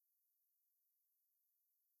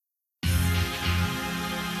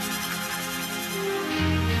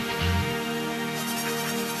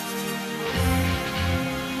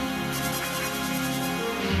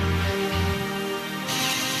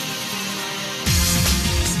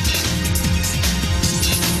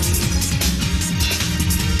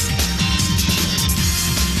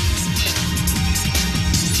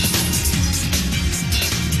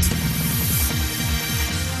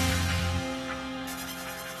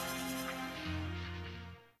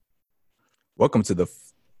Welcome to the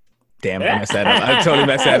damn. I messed that up. I totally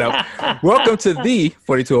messed that up. Welcome to the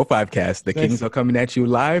 4205 cast. The Kings are coming at you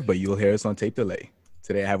live, but you'll hear us on tape delay.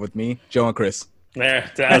 Today I have with me Joe and Chris. There,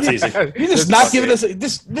 that's easy. You're just not giving us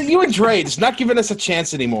this. You and Dre just not giving us a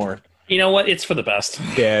chance anymore. You know what? It's for the best.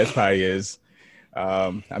 Yeah, it probably is.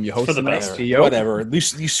 I'm your host For the tonight, best. Theo. Whatever. At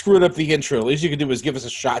least you screwed up the intro. At least you can do is give us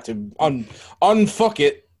a shot to unfuck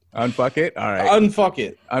it. Unfuck it. All right. Unfuck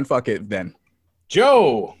it. Unfuck it then.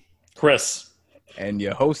 Joe. Chris. And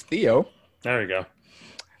your host Theo. There we go.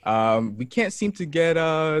 We can't seem to get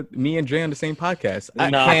me and Dre on the same podcast.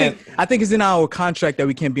 No. I think it's in our contract that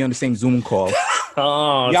we can't be on the same Zoom call.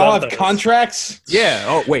 Oh, Y'all have contracts? Yeah.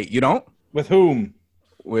 Oh wait, you don't? With whom?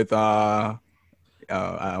 With I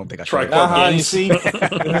don't think I should. Tricor. You see?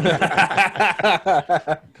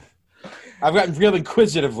 I've gotten real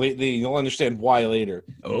inquisitive lately. You'll understand why later.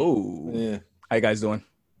 Oh. Yeah. How you guys doing?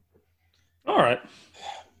 All right.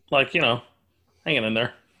 Like, hanging in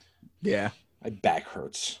there. Yeah. My back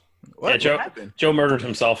hurts. What, Joe. what happened? Joe murdered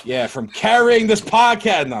himself. Yeah, from carrying this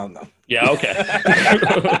podcast. No. Yeah, okay.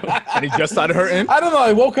 And he just started hurting? I don't know.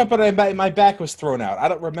 I woke up and my back was thrown out. I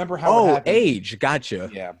don't remember how it Oh, happened. age. Gotcha.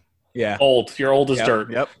 Yeah. Yeah. Old. You're old as Yep,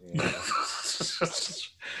 dirt. Yep.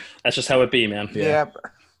 That's just how it be, man. Yeah.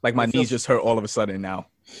 Like my knees just hurt all of a sudden now.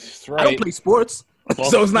 That's I don't right. play sports. Well-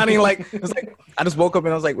 So it's not even like, I just woke up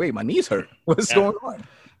and I was like, wait, my knees hurt. What's Yeah. going on?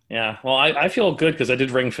 Yeah. Well, I feel good because I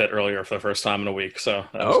did ring fit earlier for the first time in a week. So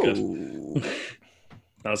that was good.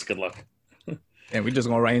 That was a good look. And we're just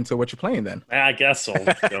going right into what you're playing then. I guess we'll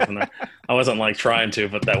go from there. I wasn't trying to,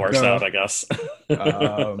 but that works No. out, I guess.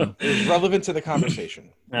 All It was relevant to the conversation.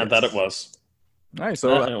 And that it was. right. So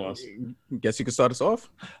Yeah, it was. guess you could start us off.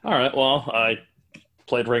 All right. Well, I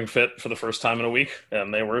played Ring Fit for the first time in a week,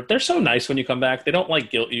 and they're so nice when you come back. They don't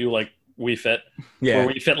guilt you like We Fit. Yeah. Where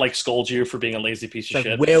We Fit scolds you for being a lazy piece of Like,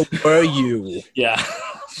 shit. where were you? Yeah.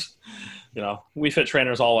 We Fit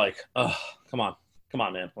trainers all like, oh, come on,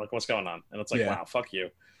 man. Like, what's going on? And it's like, Yeah. wow, fuck you.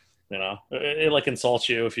 It insults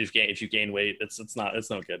you if you gain weight. It's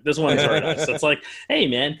no good. This one is very nice. It's like, hey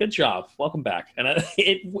man, good job, welcome back, and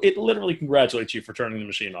it literally congratulates you for turning the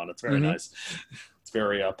machine on. It's very nice. It's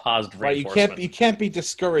very positive Right, reinforcement. you can't be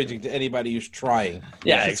discouraging to anybody who's trying.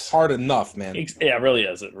 Yeah, it's hard enough, man. Yeah, it really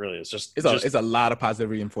is. It really is. It's a lot of positive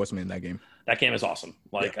reinforcement in that game. That game is awesome.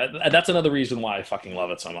 That's another reason why I fucking love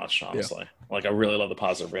it so much. Honestly, I really love the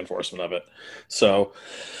positive reinforcement of it. So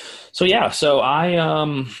yeah. So I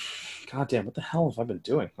God damn, what the hell have I been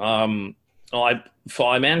doing?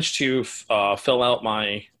 I managed to fill out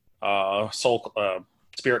my Soul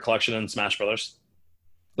Spirit collection in Smash Brothers.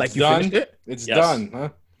 Like It's you done? finished it? It's Yes. done, huh?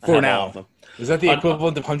 I For have now. all of them. Is that the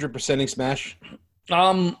equivalent of 100%ing Smash?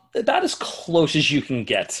 About as close as you can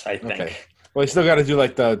get, I think. Okay. Well, you still got to do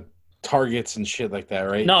the targets and shit like that,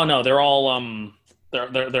 right? No, they're all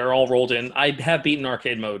they're all rolled in. I have beaten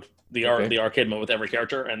arcade mode, the arcade mode with every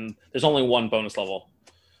character, and there's only one bonus level,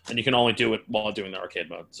 and you can only do it while doing the arcade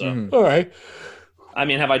mode. So, Mhm. All right. I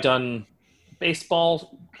mean, have I done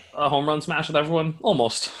baseball home run smash with everyone?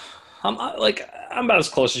 Almost. I'm about as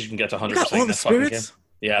close as you can get to 100%. You got all the spirits?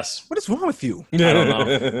 Yes. What is wrong with you? I don't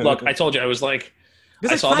know. Look, I told you I was like, There's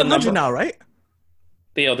I like saw the 500 number. now, right?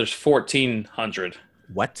 Theo, there's 1,400.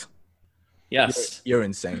 What? Yes, You're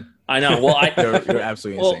insane. I know. Well, You're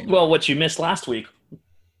absolutely insane. well, what you missed last week,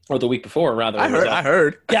 or the week before, rather. I was,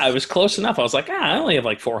 heard. Yeah, it was close enough. I was like, I only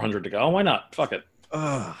have 400 to go. Why not? Fuck it.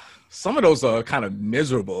 Some of those are kind of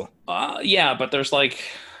miserable. Yeah, but there's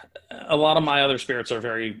a lot of my other spirits are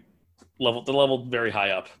very leveled very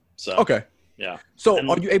high up. So Okay. yeah. So And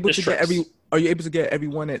are you able to districts. get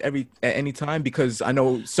everyone at any time? Because I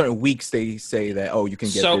know certain weeks they say that you can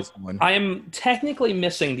get So this one. I am technically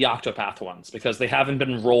missing the Octopath ones because they haven't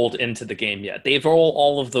been rolled into the game yet. They've rolled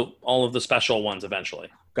all of the special ones eventually.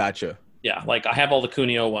 Gotcha. Yeah, I have all the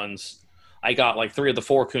Kunio ones. I got 3 of the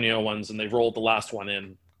 4 Kunio ones, and they rolled the last one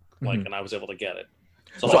in, Mhm. and I was able to get it.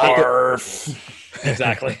 So, So I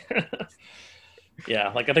exactly.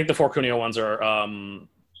 Yeah, I think the 4 Kunio ones are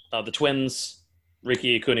the twins,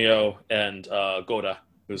 Riki, Kunio, and Goda,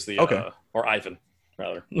 who's the or Ivan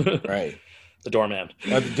rather, Right. the doorman.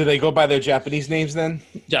 Do they go by their Japanese names then?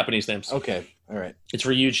 Japanese names. Okay. All right. It's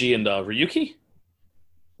Ryuji and Ryuki.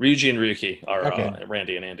 Ryuji and Ryuki are Okay.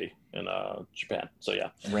 Randy and Andy in Japan. So yeah.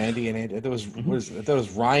 Randy and Andy. That was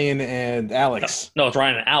Ryan and Alex. No, it's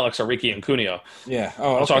Ryan and Alex are Riki and Kunio. Yeah.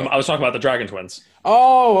 Oh, I okay. was talking about the Dragon Twins.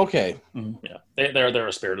 Oh, okay. Yeah, they're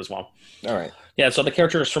a spirit as well. All right. Yeah, so the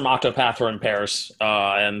characters from Octopath are in pairs,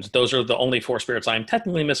 and those are the only 4 spirits I'm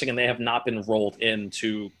technically missing, and they have not been rolled in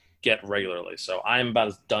to get regularly. So I'm about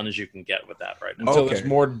as done as you can get with that right now. Until Okay. there's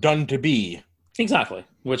more done to be. Exactly,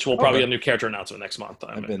 which will probably get a new character announcement next month.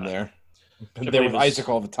 I've been there. I've been there with Isaac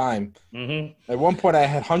all the time. Mm-hmm. At one point, I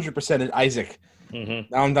had 100% at Isaac.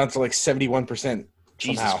 Mm-hmm. Now I'm down to like 71%.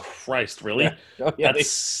 Jesus somehow. Christ, really? Oh, yeah, That's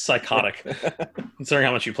psychotic. Considering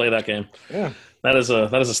how much you play that game. Yeah. That is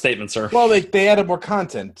a statement, sir. Well, they added more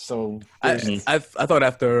content, so I thought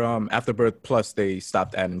after Afterbirth Plus they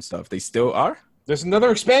stopped adding stuff. They still are? there's another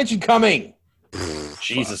expansion coming.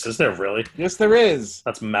 Jesus, is there really? Yes, there is.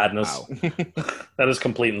 That's madness. Wow. That is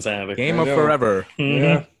complete insanity. Game I of know. forever.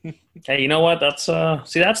 Mhm. Yeah. Hey, you know what? That's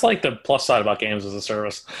that's like the plus side about games as a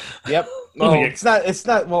service. Yep. Well, it's not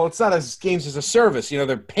as games as a service. You know,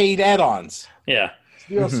 they're paid add-ons. Yeah.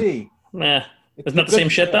 It's DLC. Meh. Isn't that the same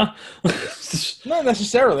shit though? Not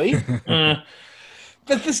necessarily.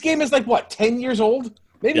 But this game is like what, 10 years old?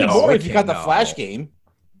 Maybe Yeah. more Oh, if you got the no. Flash game.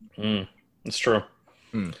 It's true.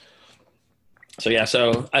 Hmm. So yeah,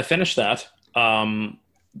 so I finished that.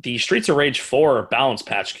 The Streets of Rage 4 balance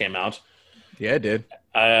patch came out, Yeah, it did.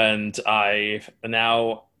 and I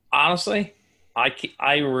now honestly,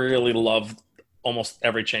 I really love almost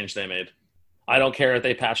every change they made. I don't care if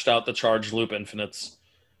they patched out the charge loop infinites.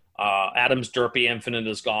 Adam's Derpy Infinite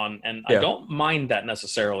is gone, and I Yeah. don't mind that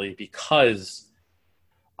necessarily because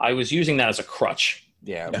I was using that as a crutch.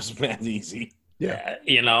 Yeah, it was mad easy. Yeah.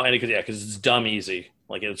 You know, and because it's dumb easy,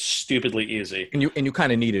 like it's stupidly easy. And you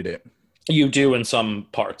kind of needed it. You do in some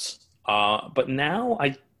parts, but now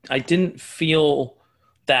I didn't feel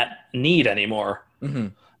that need anymore. Mm-hmm.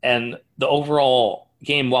 And the overall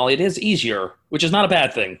game, while it is easier, which is not a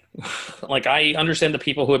bad thing, like I understand the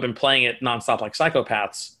people who have been playing it nonstop like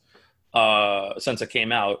psychopaths since it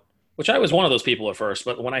came out, which I was one of those people at first.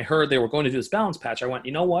 But when I heard they were going to do this balance patch, I went,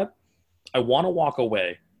 you know what? I want to walk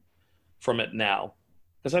away from it now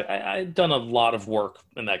because I'd done a lot of work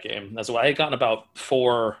in that game. That's why I had gotten about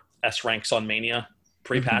 4 S ranks on Mania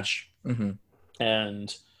pre-patch, Mm-hmm.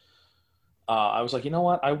 and I was like, you know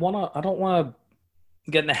what? I don't want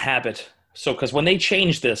to get in the habit. So, because when they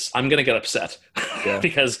change this, I'm gonna get upset Yeah.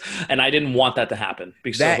 and I didn't want that to happen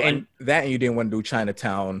because That and you didn't want to do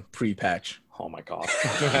Chinatown pre-patch. oh my god,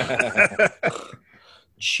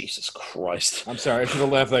 Jesus Christ. I'm sorry, I should have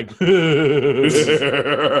laughed like.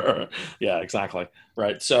 Yeah, exactly.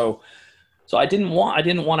 Right. So I didn't want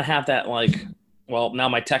to have that like, well, now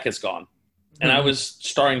my tech is gone. And I was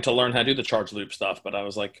starting to learn how to do the charge loop stuff, but I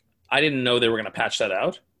was like, I didn't know they were going to patch that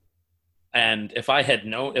out. And if I had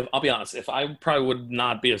I'll be honest, if I probably would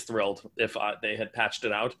not be as thrilled if they had patched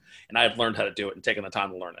it out and I had learned how to do it and taken the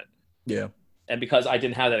time to learn it. Yeah. And because I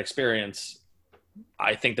didn't have that experience,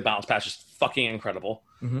 I think the balance patch is fucking incredible.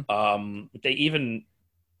 Mhm. They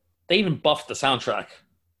even buffed the soundtrack.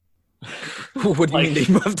 What do you mean Like-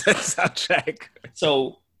 they buffed that soundtrack?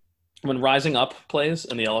 So when Rising Up plays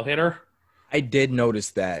in the elevator, I did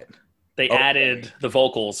notice that. they Okay. added the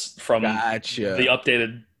vocals from Gotcha. the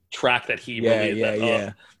updated track that he Yeah,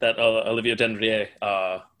 released, that Olivier Dendrier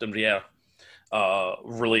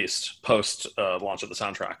released post launch of the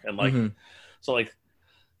soundtrack, and like Mhm. so like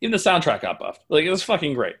even the soundtrack got buffed. Like it was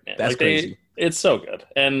fucking great. Man. That's like, crazy. It's so good,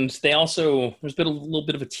 and they also there's been a little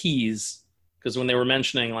bit of a tease because when they were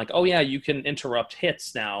mentioning like, oh yeah, you can interrupt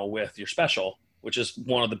hits now with your special, which is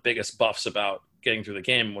one of the biggest buffs about getting through the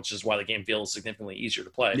game, which is why the game feels significantly easier to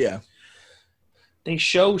play. Yeah. They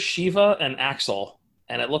show Shiva and Axel,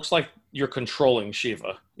 and it looks like you're controlling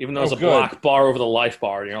Shiva, even though there's Oh, a good. black bar over the life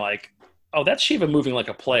bar, and you're like, oh, that's Shiva moving like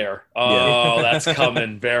a player. Oh, that's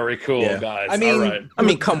coming. Very cool, Yeah. guys. I mean- all right. I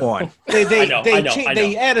mean, come on. They I know.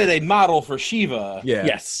 they added a model for Shiva Yeah.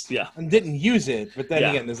 Yes, yeah. and didn't use it, but then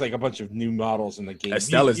Yeah. again, there's like a bunch of new models in the game.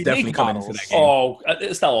 Estelle is Unique definitely coming into models. that game. Oh,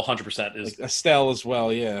 Estelle 100% is. Like Estelle as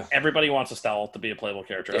well, yeah. Everybody wants Estelle to be a playable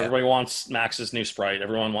character. Yeah. Everybody wants Max's new sprite.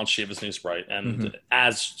 Everyone wants Shiva's new sprite, and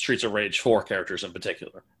as Streets of Rage 4 characters in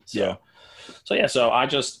particular. So, Yeah. So I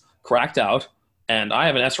just cracked out, and I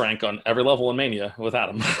have an S rank on every level in Mania with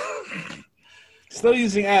Adam. Still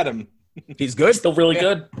using Adam. He's good. Still really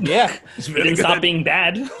good. Yeah. He's He really didn't good. stop being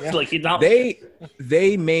bad. Yeah. Like he's not.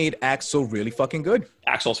 They made Axel really fucking good.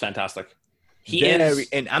 Axel's fantastic. He is.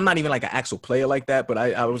 And I'm not even like an Axel player like that, but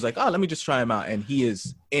I was like, oh, let me just try him out, and he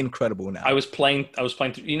is incredible now. I was playing.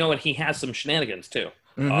 Through, you know what? He has some shenanigans too.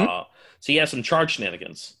 Mhm. So he has some charge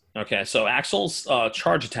shenanigans. Okay, so Axel's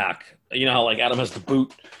charge attack. You know how like Adam has the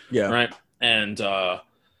boot, Yeah. right? And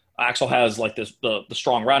Axel has like the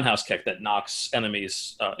strong roundhouse kick that knocks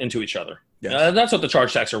enemies into each other. Yes. That's what the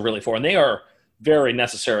charge attacks are really for, and they are very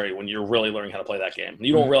necessary when you're really learning how to play that game.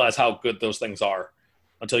 You don't realize how good those things are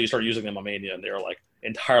until you start using them on Mania, and they're like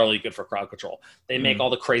entirely good for crowd control. They make all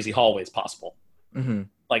the crazy hallways possible. Mhm.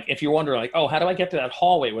 Like if you're wondering, like, oh, how do I get to that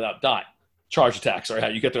hallway without dying? charge attacks are how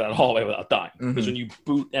you get through that hallway without dying. Mhm. Because when you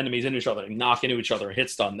boot enemies into each other and knock into each other and hit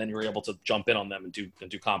stun, then you're able to jump in on them and do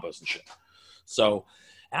combos and shit. So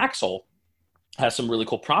Axel has some really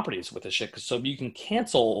cool properties with this shit. So you can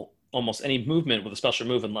cancel almost any movement with a special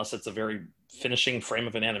move unless it's a very finishing frame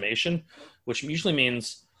of an animation, which usually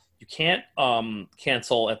means you can't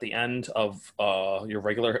cancel at the end of your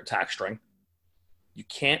regular attack string. You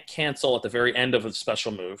can't cancel at the very end of a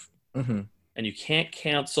special move. Mm-hmm. And you can't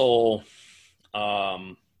cancel...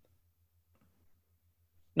 no,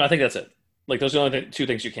 I think that's it. Like, those are the only two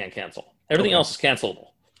things you can't cancel. Everything else is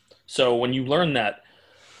cancelable. So when you learn that,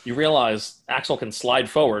 you realize Axel can slide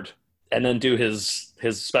forward and then do his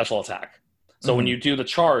special attack. So when you do the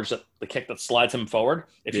charge, the kick that slides him forward,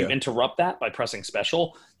 if you interrupt that by pressing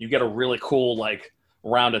special, you get a really cool like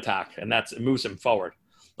round attack, and it moves him forward.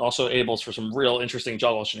 Also enables for some real interesting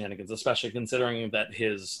juggle shenanigans, especially considering that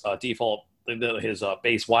his default, his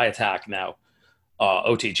base Y attack now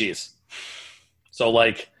OTGs. So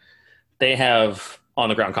like they have on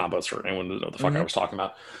the ground combos for anyone to know what the fuck I was talking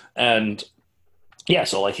about. And yeah,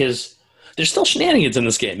 so like there's still shenanigans in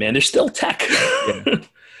this game, man. There's still tech. Yeah.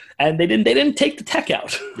 And they didn't take the tech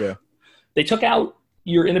out. Yeah. They took out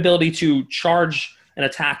your inability to charge an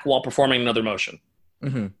attack while performing another motion.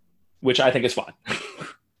 Mm-hmm. Which I think is fine.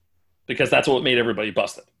 Because that's what made everybody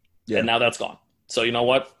busted. Yeah. And now that's gone. So you know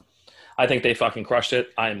what? I think they fucking crushed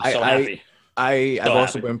it. I am so happy. I've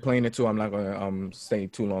also been playing it too. I'm not going to stay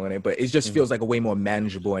too long on it, but it just feels like a way more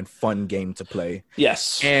manageable and fun game to play.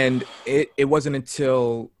 Yes. And it wasn't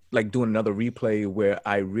until like doing another replay where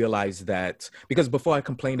I realized that, because before I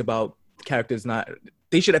complained about characters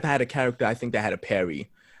they should have had a character, I think, that had a parry,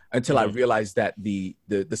 until I realized that the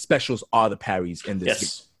specials are the parries in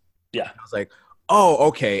this game. Yeah. I was like, oh,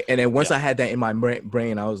 okay. And then once I had that in my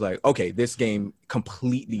brain, I was like, okay, this game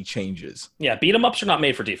completely changes. Yeah, beat 'em ups are not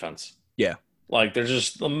made for defense. Yeah. Like, they're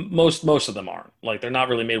just, most of them aren't. Like, they're not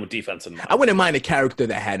really made with defense in mind. I wouldn't mind a character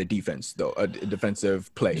that had a defense, though, a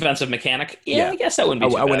defensive play. Defensive mechanic? Yeah, I guess that wouldn't be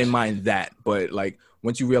too bad. I wouldn't mind that. But, like,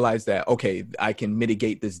 once you realize that, okay, I can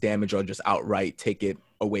mitigate this damage or just outright take it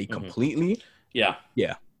away completely. Yeah.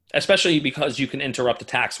 Yeah. Especially because you can interrupt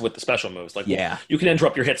attacks with the special moves. Like, you can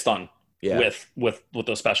interrupt your hit stun with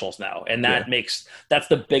those specials now. And that that's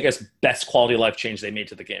the best quality of life change they made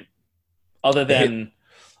to the game. Other than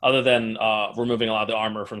removing a lot of the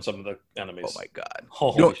armor from some of the enemies. Oh my god!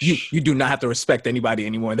 You do not have to respect anybody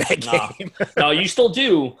anymore in that game. No, you still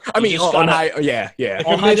do. I mean, on high, yeah.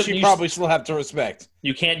 On high, you probably still have to respect.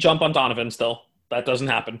 You can't jump on Donovan still. That doesn't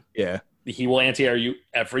happen. Yeah. He will anti-air you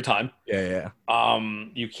every time. Yeah.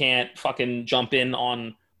 You can't fucking jump in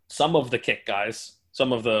on some of the kick guys.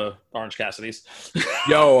 Some of the Orange Cassidys.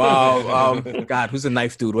 God, who's the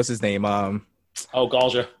knife dude? What's his name?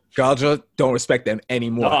 Galja. Galja, don't respect them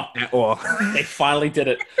anymore at all. They finally did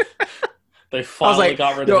it. They finally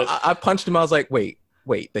got rid of it. I punched him. I was like, wait,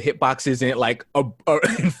 the hitbox isn't like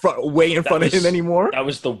way in front of him anymore. That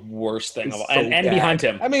was the worst thing. And behind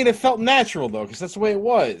him. I mean, it felt natural, though, because that's the way it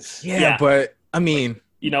was. Yeah, but, I mean...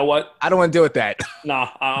 You know what? I don't want to deal with that. Nah,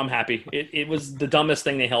 I'm happy. It was the dumbest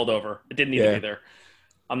thing they held over. It didn't need to be there.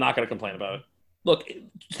 I'm not going to complain about it. Look,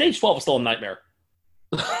 stage 12 is still a nightmare.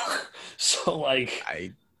 So, like...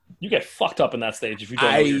 You get fucked up in that stage if you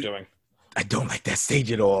don't know what you're doing. I don't like that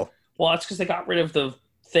stage at all. Well, that's because they got rid of the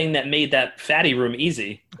thing that made that fatty room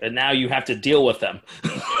easy, and now you have to deal with them.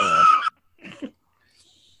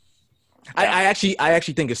 I actually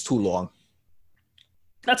think it's too long.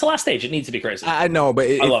 That's the last stage. It needs to be crazy. I know, but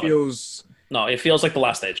it feels. No, it feels like the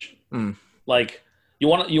last stage. Like you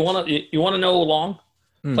want to know long?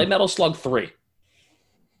 Play Metal Slug 3.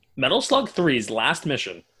 Metal Slug 3's last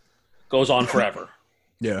mission goes on forever.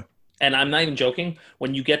 Yeah. And I'm not even joking.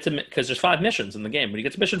 When you get to, because there's 5 missions in the game. When you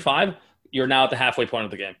get to mission 5, you're now at the halfway point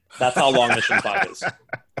of the game. That's how long mission 5 is.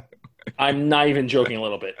 I'm not even joking a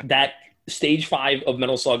little bit. That stage 5 of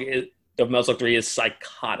Metal Slug 3 is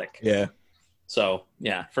psychotic. Yeah. So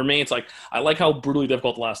yeah, for me, it's like I like how brutally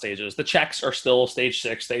difficult the last stage is. The checks are still stage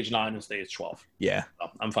 6, stage 9, and stage 12. Yeah. So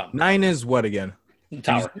I'm fine. 9 is what again? The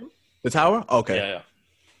tower. The tower? Okay.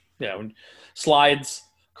 Yeah. When slides,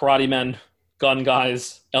 karate men, gun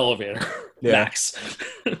guys, elevator. Max.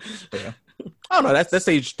 Yeah. I don't know. That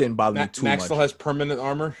stage didn't bother me too much. Max still has permanent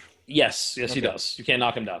armor? Yes, he does. You can't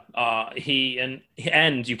knock him down.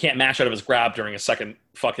 And you can't mash out of his grab during a second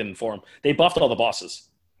fucking form. They buffed all the bosses.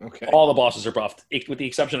 Okay. All the bosses are buffed, with the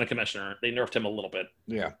exception of Commissioner. They nerfed him a little bit.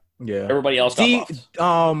 Yeah. Everybody else got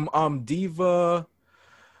buffed. Diva.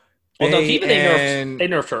 Well, no, Diva they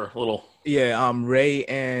nerfed her a little. Yeah. Ray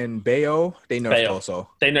and Bayo, they nerfed also.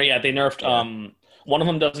 They nerfed. One of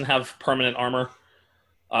them doesn't have permanent armor.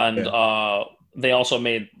 and they also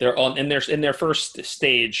made in their first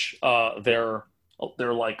stage, their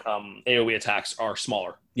like AoE attacks are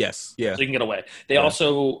smaller. Yes, yeah. So you can get away. They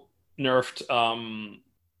also nerfed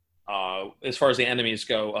as far as the enemies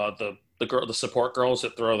go, the support girls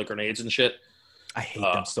that throw the grenades and shit. I hate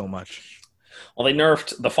them so much. Well, they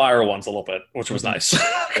nerfed the fire ones a little bit, which was nice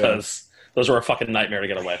because those were a fucking nightmare to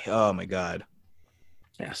get away. Oh my god.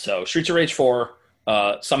 Yeah. So Streets of Rage 4,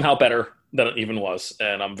 somehow better than it even was,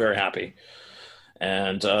 and I'm very happy.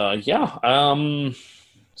 And is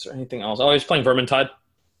there anything else? Oh, I was playing Vermintide.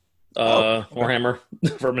 Warhammer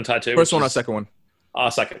Vermintide 2. First one or second one?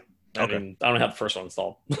 Second. I mean, I don't have the first one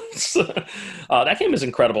installed. That game is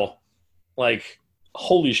incredible. Like,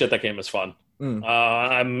 holy shit, that game is fun.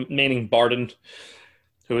 I'm maining Barden,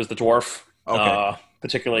 who is the dwarf. Okay.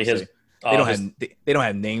 Particularly his. They don't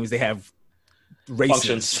have names. They have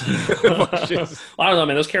races. Functions. I don't know,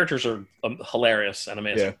 man. Those characters are hilarious and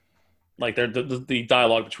amazing. Yeah. Like the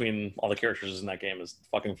dialogue between all the characters in that game is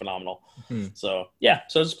fucking phenomenal. So yeah,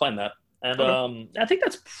 so I was just playing that, and I think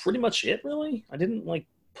that's pretty much it. Really, I didn't like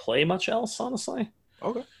play much else, honestly.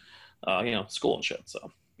 Okay. School and shit.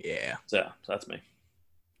 So yeah. So that's me.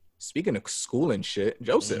 Speaking of school and shit,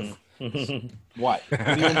 Joseph. What? What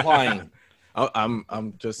are you implying?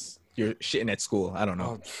 I'm just you're shitting at school. I don't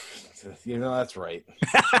know. That's right.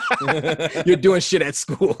 You're doing shit at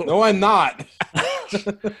school. No, I'm not.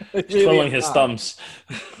 Twiddling his thumbs.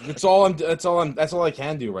 That's all I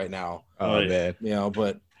can do right now. Oh man.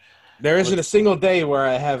 But there isn't a single day where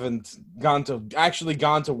I haven't gone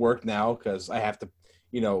to work now because I have to,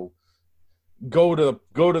 go to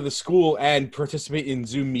the school and participate in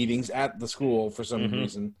Zoom meetings at the school for some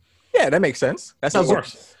reason. Yeah, that makes sense. That sounds good.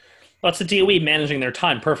 That's the DOE managing their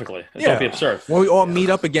time perfectly. Don't be absurd. When we all meet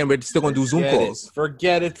up again, we're still going to do Zoom calls.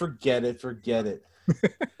 Forget it.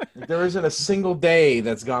 There isn't a single day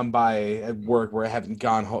that's gone by at work where I haven't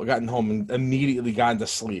gotten home and immediately gotten to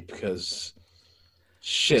sleep because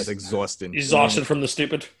shit. It's exhausting. Exhausted from the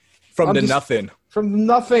stupid. From nothing. From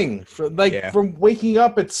nothing. From waking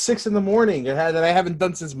up at 6 a.m. that I haven't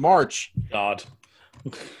done since March. God.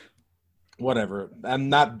 Whatever. I'm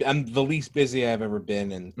the least busy I've ever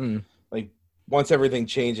been, and once everything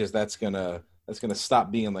changes, that's gonna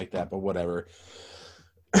stop being like that. But whatever.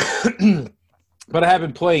 But I have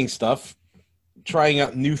been playing stuff, trying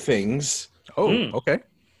out new things. Oh, okay.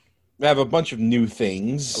 I have a bunch of new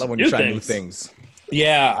things. I love when you try new things.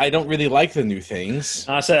 Yeah, I don't really like the new things.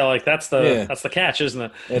 I say that's the catch, isn't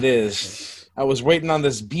it? It is. I was waiting on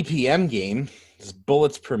this BPM game, this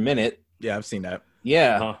bullets per minute. Yeah, I've seen that.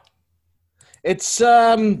 Yeah. Uh-huh. It's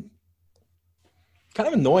kind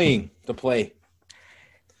of annoying to play.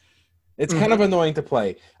 It's kind of annoying to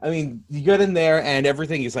play. I mean, you get in there and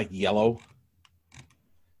everything is like yellow.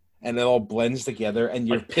 And it all blends together and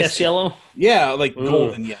you're like piss yellow? Yeah, like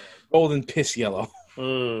golden yellow. Golden piss yellow.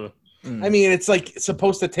 I mean, it's like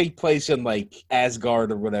supposed to take place in like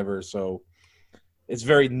Asgard or whatever, so it's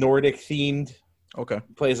very Nordic themed. Okay.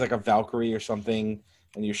 It plays like a Valkyrie or something,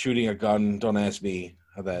 and you're shooting a gun. Don't ask me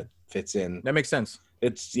how that fits in. That makes sense.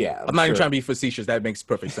 I'm not even trying to be facetious. That makes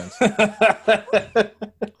perfect sense. But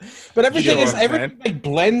everything like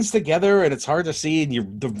blends together, and it's hard to see.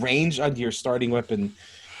 And the range on your starting weapon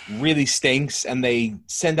really stinks. And they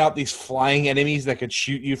send out these flying enemies that could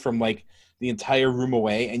shoot you from like the entire room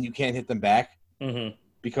away, and you can't hit them back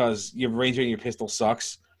because your range on your pistol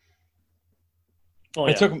sucks. Oh,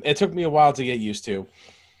 yeah. It took me a while to get used to,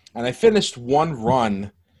 and I finished one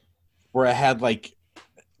run where I had like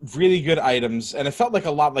really good items, and it felt like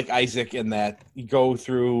a lot like Isaac in that you go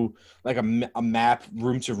through like a map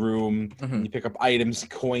room to room, and you pick up items,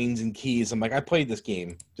 coins, and keys. I'm like, I played this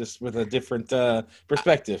game just with a different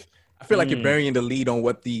perspective. I feel like you're burying the lead on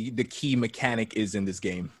what the key mechanic is in this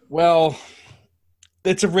game. Well,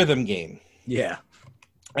 it's a rhythm game. Yeah.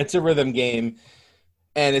 It's a rhythm game,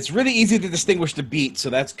 and it's really easy to distinguish the beat, so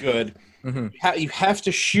that's good. You have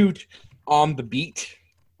to shoot on the beat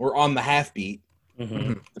or on the half beat,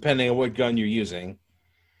 depending on what gun you're using.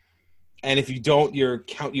 And if you don't, your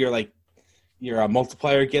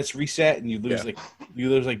multiplier gets reset, and you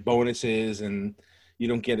lose like bonuses, and you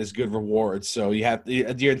don't get as good rewards. So you're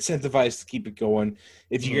incentivized to keep it going.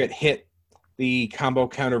 If you get hit, the combo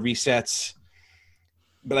counter resets.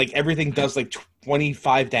 But like everything does like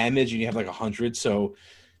 25 damage, and you have like 100. So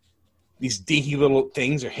these dinky little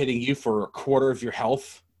things are hitting you for a quarter of your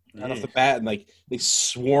health right off the bat, and like they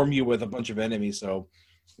swarm you with a bunch of enemies. So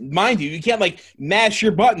mind you, you can't like mash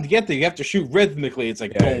your button to get there. You have to shoot rhythmically. It's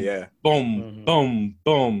like boom, boom,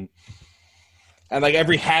 boom. And like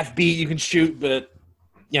every half beat you can shoot, but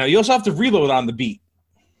you also have to reload on the beat.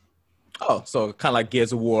 Oh, so kind of like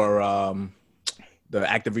Gears of War, the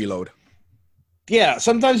active reload. Yeah,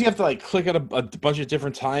 sometimes you have to like click it a bunch of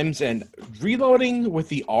different times, and reloading with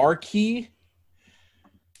the R key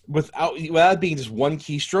without being just one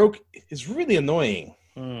keystroke is really annoying.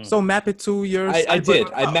 So map it to your. I did.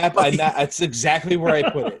 I map. That's exactly where I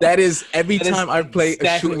put it. That is every That is time I play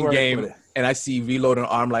exactly a shooting where I game put it. and I see reload and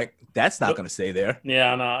arm, like that's not going to stay there.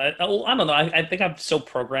 Yeah, no, I don't know. I think I'm so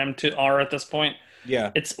programmed to R at this point.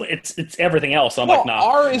 Yeah, It's everything else. I'm well, like,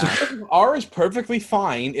 nah. R is perfectly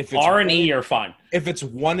fine if it's R and E are fine. if it's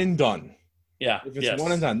one and done. Yeah, If it's yes.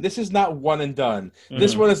 one and done. This is not one and done.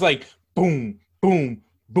 This one is like boom, boom,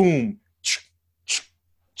 boom.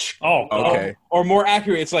 Oh, Okay. Or more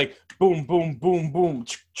accurate, it's like boom, boom, boom, boom,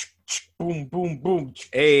 boom, boom, boom.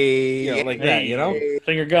 Hey, You know, like that, you know?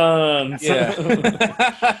 Finger guns. Yeah.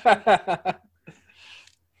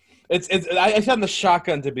 I found the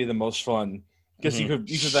shotgun to be the most fun because you could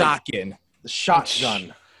like, shotgun. the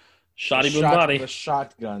shotgun. Shoddy boom body. The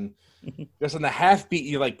shotgun. Because on the half beat,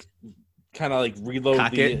 you like kind of like reload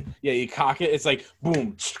Cock it. Yeah, you cock it. It's like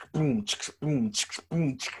boom, boom, boom,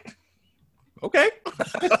 boom. Okay.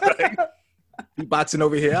 Beatboxing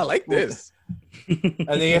over here. I like this. And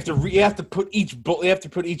then you have to put each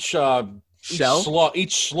Shell?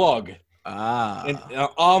 each slug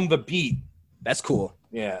on the beat. That's cool.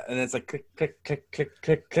 Yeah, and it's like click, click, click, click,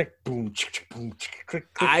 click, click, boom, boom,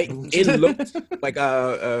 click, click. Boom. It looked like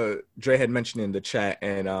Dre had mentioned in the chat,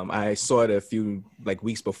 and I saw it a few like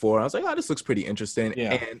weeks before. I was like, oh, this looks pretty interesting.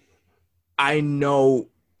 Yeah. And I know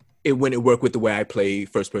it wouldn't work with the way I play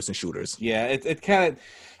first person shooters. Yeah, it kind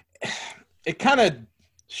of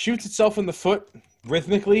shoots itself in the foot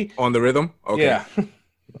rhythmically. On the rhythm? Okay. Yeah.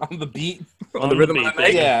 On the beat. On the rhythm. beat, I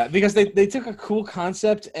like. Yeah, because they took a cool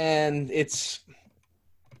concept and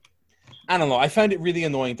I don't know. I found it really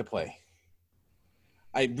annoying to play.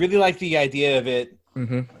 I really like the idea of it.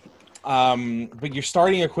 Mm-hmm. But your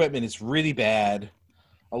starting equipment is really bad.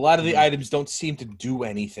 A lot of the items don't seem to do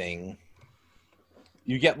anything.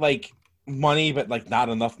 You get like money, but like not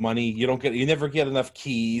enough money. You never get enough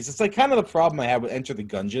keys. It's like kind of the problem I have with Enter the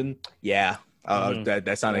Gungeon. Yeah.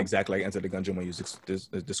 That sounded exactly like Enter the Gungeon when you was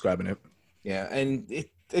describing it. Yeah, and it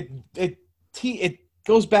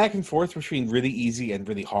goes back and forth between really easy and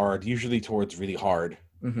really hard, usually towards really hard.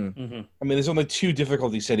 Mm-hmm. Mm-hmm. I mean, there's only two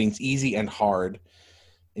difficulty settings, easy and hard.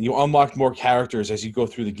 And you unlock more characters as you go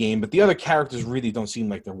through the game, but the other characters really don't seem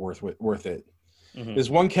like they're worth it. Mm-hmm. There's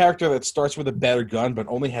one character that starts with a better gun, but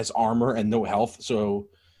only has armor and no health. So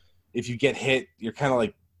if you get hit, you're kind of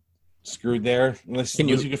like screwed there. Unless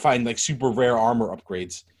you can find like super rare armor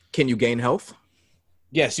upgrades. Can you gain health?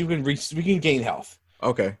 Yes, we can gain health.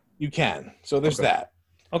 Okay. You can. So there's that.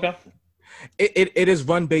 Okay. It is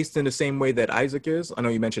run based in the same way that Isaac is. I know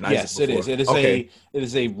you mentioned Isaac. Yes, before. it is. It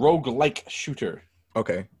is a roguelike shooter.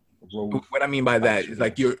 Okay. What I mean by that is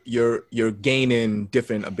like you're gaining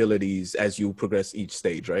different abilities as you progress each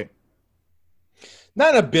stage, right?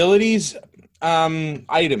 Not abilities,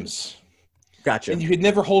 items. Gotcha. And you could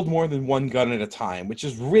never hold more than one gun at a time, which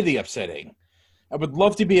is really upsetting. I would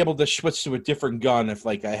love to be able to switch to a different gun if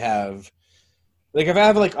I have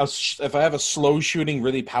a slow shooting,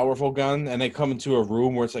 really powerful gun, and I come into a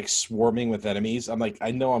room where it's like swarming with enemies. I'm like,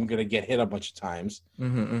 I know I'm gonna get hit a bunch of times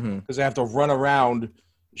because I have to run around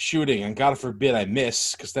shooting, and God forbid I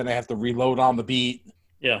miss, because then I have to reload on the beat.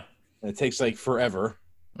 Yeah, and it takes like forever.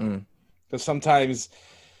 Because sometimes,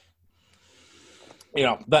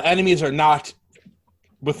 the enemies are not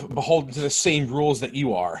beholden to the same rules that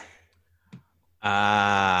you are.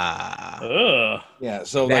 Ugh. Yeah,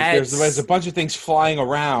 so like there's a bunch of things flying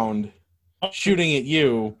around, shooting at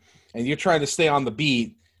you, and you're trying to stay on the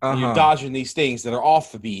beat, and you're dodging these things that are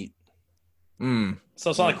off the beat. So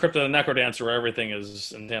it's not like Crypto the Necrodancer where everything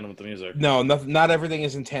is in tandem with the music. No, not everything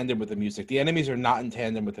is in tandem with the music. The enemies are not in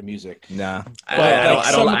tandem with the music. Nah, But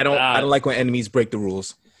I don't like when enemies break the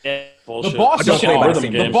rules. Yeah, bullshit.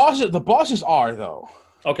 The bosses are though.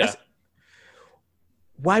 Okay.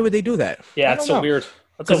 Why would they do that? Yeah, it's so weird.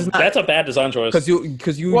 That's a bad design choice.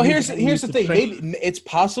 Because you. Well, here's the thing. Maybe it's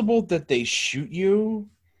possible that they shoot you,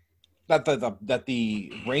 that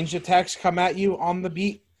the ranged attacks come at you on the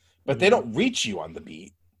beat, but they don't reach you on the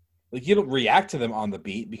beat. Like you don't react to them on the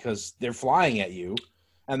beat because they're flying at you,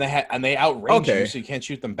 and they outrange you, so you can't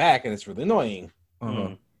shoot them back, and it's really annoying.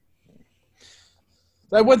 I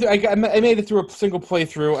went through. I made it through a single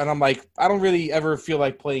playthrough, and I'm like, I don't really ever feel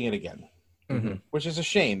like playing it again. Which is a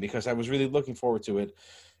shame because I was really looking forward to it.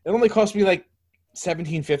 It only cost me like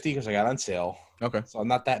 $17.50 because I got on sale. Okay. So I'm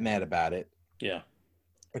not that mad about it. Yeah.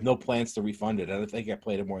 I have no plans to refund it. I don't think I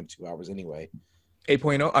played it more than 2 hours anyway.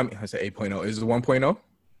 8.0? I mean, I said 8.0. Is it 1.0?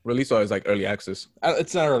 release or is like early access?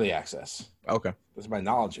 It's not early access. Okay. That's my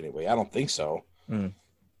knowledge anyway. I don't think so. Mm.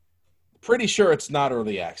 Pretty sure it's not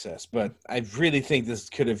early access, but I really think this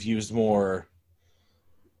could have used more.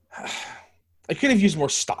 I could have used more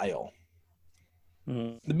style.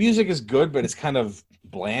 Mm. The music is good, but it's kind of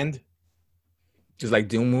bland. Just like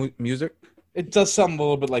Doom music? It does sound a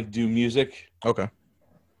little bit like Doom music, Okay.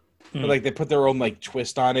 but like they put their own like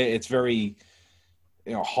twist on it. It's very,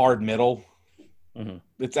 hard metal. Mm-hmm.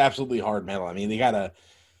 It's absolutely hard metal. I mean,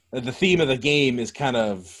 the theme of the game is kind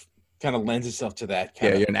of lends itself to that.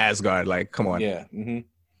 Yeah, you're in Asgard. Like, come on. Yeah. Mm-hmm.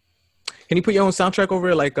 Can you put your own soundtrack over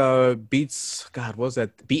it? Like Beats? God, what was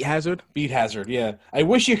that? Beat Hazard? Beat Hazard. Yeah, I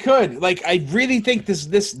wish you could. Like, I really think this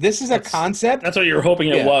is a concept. That's what you were hoping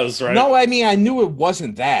it was, right? No, I mean, I knew it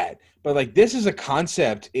wasn't that, but like, this is a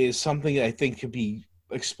concept is something that I think could be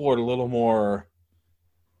explored a little more,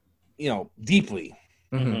 deeply.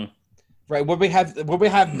 Mm-hmm. Right. What we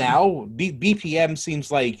have now, BPM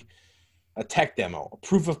seems like a tech demo, a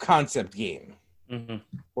proof of concept game,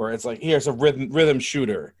 where it's like, here's a rhythm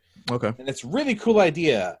shooter. Okay. And it's a really cool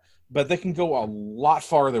idea, but they can go a lot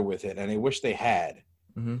farther with it, and I wish they had.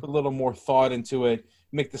 Mm-hmm. Put a little more thought into it,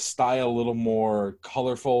 make the style a little more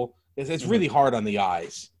colorful. It's really hard on the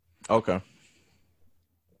eyes. Okay.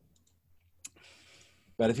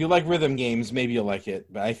 But if you like rhythm games, maybe you'll like it.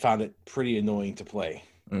 But I found it pretty annoying to play.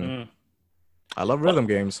 Mm. I love rhythm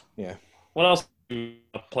games. Yeah. What else do you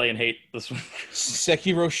play and hate this week?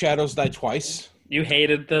 Sekiro Shadows Die Twice. You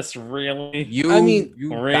hated this, really? You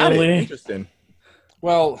really? got it. Interesting.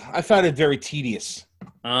 Well, I found it very tedious.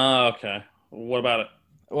 Oh, okay. What about it?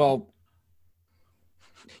 Well,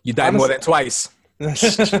 you died more than twice. now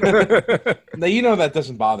that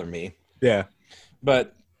doesn't bother me. Yeah.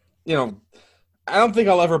 But, I don't think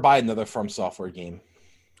I'll ever buy another From Software game.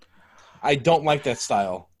 I don't like that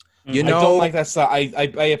style. I don't like that style.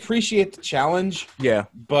 I appreciate the challenge. Yeah.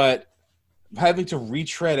 But having to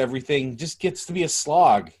retread everything just gets to be a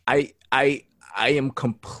slog. I am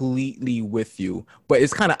completely with you. But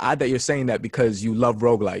it's kind of odd that you're saying that because you love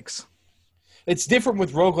roguelikes. It's different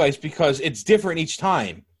with roguelikes because it's different each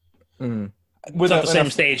time. Mm. It's not the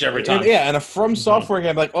same stage every time. And a From Software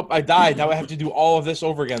game, like, I died. Now I have to do all of this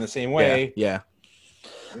over again the same way. Yeah.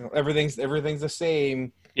 Everything's the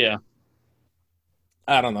same. Yeah.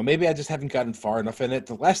 I don't know. Maybe I just haven't gotten far enough in it.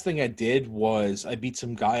 The last thing I did was I beat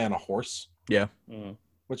some guy on a horse. Yeah.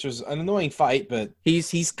 Which was an annoying fight, but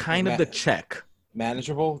he's kind of the check.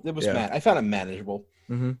 Manageable. It was I found it manageable.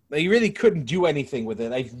 Mm-hmm. You really couldn't do anything with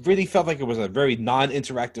it. I really felt like it was a very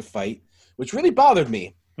non-interactive fight, which really bothered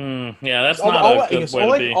me. Yeah, that's not a good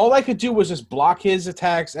way to be. All I could do was just block his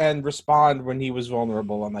attacks and respond when he was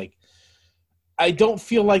vulnerable. I'm like, I don't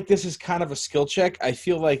feel like this is kind of a skill check. I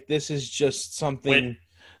feel like this is just something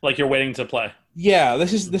like you're waiting to play. Yeah,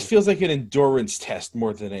 this feels like an endurance test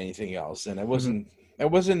more than anything else, and I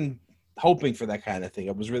wasn't hoping for that kind of thing.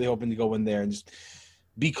 I was really hoping to go in there and just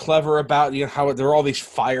be clever about how there are all these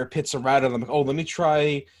fire pits around, and I'm like, oh, let me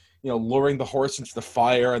try luring the horse into the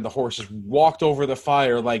fire, and the horse just walked over the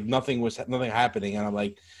fire like nothing happening, and I'm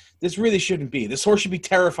like, this really shouldn't be. This horse should be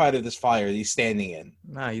terrified of this fire that he's standing in.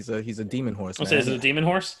 Nah, he's a demon horse. Is it a demon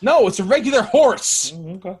horse? No, it's a regular horse.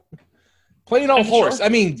 Okay. Plain old horse. Sure. I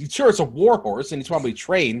mean, sure, it's a war horse, and he's probably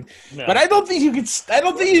trained. Yeah. But I don't think you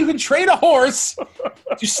can train a horse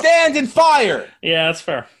to stand in fire. Yeah, that's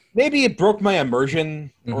fair. Maybe it broke my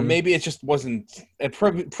immersion, or maybe it just wasn't. It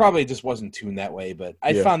probably just wasn't tuned that way. But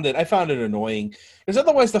I found it annoying because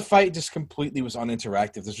otherwise the fight just completely was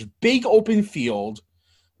uninteractive. There's a big open field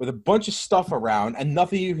with a bunch of stuff around and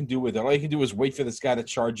nothing you can do with it. All you can do is wait for this guy to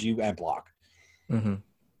charge you and block. Mm-hmm.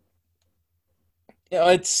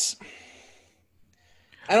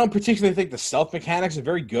 I don't particularly think the stealth mechanics are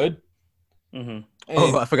very good. Mm-hmm.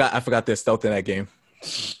 Oh, I forgot there's stealth in that game.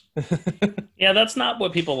 Yeah, that's not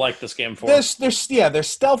what people like this game for. There's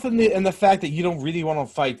stealth in the fact that you don't really want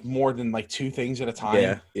to fight more than like two things at a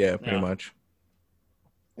time. Yeah, pretty much.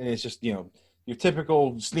 And it's just your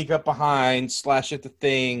typical sneak up behind, slash at the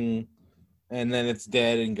thing, and then it's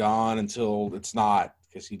dead and gone until it's not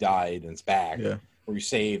because he died and it's back. Yeah. Or you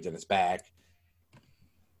saved and it's back.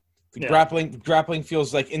 The grappling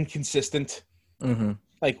feels like inconsistent. Mm-hmm.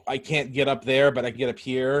 Like I can't get up there, but I can get up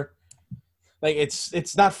here. Like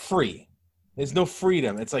it's not free. There's no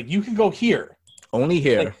freedom. It's like you can go here. Only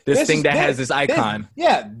here. Like, this thing that has this icon.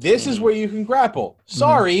 This is where you can grapple.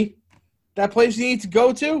 Sorry, that place you need to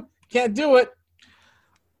go to, can't do it.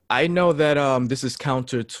 I know that this is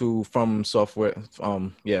counter to From Software.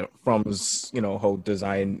 From's whole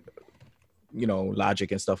design,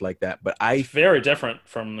 logic and stuff like that. But very different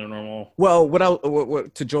from the normal. Well,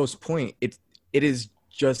 what to Joe's point, it is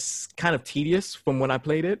just kind of tedious from when I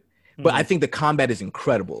played it. But I think the combat is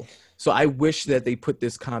incredible. So I wish that they put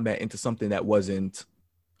this combat into something that wasn't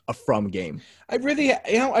a From game. I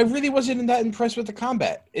really wasn't that impressed with the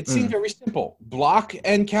combat. It seemed very simple: block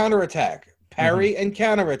and counterattack, parry and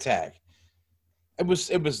counterattack. It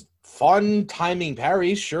was fun timing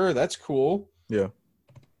parries. Sure, that's cool. Yeah.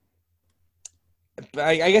 But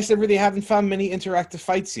I guess I really haven't found many interactive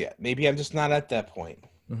fights yet. Maybe I'm just not at that point.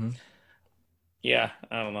 Yeah,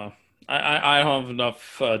 I don't know. I don't have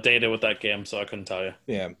enough data with that game, so I couldn't tell you.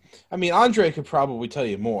 Yeah, I mean, Andre could probably tell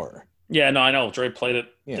you more. Yeah, no, I know. Dre played it.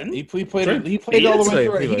 Yeah, he played it. He played it all the way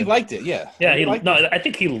through. He liked it. Yeah. Yeah, I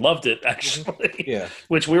think he loved it actually. Yeah.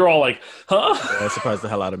 Which we were all like, huh? Yeah, that surprised the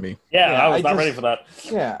hell out of me. Yeah, I was not ready for that.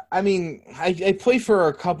 Yeah, I mean, I play for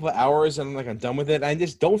a couple of hours and I'm done with it. I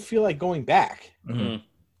just don't feel like going back.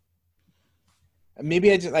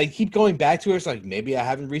 Maybe I keep going back to it. It's like maybe I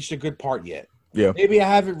haven't reached a good part yet. Yeah. Maybe I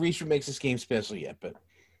haven't reached what makes this game special yet, but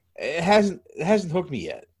it hasn't hooked me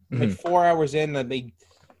yet. Like 4 hours in, and they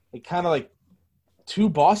kind of like 2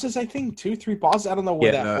 bosses, I think 2-3 bosses. I don't know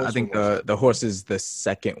where that. I think the horse is the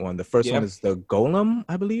second one. The first one is the golem,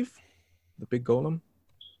 I believe, the big golem.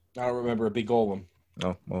 I don't remember a big golem.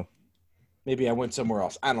 Oh well, maybe I went somewhere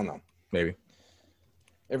else. I don't know. Maybe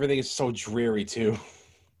everything is so dreary too.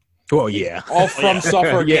 Well, yeah, all From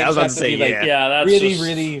Software. Yeah, I was about to say that's really,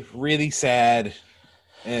 really, really sad.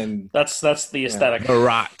 And that's the aesthetic. The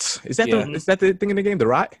rot. Is that the thing in the game? The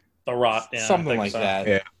rot. The rot. Yeah, something like that.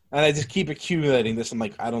 Yeah. And I just keep accumulating this. I'm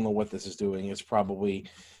like, I don't know what this is doing. It's probably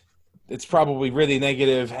really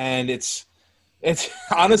negative, and it's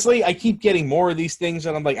honestly, I keep getting more of these things,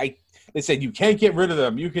 and I'm like, they said you can't get rid of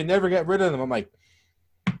them. You can never get rid of them. I'm like,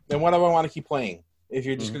 then why do I want to keep playing if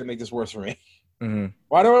you're just going to make this worse for me?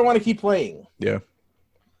 Why do I want to keep playing? Yeah.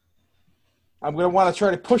 I'm going to want to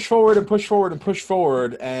try to push forward and push forward and push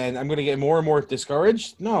forward, and I'm going to get more and more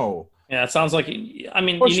discouraged? No. Yeah, it sounds like, I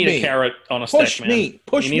mean, you need a carrot on a stick, man.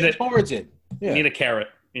 Push me towards it. Yeah. You need a carrot.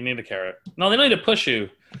 No, they don't need to push you.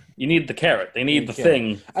 You need the carrot. They need the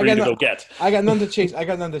thing for you to go get. I got none to chase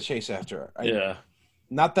after. I'm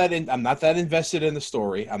not that invested in the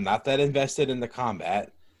story. I'm not that invested in the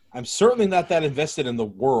combat. I'm certainly not that invested in the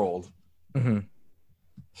world.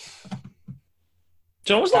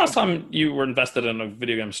 Joe, when was the last time you were invested in a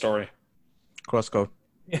video game story? Crosscode.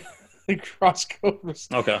 Crosscode was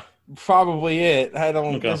probably it. I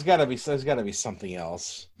don't. Okay. There's got to be something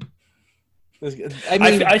else.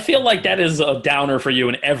 I feel like that is a downer for you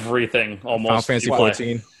in everything. Almost. Final Fantasy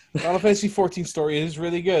 14. Final Fantasy 14 story is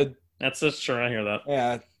really good. That's true. I hear that.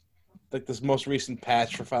 Yeah, like this most recent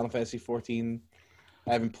patch for Final Fantasy 14.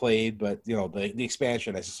 I haven't played, but the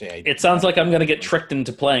expansion. I should say. It sounds like I'm going to get tricked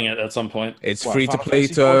into playing it at some point. It's free to play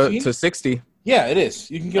to 60. Yeah, it is.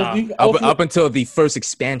 You can go up until the first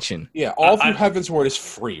expansion. Yeah, all through Heavensward is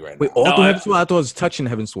free right now. Wait, all through Heavensward? I thought it was touching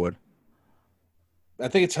Heavensward. I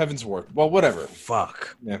think it's Heavensward. Well, whatever.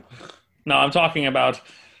 Fuck. Yeah. No, I'm talking about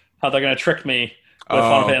how they're going to trick me with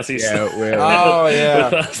Final Fantasy.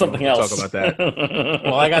 Yeah, with something else. Talk about that.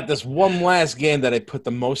 Well, I got this one last game that I put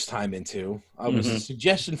the most time into. It was a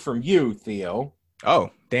suggestion from you, Theo.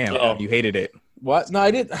 Oh, damn! You hated it. What? No,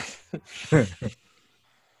 I didn't.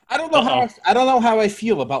 I don't know how I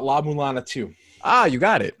feel about La Mulana 2. Ah, you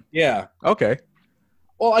got it. Yeah. Okay.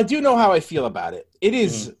 Well, I do know how I feel about it. It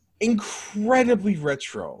is incredibly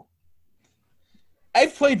retro.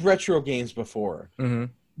 I've played retro games before,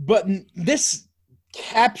 but this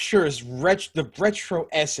captures the retro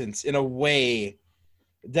essence in a way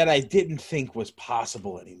that I didn't think was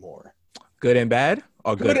possible anymore. Good and bad?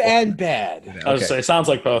 Or good and bad. I was going to say, it sounds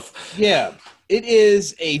like both. Yeah. It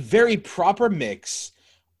is a very proper mix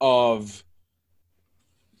of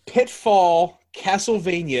Pitfall,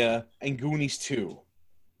 Castlevania, and Goonies 2.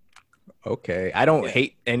 Okay. I don't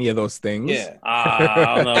hate any of those things. Yeah.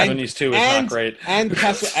 I don't know. Goonies 2 is not great. And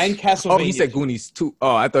Castlevania. Oh, he said Goonies 2.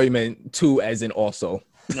 Oh, I thought you meant 2 as in also.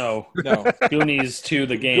 No. Goonies 2,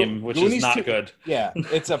 the game, which Goonies is not 2, good. Yeah.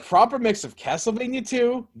 It's a proper mix of Castlevania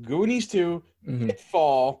 2, Goonies 2,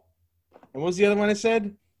 Pitfall, and what was the other one I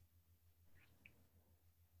said?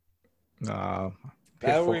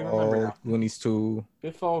 Pitfall, Goonies 2.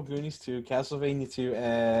 Pitfall, Goonies 2, Castlevania 2,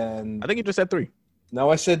 and... I think you just said 3. No,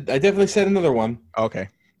 I definitely said another one. Okay.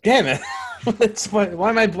 Damn it. Why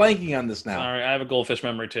am I blanking on this now? All right, I have a goldfish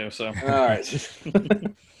memory too, so... All right.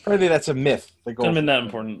 Apparently that's a myth. Couldn't have been that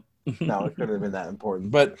important. No, it couldn't have been that important.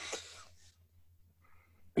 But,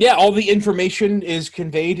 yeah, all the information is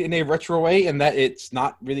conveyed in a retro way, and that it's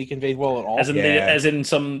not really conveyed well at all. As in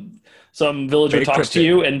some villager Very talks cryptic. to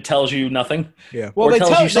you and tells you nothing. Yeah. Well, or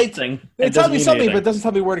tells you something. They tell me something, anything. but it doesn't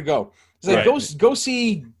tell me where to go. It's like Right. go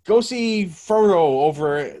see Frodo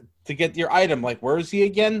over to get your item. Like, where is he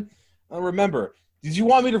again? I don't remember. Did you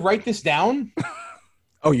want me to write this down?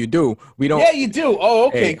 Oh, you do. We don't. Yeah, you do. Oh,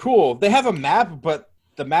 okay, Hey. cool. They have a map, but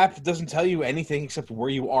the map doesn't tell you anything except where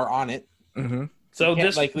you are on it. Mhm. So You can't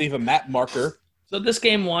this like leave a map marker. so this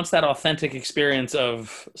game wants that authentic experience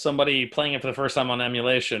of somebody playing it for the first time on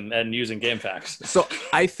emulation and using GameFAQs. So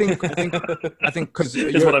I think because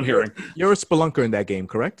Is what I'm hearing. You're a spelunker in that game,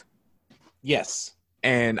 correct? Yes.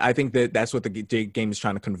 And I think that's what the game is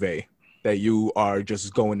trying to convey. That you are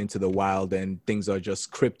just going into the wild and things are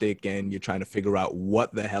just cryptic and you're trying to figure out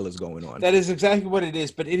what the hell is going on. That is exactly what it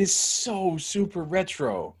is, but it is so super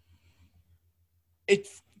retro.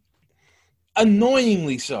 It's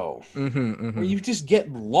annoyingly so. Where you just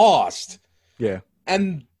get lost. Yeah.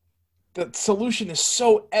 And the solution is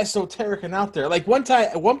so esoteric and out there. Like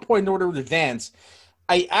at one point in order to advance,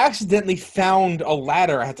 I accidentally found a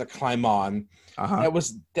ladder I had to climb on that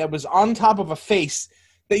was on top of a face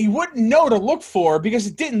that you wouldn't know to look for because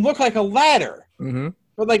it didn't look like a ladder. Mm-hmm.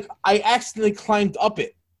 But like I accidentally climbed up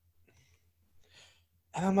it.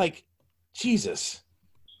 And I'm like, Jesus.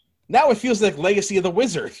 Now it feels like Legacy of the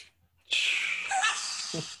Wizard.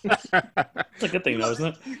 It's a good thing, though, isn't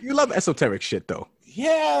it? You love esoteric shit, though.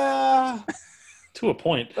 Yeah. To a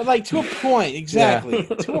point. But like to a point, exactly.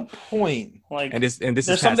 To a point. Like, And this there's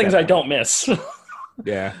is some past things that I point. don't miss.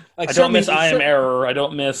 Yeah. Like I don't miss certainly- I am error. I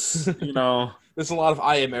don't miss, There's a lot of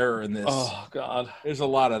I am error in this. Oh God. There's a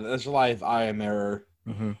lot of I am error.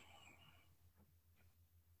 Mm-hmm.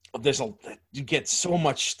 You get so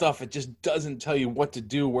much stuff, it just doesn't tell you what to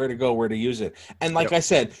do, where to go, where to use it. And like Yep. I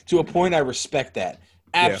said, to a point I respect that.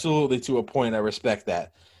 Absolutely to a point I respect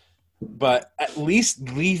that. But at least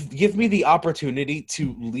give me the opportunity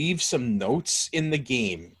to leave some notes in the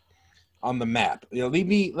game on the map. Let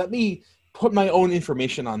me put my own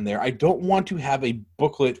information on there. I don't want to have a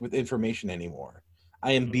booklet with information anymore.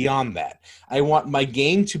 I am beyond that. I want my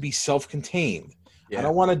game to be self-contained. Yeah. I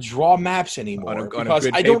don't want to draw maps anymore On a because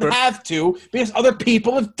grid I don't paper? have to because other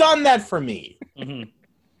people have done that for me. Mhm.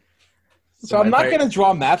 So I'm not my- going to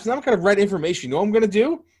draw maps. I'm not going to write information. You know what I'm going to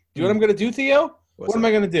do? You know what I'm going to do, Theo? What's what am up?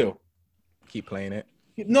 I going to do? Keep playing it.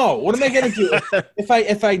 No, what am I going to do?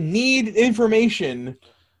 if I need information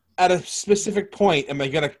at a specific point, am I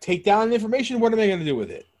going to take down the information? What am I going to do with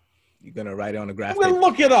it? You're gonna write it on a graph. I'm going to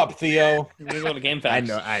look it up, Theo. We're gonna go to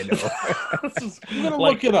GameFAQs. I know. This is I'm going to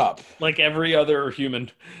like, look it up, like every other human,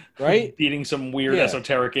 right? beating some weird Yeah.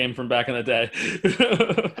 esoteric game from back in the day.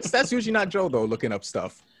 That's usually not Joe though. Looking up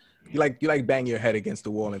stuff. You like bang your head against the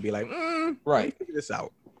wall and be like, Right. figure this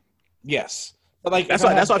out. Yes. But like That's if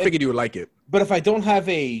why. That's why I have- figured you would like it. But if I don't have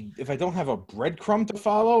a breadcrumb to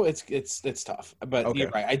follow, it's tough. But Okay. you're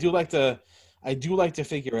right. I do like to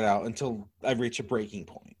figure it out until I reach a breaking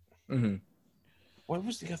point. Mm-hmm. What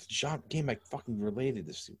was the other genre game I fucking related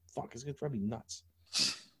this to? Fuck, it's gonna drive me nuts.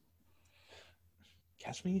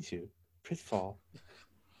 Catch Me 2, Pitfall,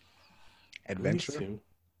 Adventure, Goonies 2.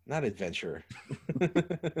 Not adventure.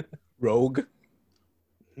 Rogue.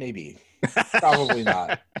 Maybe. Probably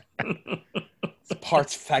not.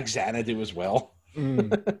 Parts Faxanadu as well.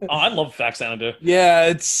 Mm. Oh, I love Faxanadu. Yeah,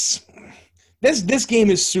 it's this game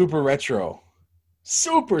is super retro.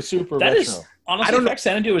 Super That retro. is honestly, I don't know-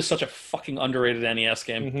 Faxanadu is such a fucking underrated NES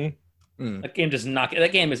game. Mhm. Mm. That game does not.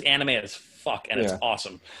 That game is anime as fuck, and it's Yeah.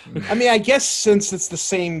 awesome. I mean, I guess since it's the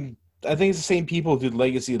same, I think it's the same people who did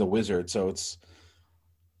Legacy of the Wizard, so it's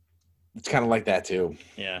kind of like that too.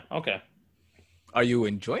 Yeah. Okay. Are you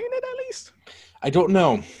enjoying it at least? I don't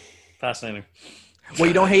know. Fascinating. Well,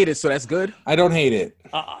 you don't hate it, so that's good. I don't hate it.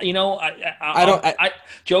 I don't-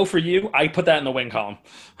 Joe, for you, I put that in the win column.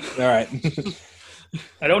 All right.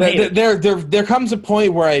 I don't hate there, it. there comes a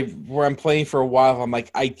point where I'm playing for a while. I'm like,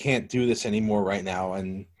 I can't do this anymore right now,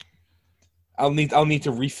 and I'll need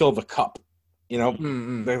to refill the cup. You know,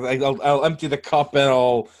 Mm-mm. like I'll empty the cup and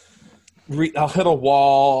I'll hit a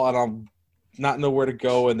wall and I'll not know where to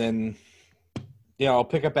go, and then I'll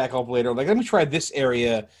pick it back up later. Like, let me try this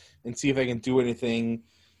area and see if I can do anything.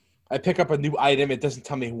 I pick up a new item. It doesn't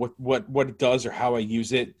tell me what it does or how I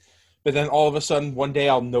use it. But then all of a sudden, one day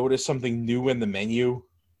I'll notice something new in the menu.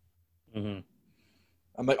 Mhm.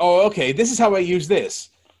 I'm like, oh, okay, this is how I use this.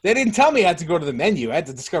 They didn't tell me I had to go to the menu. I had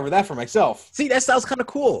to discover that for myself. See, that sounds kind of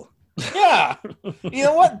cool. Yeah. You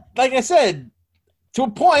know what? Like I said, to a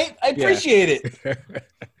point, I Yeah. appreciate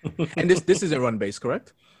it. And this isn't run based,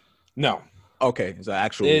 correct? No. Okay, it's an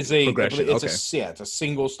actual It's progression. it's Okay. it's a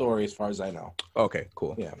single story as far as I know. Okay,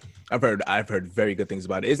 cool. Yeah. I've heard very good things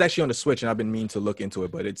about it. It's actually on the Switch, and I've been meaning to look into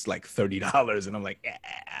it, but it's like $30, and I'm like,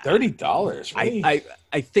 $30, really?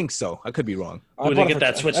 I think so. I could be wrong. Would they get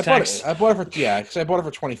that Switch tax? I bought it for because I bought it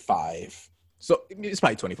for 25. So it's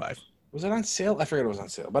probably 25. Was it on sale? I forget it was on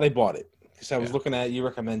sale, but I bought it because I was looking at it. You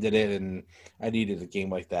recommended it, and I needed a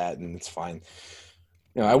game like that, and it's fine.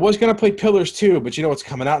 I was gonna play Pillars 2, but you know what's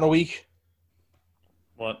coming out in a week?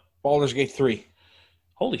 What? Baldur's Gate 3.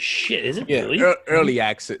 Holy shit! Is it Yeah. really? Early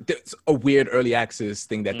access. It's a weird early access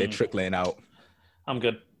thing that they're trickling out. I'm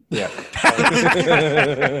good. Yeah.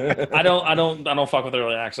 I don't fuck with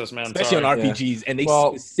early access, man. Especially Sorry. on RPGs, and they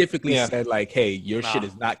specifically said like, "Hey, your shit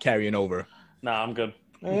is not carrying over." Nah, I'm good.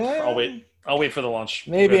 I'll wait. I'll wait for the launch.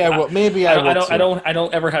 Maybe I will. Maybe I will. I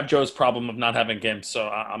don't ever have Joe's problem of not having games, so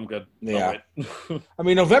I'm good. Yeah. I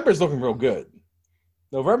mean, November's looking real good.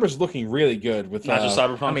 November's looking really good with not just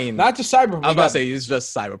Cyberpunk. I mean, not just Cyberpunk. I was about to say it's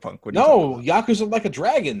just Cyberpunk. No, Yakuza Like a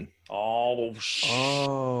Dragon. Oh shit.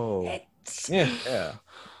 Oh. Yeah.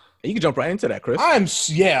 You can jump right into that, Chris. I'm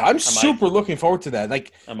super looking forward to that.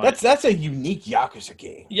 Like that's a unique Yakuza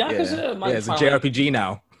game. Yakuza might it's a JRPG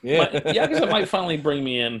now. Yeah. Yakuza might finally bring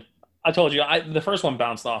me in. I told you, the first one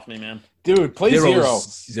bounced off me, man. Dude, play Zero.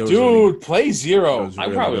 Play Zero. I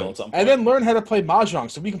probably will at some point. And then learn how to play Mahjong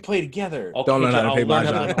so we can play together. Okay, don't learn how to play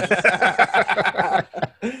Mahjong.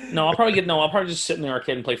 No, I'll probably just sit in the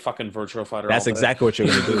arcade and play fucking Virtua Fighter. That's exactly what you're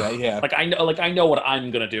gonna do. Yeah. I know what I'm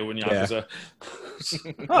gonna do in Yakuza.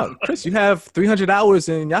 Yeah. Oh, Chris, you have 300 hours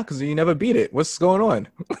in Yakuza. You never beat it. What's going on?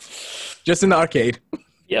 Just in the arcade.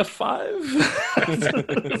 Yeah, 5.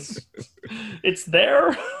 It's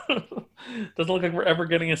there. Doesn't look like we're ever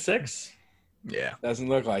getting a 6. Yeah, doesn't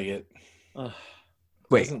look like it.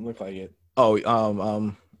 Wait, doesn't look like it. Oh,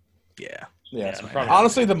 yeah.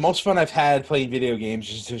 Honestly, the most fun I've had playing video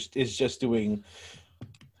games is just doing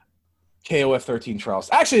KOF 13 Trials.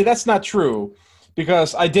 Actually, that's not true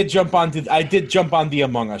because I did jump on the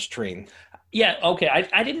Among Us train. Yeah, okay.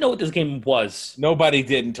 I didn't know what this game was. Nobody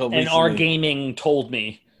did until recently. And our gaming told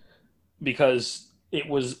me because it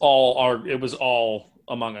was all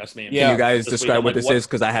Among Us. Can you guys describe what this is?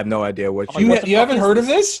 Because I have no idea what you haven't heard of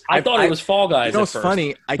this? I thought it was Fall Guys. You know what's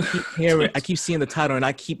funny? I keep seeing the title and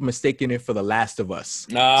I keep mistaking it for The Last of Us.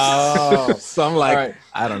 No. So I'm like, right.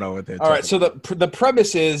 I don't know what they're talking about. So the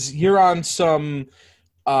premise is you're on some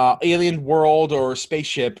alien world or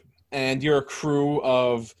spaceship and you're a crew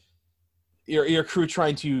of your crew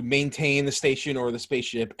trying to maintain the station or the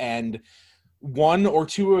spaceship, and one or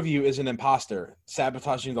two of you is an imposter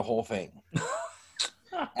sabotaging the whole thing.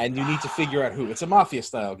 And you need to figure out who. It's a mafia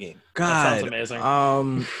style game. God, that sounds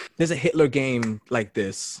amazing. There's a Hitler game like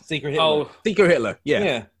this. Secret Hitler. Oh, Secret Hitler.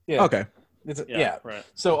 Yeah. Okay. Right.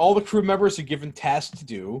 So all the crew members are given tasks to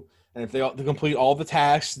do, and if they complete all the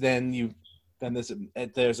tasks, then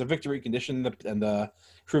there's a victory condition, and the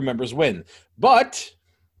crew members win. But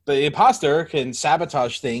the imposter can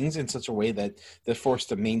sabotage things in such a way that they're forced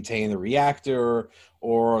to maintain the reactor,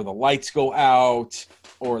 or the lights go out,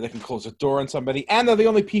 or they can close a door on somebody, and they're the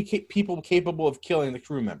only people capable of killing the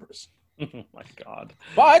crew members. Oh my God.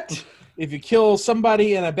 But if you kill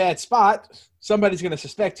somebody in a bad spot, somebody's going to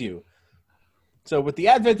suspect you. So with the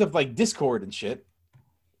advent of like Discord and shit,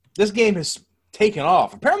 this game has taken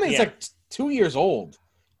off. Apparently it's like 2 years old,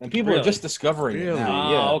 and people are just discovering it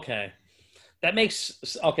now. Oh, okay. That makes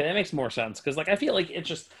more sense because I feel like it's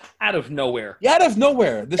just out of nowhere. Yeah, out of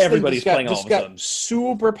nowhere, everybody's playing all of a sudden.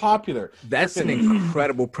 Super popular. That's an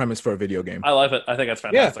incredible premise for a video game. I love it. I think that's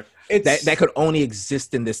fantastic. Yeah, that could only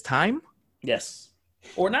exist in this time. Yes,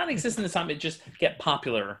 or not exist in this time. It just get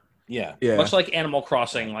popular. Yeah. Much like Animal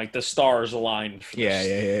Crossing, like the stars aligned.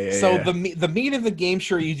 Yeah. So the meat of the game,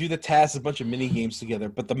 sure, you do the tasks, a bunch of mini games together,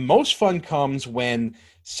 but the most fun comes when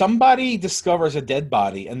somebody discovers a dead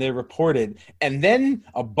body and they report it, and then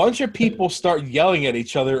a bunch of people start yelling at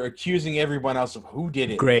each other, accusing everyone else of who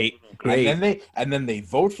did it. Great. And then they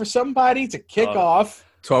vote for somebody to kick off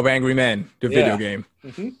 12 Angry Men, the video game.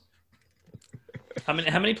 Mm-hmm.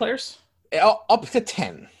 How many players? Up to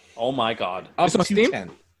 10. Oh my God! It's on Steam?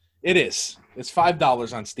 10. It is. It's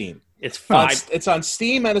 $5 on Steam. It's $5. It's on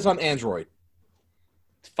Steam and it's on Android.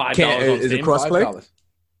 It's $5 on Steam. Is it crossplay? $5.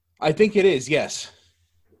 I think it is. Yes.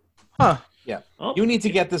 Huh. Yeah. Oh. You need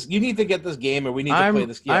to get this. You need to get this game, or we need to play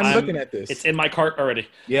this game. I'm looking at this. It's in my cart already.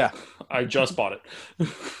 Yeah. I just bought it.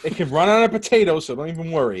 It can run on a potato, so don't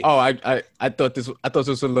even worry. Oh, I thought this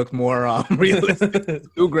would look more realistic.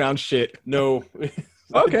 New ground shit. No.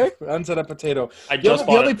 Okay. Runs on a potato. I just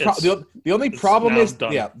bought it. The only problem is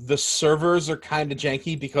done. the servers are kind of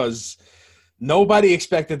janky because Nobody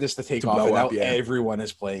expected this to take To off, blow and now up, yeah. everyone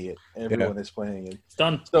is playing it. Everyone is playing it. It's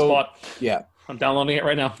done. So- It's bought. Yeah. I'm downloading it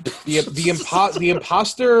right now. The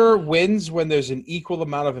imposter wins when there's an equal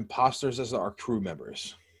amount of imposters as there are crew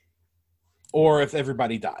members, or if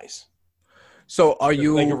everybody dies. So are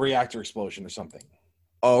you like a reactor explosion or something?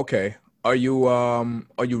 Oh, okay. Are you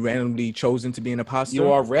randomly chosen to be an imposter?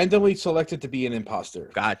 You are randomly selected to be an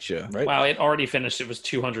imposter. Gotcha. Right? Wow, it already finished. It was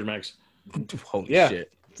 200 megs. Holy Yeah.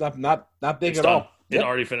 shit. It's not big It's at done. all. It Yep.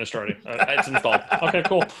 already finished already. It's installed. Okay,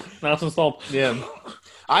 cool. Now it's installed. Yeah.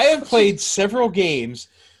 I have played several games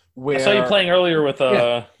where I saw you playing earlier with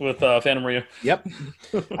Phantom Ryu. Yep.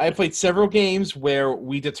 I have played several games where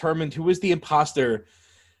we determined who was the imposter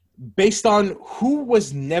based on who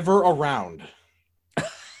was never around.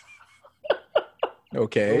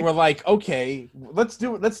 Okay. We're like, okay, let's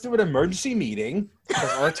do an emergency meeting because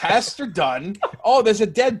our tasks are done. Oh, there's a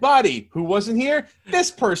dead body. Who wasn't here? This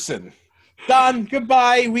person. Done.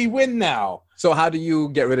 Goodbye. We win now. So how do you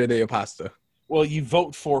get rid of the imposter? Well, you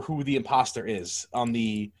vote for who the imposter is on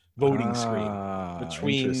the voting screen.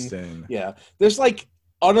 Interesting. Yeah. There's like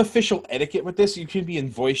unofficial etiquette with this. You can be in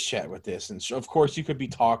voice chat with this. And so, of course, you could be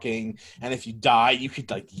talking. And if you die, you could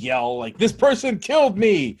like yell like, this person killed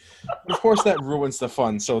me. Of course, that ruins the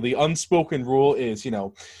fun. So the unspoken rule is,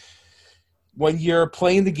 when you're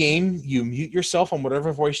playing the game, you mute yourself on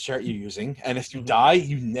whatever voice chat you're using. And if you die,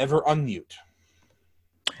 you never unmute.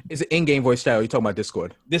 Is it in-game voice chat? Or are you talking about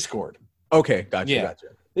Discord? Discord. Okay, gotcha, Yeah. gotcha.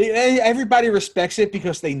 Everybody respects it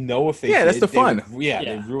because they know if they Yeah, that's the fun.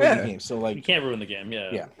 They ruin the game. So You like, can't ruin the game. Yeah.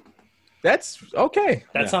 Yeah. That's okay.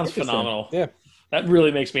 That Yeah. sounds Interesting. phenomenal. Yeah. That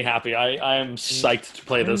really makes me happy. I am psyched to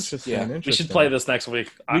play this. Interesting, Yeah. We should interesting. play this next week.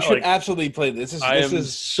 we should absolutely play this. I This am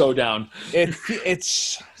is so down.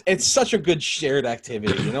 it's such a good shared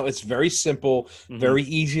activity. It's very simple, Mhm. very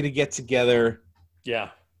easy to get together,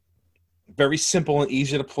 Yeah. very simple and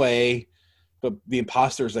easy to play. But the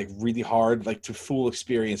imposter is like really hard, like to fool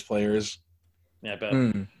experienced players. Yeah, I bet.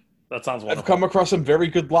 Mm. That sounds I've wonderful. come across some very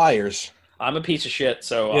good liars. I'm a piece of shit,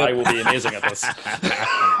 so Yeah. I will be amazing at this.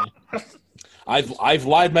 I've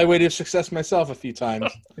lied my way to success myself a few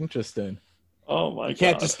times. Interesting. Oh my god. You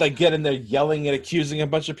can't just like get in there yelling and accusing a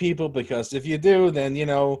bunch of people because if you do, then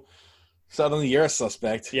suddenly you're a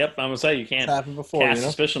suspect. Yep, I'm gonna say you It's can't happened before, cast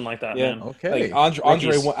suspicion like that, Yeah. man. Okay. Like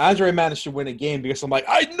Rookies. Andre managed to win a game because I'm like,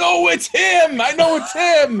 I know it's him. I know it's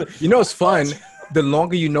him. You know, it's fun. The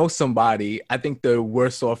longer you know somebody, I think the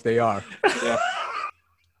worse off they are. Yeah.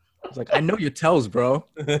 It's like, I know your tells, bro.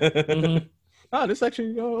 Mhm. Oh, this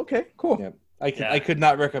actually, okay, cool. Yeah. Yeah. I could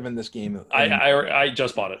not recommend this game. I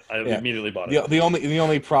just bought it. I Yeah. immediately bought it. The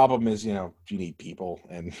only problem is you need people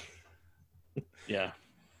and Yeah.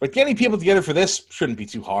 but getting people together for this shouldn't be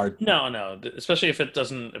too hard. No, especially if it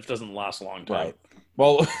doesn't last a long time. Right.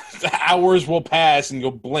 Well, the hours will pass and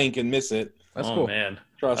you'll blink and miss it. That's oh cool. man,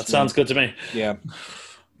 Trust that me. sounds good to me. Yeah.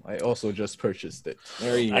 I also just purchased it.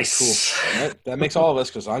 There you go. Nice. Cool. That makes all of us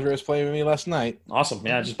because Andre was playing with me last night. Awesome.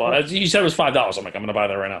 Yeah, I just bought it. You said it was $5. I'm like, I'm gonna buy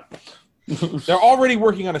that right now. They're already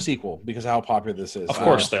working on a sequel because of how popular this is. Of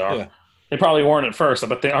course they are. Yeah. They probably weren't at first,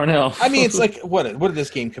 but they are now. I mean, it's like what did this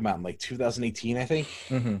game come out in like 2018, I think?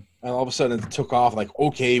 Mm-hmm. And all of a sudden it took off like,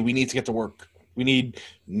 okay, we need to get to work. We need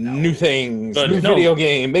new things, Good. new No. video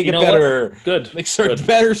game, make You it know what? better. Good. Make Good.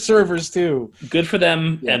 better servers too. Good for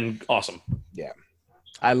them Yeah. and awesome.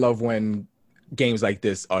 I love when games like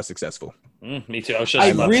this are successful. Me too. I was just I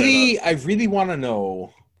about to say really want to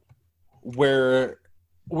know where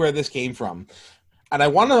this came from. And I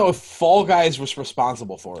want to know if Fall Guys was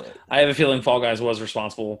responsible for it. that. I have a feeling Fall Guys was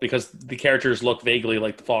responsible because the characters look vaguely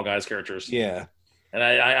like the Fall Guys characters. Yeah. And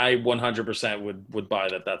I 100% would buy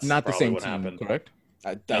that. That's Not the probably same what team, happened. correct?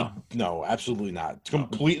 No, absolutely not.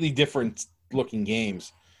 Completely different looking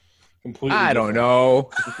games. Completely. I don't different.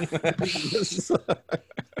 know.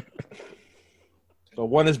 But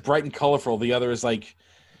one is bright and colorful. The other is like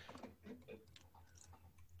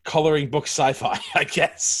coloring book sci-fi, I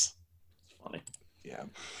guess. Funny. Yeah.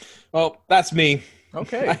 Well, that's me. I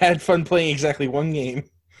Okay. had fun playing exactly one game.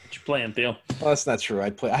 What you playing, Theo? Well, that's not true.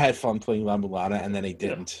 I had fun playing La Mulana, and then I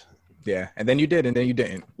didn't. Yeah. And then you did, and then you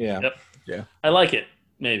didn't. Yeah. Yep. I like it.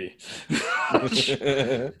 Maybe.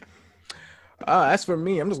 As for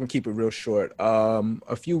me, I'm just gonna keep it real short.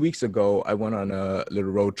 A few weeks ago, I went on a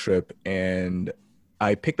little road trip, and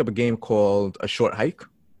I picked up a game called A Short Hike.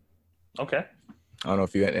 Okay. I don't know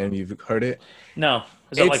if any of you heard it. No.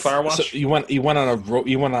 Is that like It's- Firewatch? So you went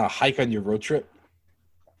on a hike on your road trip?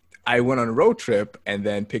 I went on a road trip and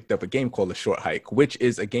then picked up a game called A Short Hike, which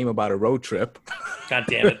is a game about a road trip. God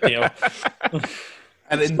damn it, Theo.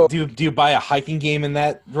 And then So- do you buy a hiking game in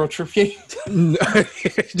that road trip game?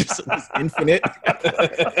 just infinite.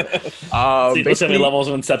 See, let's see how many Basically, levels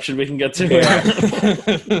of Inception we can get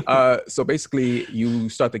to. so basically, you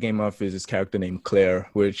start the game off as this character named Claire,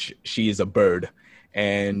 which she is a bird,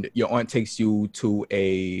 and your aunt takes you to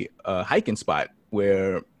a hiking spot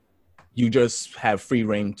where you just have free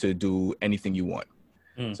reign to do anything you want.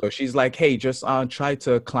 So she's like, "Hey, just try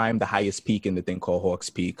to climb the highest peak in the thing called Hawks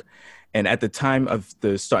Peak." And at the time of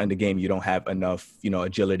the starting the game, you don't have enough,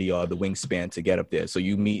 agility or the wingspan to get up there. So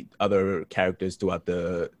you meet other characters throughout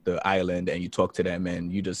the island, and you talk to them,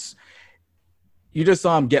 and you just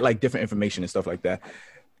get like different information and stuff like that.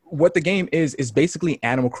 What the game is basically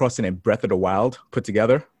Animal Crossing and Breath of the Wild put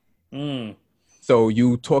together. So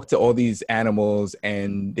you talk to all these animals,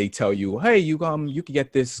 and they tell you, "Hey, you can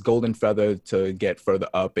get this golden feather to get further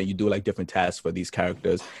up," and you do like different tasks for these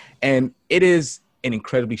characters. And it is an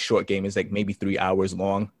incredibly short game. It's like maybe 3 hours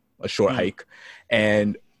long, a short hike,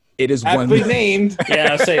 and it is Aptly named.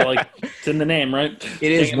 Yeah, I say like it's in the name, right?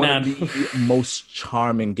 It is Dang it, one man. of the most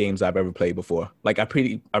charming games I've ever played before. Like I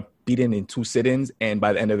beat it in 2 sit-ins, and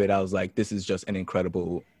by the end of it, I was like, "This is just an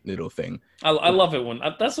incredible little thing." I love it when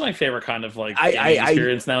that's my favorite kind of like I- gaming I-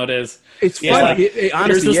 experience nowadays. It's Yeah, fun. like, It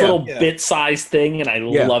honestly, There's this yeah. little Yeah. bit-sized thing, and I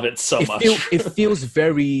Yeah. love it so much. It feels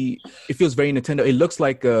very Nintendo. It looks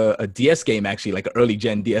like a DS game, actually, like an early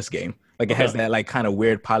gen DS game. Like it has Okay. that like kind of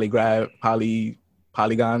weird polygons,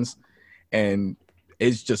 and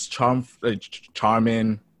it's just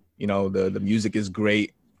charming. The music is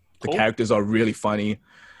great. The Cool. characters are really funny.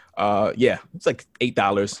 Yeah, it's like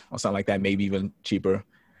 $8 or something like that, maybe even cheaper.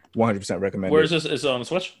 100% recommended. Where is this? Is it on the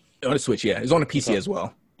Switch? On the Switch? Yeah, it's on the PC Okay. as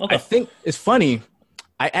well. Okay. I think it's funny.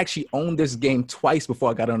 I actually owned this game twice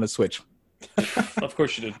before I got it on the Switch. Of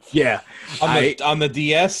course you did. Yeah, On the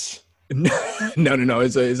DS? no.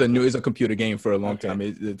 It's a computer game for a long time.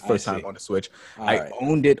 It's the first I time see. on the Switch. All I right.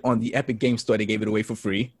 owned it on the Epic Game Store. They gave it away for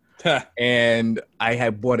free, and I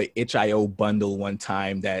had bought an itch.io bundle one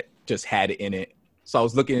time that just had it in it. So I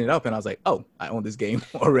was looking it up, and I was like, "Oh, I own this game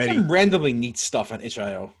already." Some randomly neat stuff on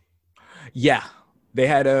itch.io. Yeah, they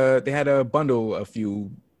had a bundle a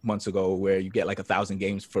few months ago where you get like 1,000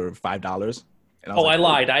 games for $5. And Oh, I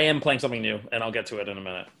lied. I am playing something new, and I'll get to it in a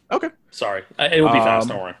minute. Okay. Sorry. It will be fast.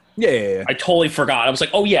 Don't worry. Yeah. I totally forgot. I was like,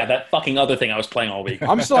 oh, yeah, that fucking other thing I was playing all week.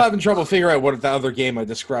 I'm still having trouble figuring out what the other game I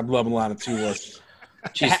described Lebanon 2 was.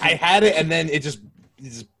 Jeez. I had it, and then it just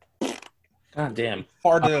God damn.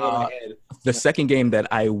 farted out of my head. The second game that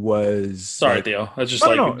I was Sorry, like, Theo. That's just No,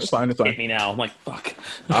 like no, it it's fine, it's fine. hit me now. I'm like, fuck.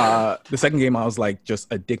 the second game I was like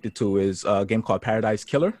just addicted to is a game called Paradise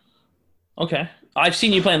Killer. Okay. I've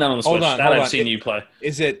seen you playing that on the Switch. Hold on, that hold I've on. seen you play.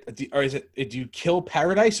 Is it do you kill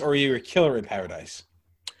Paradise, or are you a killer in Paradise?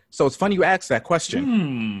 So it's funny you asked that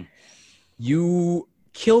question. You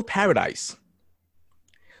kill Paradise.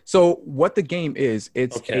 So what the game is,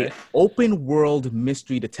 it's Okay. an open world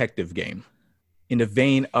mystery detective game in the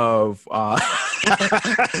vein of I'm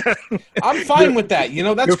fine with that. You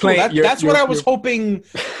know, that's you're cool. playing- That's what you're- I was hoping.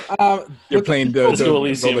 you're with- playing the Old school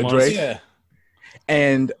Elysium Roller was. Drake. Yeah.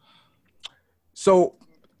 And so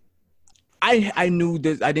I knew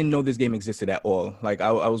this. I didn't know this game existed at all. Like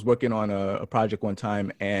I was working on a project one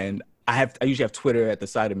time, and I usually have Twitter at the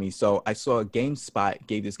side of me. So I saw GameSpot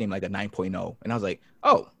gave this game like a 9.0, and I was like,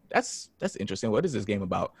 oh, that's interesting. What is this game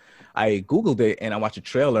about? I Googled it and I watched a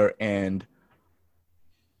trailer, and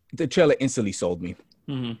the trailer instantly sold me.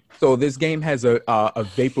 So this game has a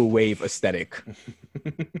vaporwave aesthetic.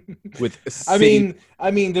 With I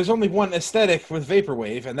mean, there's only one aesthetic with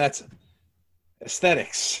Vaporwave, and that's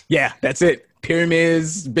aesthetics. yeah, that's it.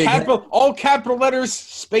 Pyramids, big All capital letters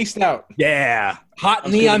spaced out. yeah. Hot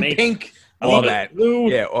Sounds good neon to me. pink. I love All it. that. Blue.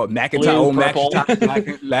 Yeah, or Macintosh, Blue, old purple.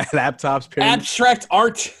 Macintosh, laptops, pyramids. Abstract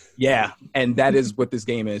art. Yeah, and that is what this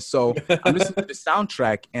game is. So I'm listening to the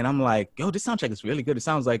soundtrack, and I'm like, yo, this soundtrack is really good. It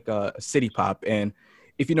sounds like city pop. And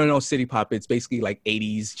if you don't know city pop, it's basically like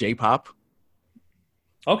 80s J-pop.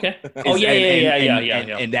 Okay. Oh,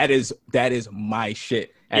 yeah. And that is my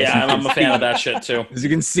shit. As Yeah, you can I'm a fan of that shit, too. As you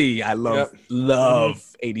can see, I love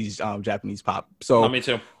 80s Japanese pop. So Oh, me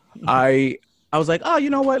too. I was like, oh,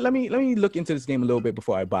 you know what? Let me look into this game a little bit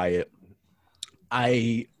before I buy it.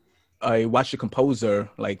 I watched the composer,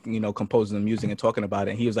 composing the music and talking about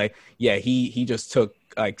it. And he was like, yeah, he just took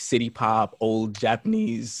like city pop, old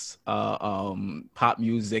Japanese pop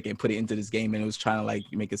music and put it into this game, and it was trying to like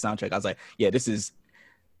make a soundtrack. I was like, yeah, this is.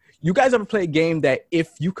 You guys ever play a game that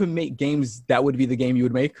if you could make games, that would be the game you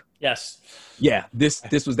would make? Yes. Yeah, this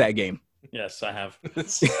was that game. Yes, I have.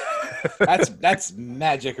 That's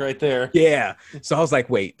magic right there. Yeah. So I was like,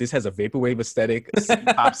 wait, this has a vaporwave aesthetic,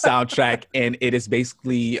 pop soundtrack, and it is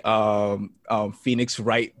basically Phoenix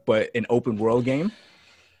Wright, but an open world game.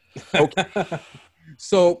 Okay.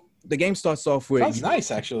 So the game starts off with Sounds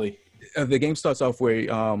nice, actually. The game starts off where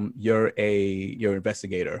you're an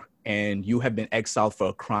investigator and you have been exiled for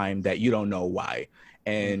a crime that you don't know why,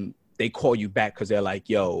 and they call you back because they're like,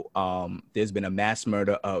 yo, there's been a mass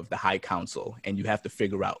murder of the High Council and you have to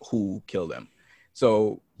figure out who killed them.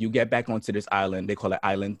 So you get back onto this island. They call it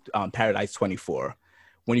Island Paradise 24.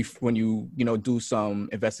 When you do some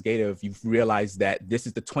investigative, you realize that this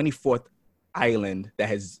is the 24th island that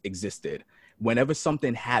has existed. Whenever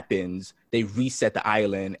something happens, they reset the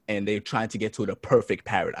island and they're trying to get to the perfect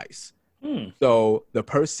paradise. So the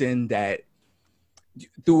person that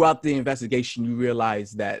throughout the investigation, you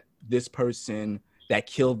realize that this person that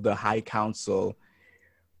killed the High Council,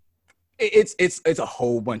 it's a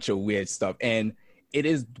whole bunch of weird stuff. And it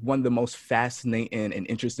is one of the most fascinating and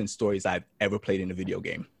interesting stories I've ever played in a video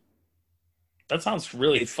game. That sounds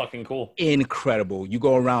really fucking cool. Incredible. You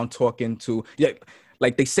go around talking to,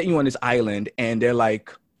 like they set you on this island and they're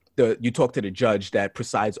like, you talk to the judge that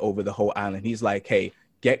presides over the whole island. He's like, hey,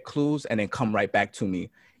 get clues and then come right back to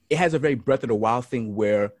me. It has a very Breath of the Wild thing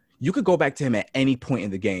where you could go back to him at any point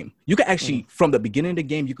in the game. You could actually, from the beginning of the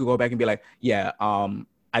game, you could go back and be like, yeah,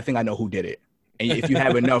 I think I know who did it. And if you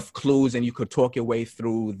have enough clues and you could talk your way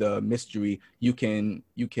through the mystery, you can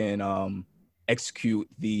execute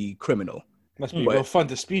the criminal. Must be real fun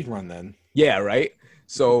to speedrun then. Yeah, right?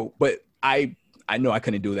 So, but I know I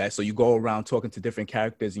couldn't do that. So you go around talking to different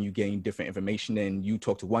characters and you gain different information, and you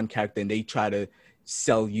talk to one character and they try to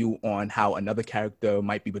sell you on how another character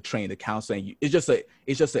might be betraying the council. And it's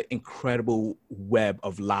just an incredible web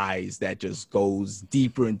of lies that just goes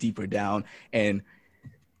deeper and deeper down. And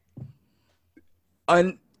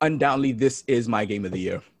undoubtedly, this is my game of the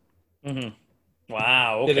year. Mm-hmm.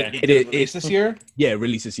 Wow. Okay. Did it release this year? Yeah, it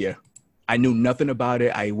released this year. I knew nothing about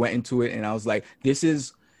it. I went into it and I was like,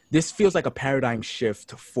 this feels like a paradigm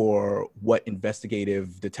shift for what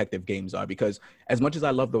investigative detective games are, because as much as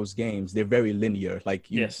I love those games, they're very linear. Like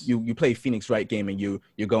you play a Phoenix Wright game and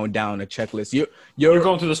you're going down a checklist. You're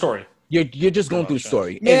going through the story. You're just going through the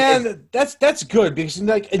story. Man, that's good, because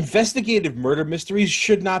like investigative murder mysteries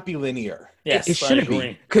should not be linear. Yes, it shouldn't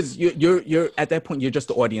be, because you're at that point you're just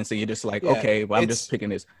the audience and you're just like, okay, well, I'm just picking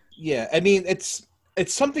this. Yeah, I mean it's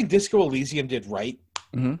something Disco Elysium did right.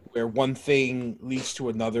 Mm-hmm. Where one thing leads to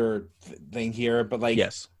another thing here, but like,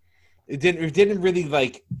 it didn't really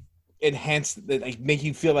like enhance, like make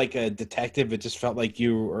you feel like a detective. It just felt like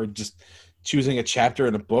you are just choosing a chapter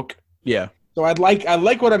in a book. Yeah. So I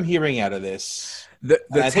like what I'm hearing out of this.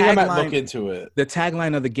 I think I might look into it. The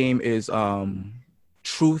tagline of the game is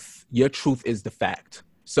 "Truth. Your truth is the fact."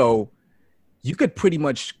 So you could pretty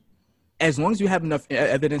much, as long as you have enough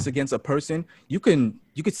evidence against a person, you could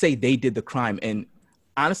say they did the crime. And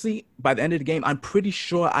honestly, by the end of the game, I'm pretty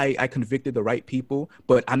sure I convicted the right people,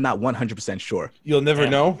 but I'm not 100% sure. You'll never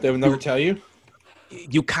know? They will never tell you?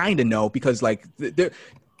 You kind of know, because like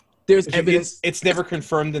there's evidence. It's never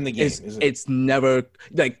confirmed in the game, is it? It's never,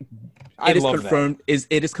 like, it is confirmed. It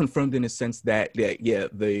is confirmed in the sense that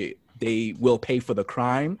they will pay for the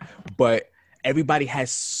crime, but everybody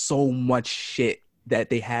has so much shit that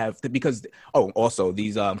they have because also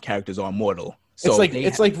these characters are immortal. So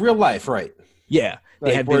it's like real life, right? Yeah,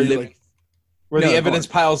 they have been living where the evidence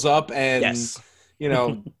piles up, and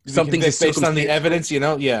something's based on the evidence.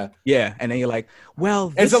 Yeah, and then you're like,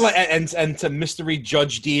 well, and some mystery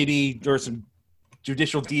judge deity or some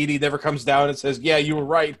judicial deity never comes down and says, "Yeah, you were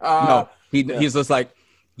right." No, he's just like,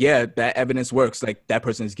 yeah, that evidence works. Like, that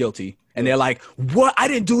person is guilty, and they're like, "What? I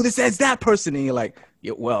didn't do this as that person." And you're like,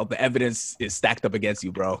 yeah, well, the evidence is stacked up against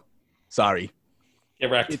you, bro. Sorry. Get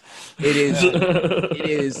wrecked. It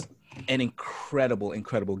is an incredible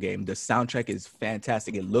game. The soundtrack is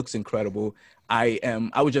fantastic. It looks incredible. I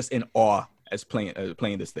was just in awe as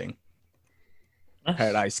playing this thing. Nice.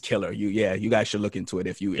 Paradise Killer. You guys should look into it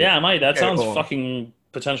if you. Yeah, I might. That sounds fucking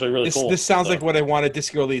potentially really cool. This sounds like what I wanted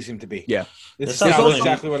Disco Elysium to be. Yeah, this sounds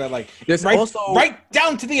exactly what I like. Right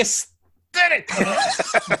down to the aesthetic.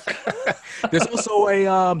 There's also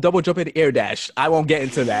a double jump and air dash. I won't get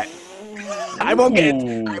into that. I won't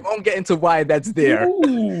get into why that's there.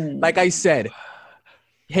 Ooh. Like I said,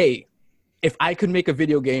 hey, if I could make a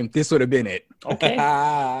video game, this would have been it. Okay.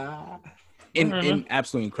 in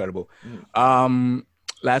absolutely incredible.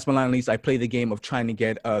 Last but not least, I played the game of trying to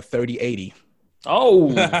get 3080.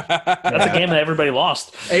 Oh, that's a game that everybody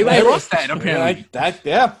lost. Everybody lost that, apparently.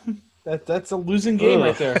 That's a losing game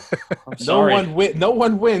right there. I'm sorry. No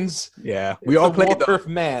one wins. Yeah, we all played the War of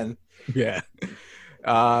Man. Yeah.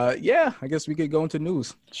 Yeah, I guess we could go into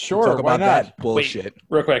news. Sure, Talk why about not? that bullshit.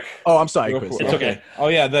 Real quick. Oh, I'm sorry, Chris. It's okay. Oh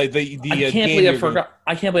yeah, the I can't believe I forgot.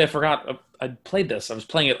 I can't believe I forgot. I played this. I was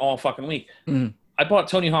playing it all fucking week. Mhm. I bought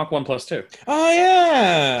Tony Hawk 1+2. Oh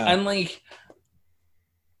yeah. And like,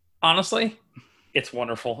 honestly, it's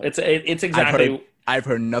wonderful. It's exactly. I've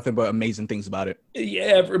heard nothing but amazing things about it.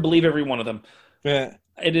 Yeah, believe every one of them. Yeah.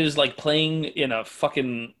 It is like playing in a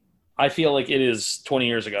fucking. I feel like it is 20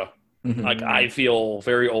 years ago. Mhm. Like I feel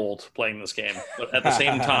very old playing this game, but at the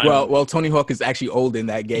same time, Well, Tony Hawk is actually old in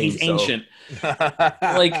that game. he's ancient.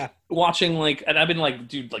 Like watching and I've been like,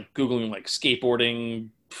 dude, like Googling like skateboarding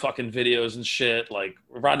fucking videos and shit. Like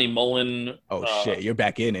Rodney Mullen. Oh shit, you're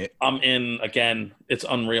back in it. I'm in again. It's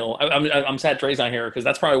unreal. I'm sad Dre's not here because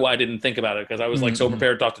that's probably why I didn't think about it because I was like so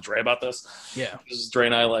prepared to talk to Dre about this. Yeah, because Dre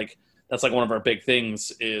and I like that's like one of our big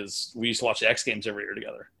things is we used to watch the X Games every year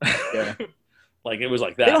together. Yeah. Like it was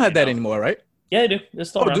like that. They don't have that anymore, right? Yeah, they do. It's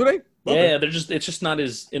still around. Do they? Okay. Yeah, it's just not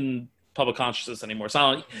as in public consciousness anymore. It's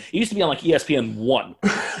not. It used to be on like ESPN 1.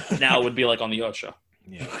 Now it would be like on the Yacht Show.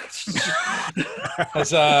 Yeah.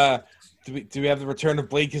 Do we have the return of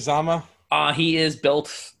Blade Kazama? He is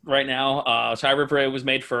built right now. Ty River was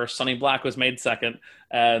made first. Sonny Black was made second,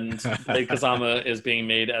 and Blade Kazama is being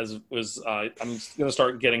made as was. I'm gonna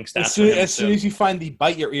start getting stats. As soon as you find the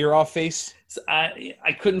bite your ear off face.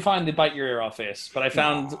 I couldn't find the bite your ear off face, but I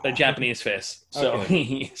found a Japanese face. So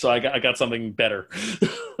Okay. so I got something better.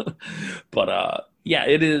 But yeah,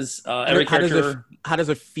 it is every character. How does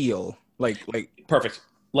it feel? Like Perfect.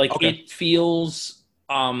 Like Okay. it feels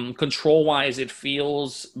control wise, it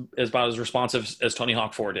feels about as responsive as Tony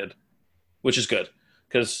Hawk 4 did, which is good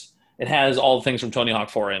because it has all the things from Tony Hawk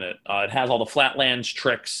 4 in it. It has all the flatlands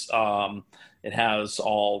tricks. It has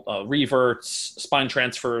all reverts, spine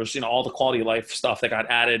transfers, all the quality of life stuff that got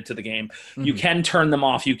added to the game. Mm-hmm. You can turn them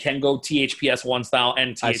off. You can go THPS 1 style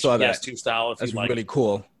and I saw that. THPS 2 style if that's you like. really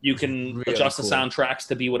cool. You can Really adjust cool. the soundtracks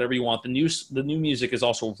to be whatever you want. The new music is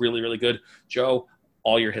also really, really good. Joe,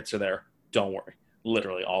 all your hits are there. Don't worry.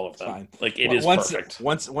 Literally all of them. Fine. Like it is perfect.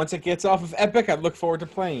 Once it gets off of Epic, I look forward to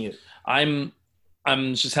playing it. I'm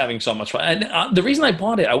just having so much fun. And the reason I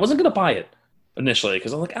bought it, I wasn't going to buy it initially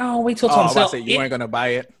because I'm like, oh, wait till it's on sale. You weren't gonna buy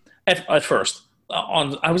it At first. I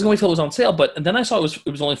was going to wait till it was on sale, but then I saw it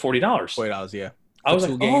was only $40. $40. Yeah, I was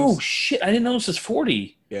For like, 2 games. oh shit, I didn't know this was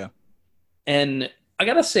 40. Yeah. And I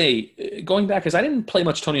gotta say, going back, because I didn't play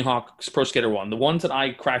much Tony Hawk's Pro Skater 1. The ones that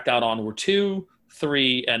I cracked out on were 2,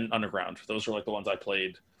 3, and Underground. Those were like the ones I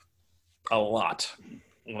played a lot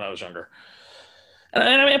when I was younger. And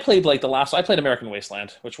I mean, I played like I played American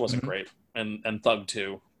Wasteland, which wasn't great, and Thug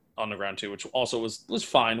 2, Underground 2, which also was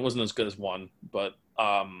fine. It wasn't as good as 1, but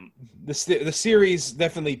The series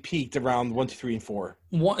definitely peaked around 1, 2, 3, and 4.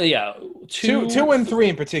 2 and 3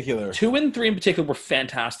 in particular. 2 and 3 in particular were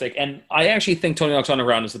fantastic, and I actually think Tony Hawk's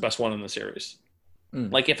Underground is the best one in the series.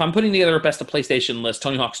 Like if I'm putting together a best of PlayStation list,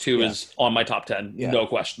 Tony Hawk's 2 is on my top 10, no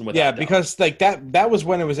question. Without doubt. Because like that was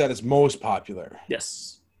when it was at its most popular.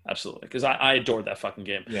 Yes, absolutely. Because I adored that fucking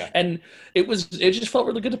game. Yeah, and it just felt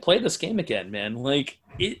really good to play this game again, man. Like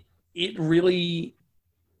it really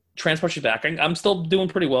transports you back. I'm still doing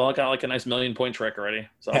pretty well. I got like a nice 1,000,000-point trick already,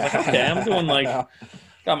 so I was like, okay, I'm doing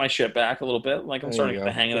got my shit back a little bit. Like I'm starting to get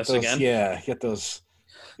the hang of this again. Yeah, get those.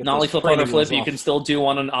 Nollie flip under flip you can still do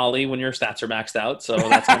on an ollie when your stats are maxed out, so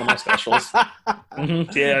that's one of my specials.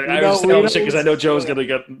 Yeah, I was thinking all the shit because I know Joe's gonna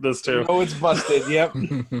get this too. Oh, it's busted. Yep.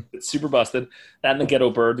 It's super busted. That and the Ghetto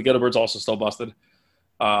Bird. The Ghetto Bird's also still busted.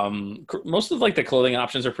 Most of like the clothing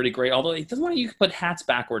options are pretty great, although it doesn't want you can put hats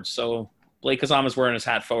backwards, so Blake Kazama's wearing his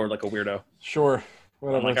hat forward like a weirdo. Sure.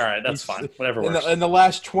 Whatever. I'm like, all right, that's fine. Whatever works. In the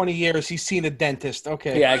last 20 years, he's seen a dentist.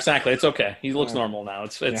 Okay. Yeah, exactly. It's okay. He looks normal now.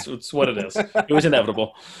 It's what it is. It was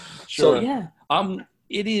inevitable. Sure. So yeah,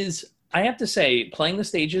 it is. I have to say, playing the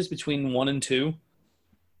stages between 1 and 2,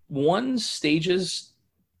 1's stages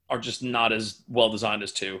are just not as well designed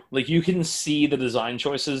as 2. Like you can see the design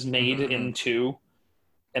choices made in 2,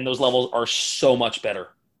 and those levels are so much better.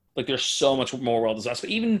 Like they're so much more well designed. But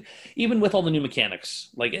even with all the new mechanics,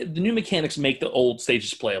 like the new mechanics make the old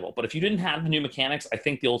stages playable. But if you didn't have the new mechanics, I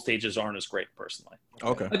think the old stages aren't as great personally.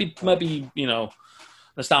 Okay. Might be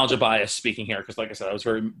nostalgia bias speaking here because, like I said, I was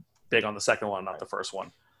very big on the second one, not the first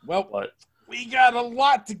one. Well, but we got a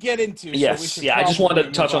lot to get into. Yes, so I just wanted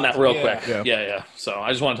to touch on that real quick. Yeah. So I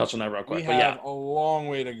just want to touch on that real quick. We have a long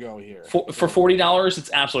way to go here. For $40,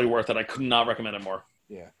 it's absolutely worth it. I could not recommend it more.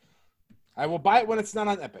 Yeah. I will buy it when it's not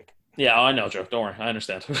on Epic. Yeah, I know, Joe. Don't worry. I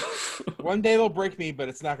understand. One day they'll break me, but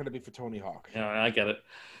it's not going to be for Tony Hawk. Yeah, I get it.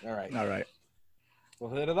 All right. We'll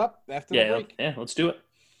hit it up after the break. Yeah, let's do it.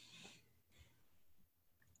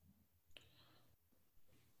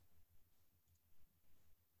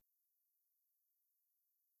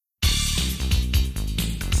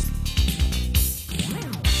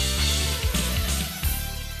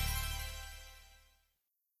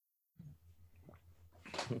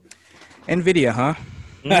 Nvidia, huh?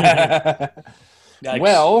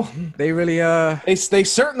 Well, They really they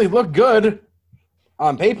certainly look good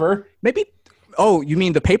on paper. maybe. Oh, you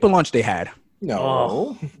mean the paper launch they had?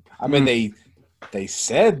 No, I mean they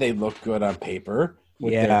said they look good on paper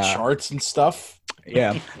with their charts and stuff.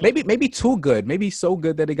 Yeah, maybe too good. Maybe so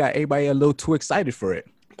good that it got everybody a little too excited for it.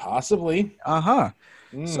 Possibly.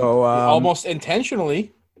 So almost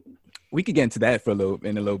intentionally. we could get into that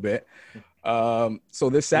in a little bit. So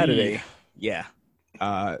this Saturday,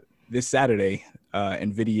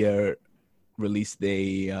 Nvidia released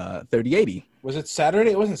the 3080. Was it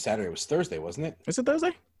Saturday? It wasn't Saturday. It was Thursday, wasn't it? Is it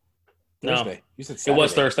Thursday? Thursday. No, you said Saturday. It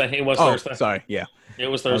was Thursday. It was Thursday. Sorry, yeah, it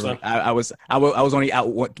was Thursday. I was only out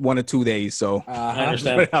 1 or 2 days, so I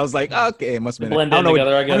understand. I was like, okay, it must have been. Blend in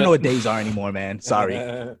together. I don't know what days are anymore, man. Sorry.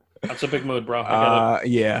 That's a big mood, bro. I get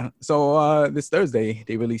it. Yeah. So this Thursday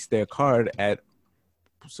they released their card at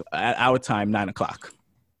our time 9:00.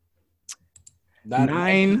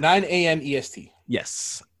 9 a.m. EST.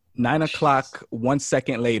 Yes, 9:00. 1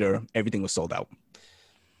 second later, everything was sold out.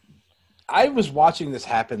 I was watching this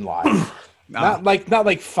happen live. Not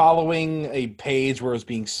like following a page where it was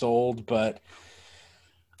being sold, but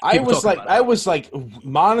I was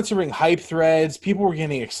monitoring hype threads. People were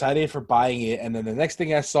getting excited for buying it, and then the next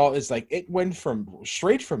thing I saw is like it went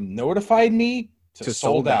straight from notified me to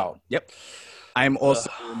sold out. Yep. I'm also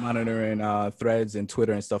monitoring threads and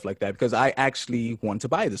Twitter and stuff like that because I actually want to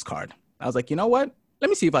buy this card. I was like, you know what? Let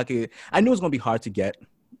me see if I could. I knew it was gonna be hard to get,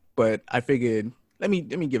 but I figured let me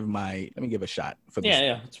give a shot for this.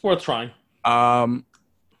 Yeah, it's worth trying. Got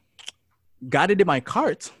it in my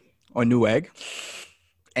cart on Newegg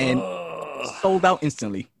and sold out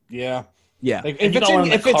instantly. Yeah. Yeah. Like, if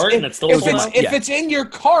it's in your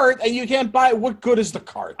cart and you can't buy it, what good is the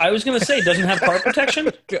cart? I was gonna say, it doesn't have cart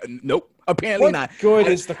protection. Nope. Apparently not. Good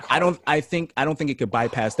is the cart? I don't think it could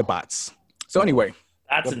bypass the bots. So anyway.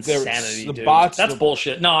 That's insanity, dude. That's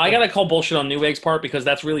bullshit. No, I gotta call bullshit on Newegg's part because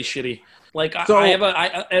that's really shitty. Like so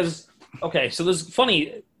this is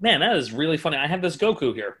funny, man. That is really funny. I have this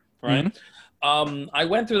Goku here, right? Mm-hmm. I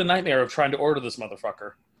went through the nightmare of trying to order this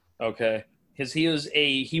motherfucker. Okay,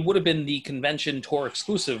 he would have been the convention tour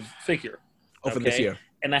exclusive figure. For this year,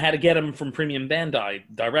 and I had to get him from Premium Bandai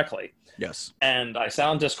directly. Yes, and I sat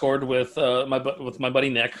on Discord with my buddy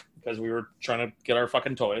Nick because we were trying to get our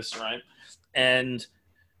fucking toys, right? And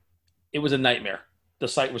it was a nightmare. The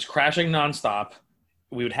site was crashing nonstop.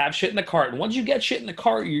 We would have shit in the cart, and once you get shit in the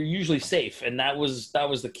cart, you're usually safe, and that was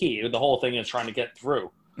the key. The whole thing is trying to get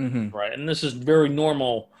through, right? And this is very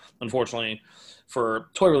normal, unfortunately, for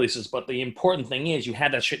toy releases. But the important thing is you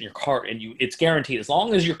had that shit in your cart, and it's guaranteed. As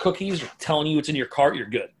long as your cookies are telling you it's in your cart, you're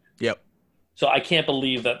good. Yep. So I can't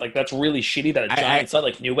believe that. Like that's really shitty that a giant site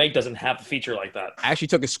like Newegg doesn't have a feature like that. I actually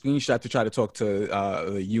took a screenshot to try to talk to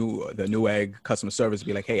the Newegg customer service, and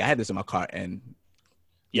be like, "Hey, I had this in my cart," and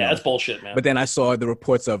yeah, that's bullshit, man. But then I saw the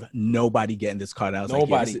reports of nobody getting this card. I was like,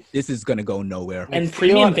 yeah, this is going to go nowhere. And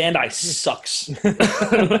Premium Bandai sucks.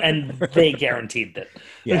 And they guaranteed that.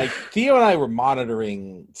 Yeah. Like Theo and I were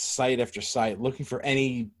monitoring site after site, looking for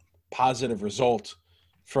any positive result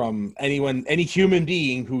from any human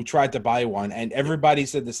being who tried to buy one. And everybody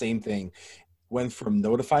said the same thing. Went from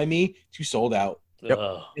notify me to sold out. Yep.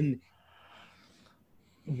 In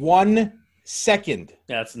 1 second.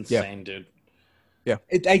 That's insane, dude. Yeah,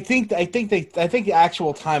 I think the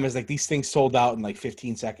actual time is like these things sold out in like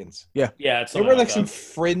 15 seconds. Yeah, there were like some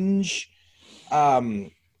fringe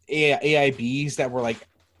AIBs that were like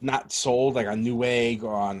not sold like on Newegg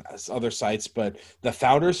or on other sites, but the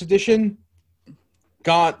Founders Edition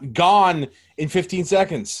gone in 15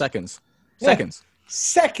 seconds. Seconds.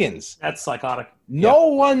 That's psychotic. No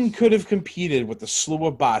one could have competed with the slew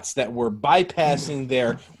of bots that were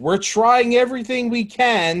bypassing we're trying everything we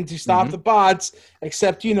can to stop the bots,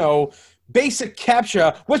 except, basic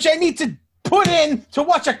CAPTCHA, which I need to put in to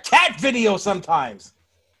watch a cat video sometimes.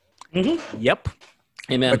 Yep.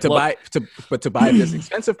 Hey, man, but to buy this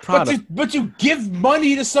expensive product. But you give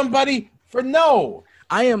money to somebody for no.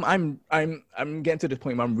 I'm getting to the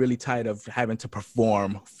point where I'm really tired of having to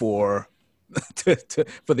perform for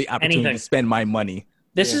the opportunity to spend my money.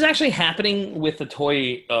 This is actually happening with the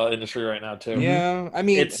toy industry right now too. Yeah, I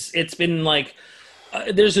mean, it's been like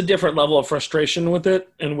there's a different level of frustration with it,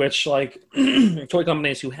 in which like toy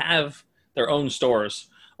companies who have their own stores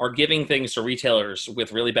are giving things to retailers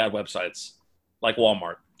with really bad websites, like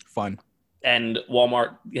Walmart. Fun. And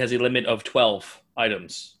Walmart has a limit of 12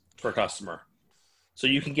 items per customer, so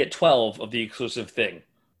you can get 12 of the exclusive thing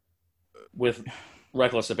with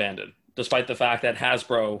reckless abandon. Despite the fact that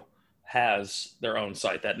Hasbro has their own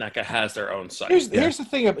site. That NECA has their own site. Here's the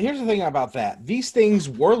thing. Here's the thing about that. These things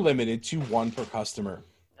were limited to one per customer.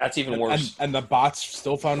 That's even worse. And the bots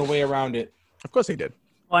still found a way around it. Of course they did.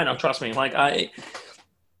 Well, I know. Trust me. Like I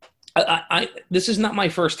this is not my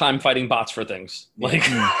first time fighting bots for things. Like,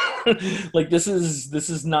 like this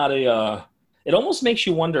is not a. It almost makes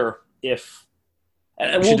you wonder if.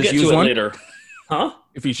 And we'll get to it later. Huh?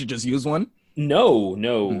 If you should just use one? No.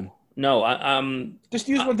 Just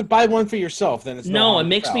use one to buy one for yourself. Then it's no. It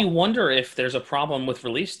makes me wonder if there's a problem with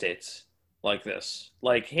release dates like this.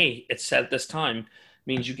 Like, hey, it's set at this time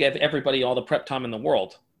means you give everybody all the prep time in the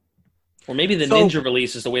world, or maybe the Ninja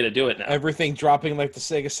release is the way to do it now. Everything dropping like the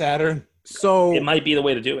Sega Saturn. So it might be the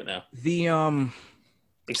way to do it now. The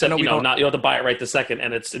except you don't have to buy it right this second,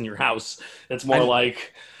 and it's in your house. It's more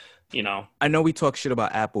like. I know we talk shit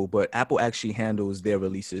about Apple, but Apple actually handles their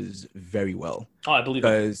releases very well. Oh, I believe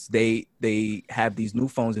because they have these new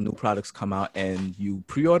phones and new products come out, and you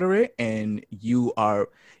pre-order it, and you are,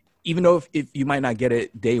 even though if you might not get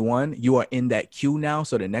it day one, you are in that queue now.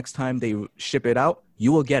 So the next time they ship it out,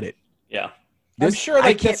 you will get it. Yeah, I'm sure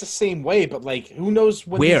that's the same way, but like, who knows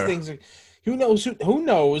when these things are? Who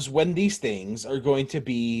knows when these things are going to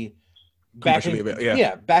be back in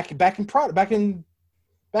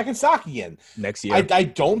back in stock again next year. I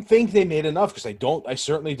don't think they made enough because I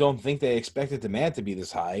certainly don't think they expected demand to be this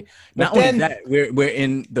high. But not only that, we're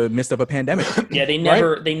in the midst of a pandemic. Yeah,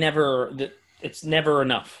 it's never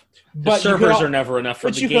enough. The servers are never enough for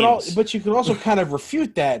the games. But you can also kind of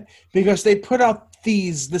refute that because they put out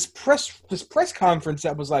this press conference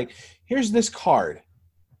that was like, here's this card,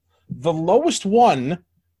 the lowest one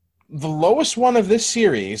of this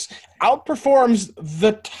series outperforms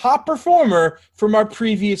the top performer from our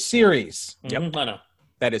previous series. Yep, I know.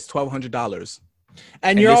 That is $1,200.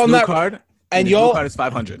 And you're all not card. And your card is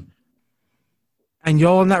 $500. And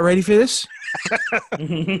y'all not ready for this? Look,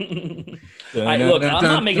 I'm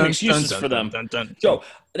not making excuses for them. So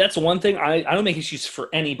that's one thing. I don't make excuses for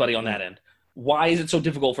anybody on that end. Why is it so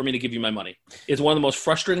difficult for me to give you my money? It's one of the most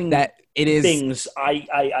frustrating things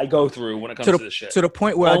I go through when it comes to this shit. To the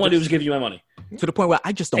point where all I want to do is give you my money. To the point where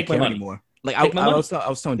I just don't care anymore. Like I was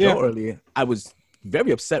telling Joe earlier, I was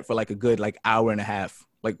very upset for like a good hour and a half.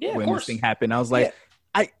 Like when this thing happened, I was like,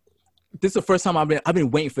 this is the first time I've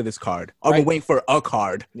been waiting for this card. I've been waiting for a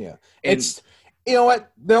card. Yeah, it's. You know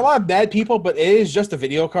what? There are a lot of bad people, but it is just a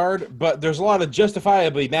video card. But there's a lot of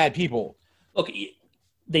justifiably mad people. Look,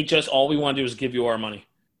 all we want to do is give you our money.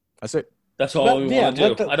 That's it. That's all we want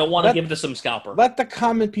to do. I don't want to give to some scalper. Let the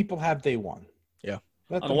common people have day one. Yeah.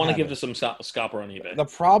 I don't want to give to some scalper on eBay. The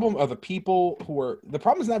problem are the people the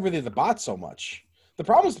problem is not really the bots so much. The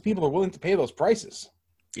problem is the people who are willing to pay those prices.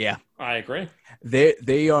 Yeah. I agree.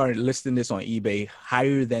 They are listing this on eBay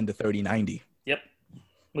higher than the 3090. Yep.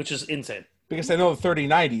 Which is insane. Because I know the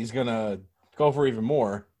 3090 is going to go for even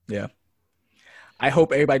more. Yeah. I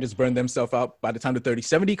hope everybody just burned themselves out by the time the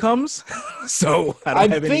 3070 comes. So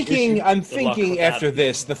I'm thinking after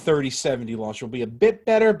this, the 3070 launch will be a bit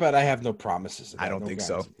better, but I have no promises. I don't think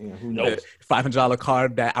so. Who knows? $500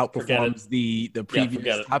 card that outperforms the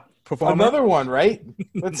previous top performer. Another one, right?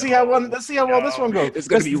 Let's see how well this one goes. It's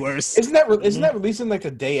gonna be worse. Isn't that releasing like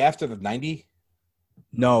the day after the 90?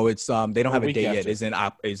 No, it's they don't have a date yet. It's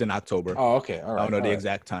in October. Oh, okay. All right. I don't know the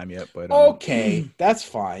exact time yet, but okay, that's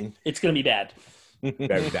fine. It's gonna be bad.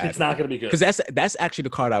 Very bad. It's not going to be good because that's actually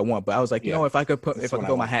the card I want. But I was like, you know, if I could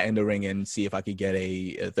throw my hat in the ring and see if I could get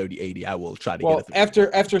a 3080, I will try to get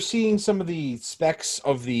it. After seeing some of the specs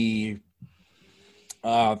of the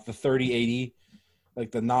 3080,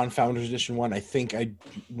 like the non-Founders Edition one, I think I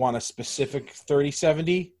want a specific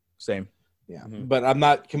 3070. Same. Yeah, but I'm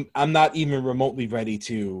not even remotely ready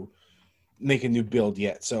to make a new build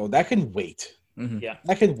yet, so that can wait. Mm-hmm. Yeah,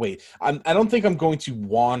 I can wait. I don't think I'm going to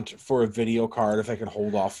want for a video card if I can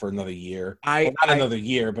hold off for another year. Not another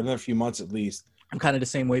year, but another few months at least. I'm kind of the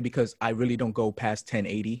same way because I really don't go past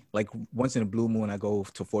 1080. Like once in a blue moon, I go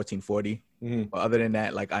to 1440. Mm-hmm. But other than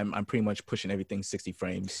that, like I'm pretty much pushing everything 60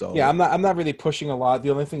 frames. So yeah, I'm not really pushing a lot. The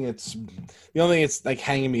only thing it's like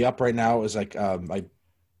hanging me up right now is like I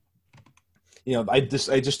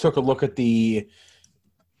just took a look at the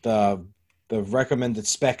recommended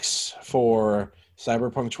specs for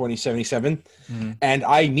Cyberpunk 2077, and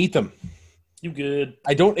I meet them. You good?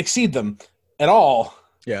 I don't exceed them at all.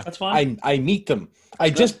 Yeah, that's fine. I meet them. I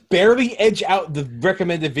just barely edge out the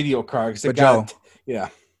recommended video card. But Joe, yeah.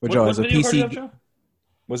 But Joe, as a PC,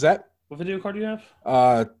 was that? What video card do you have?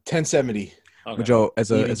 1070. Okay. But Joe,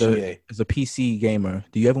 as a PC gamer,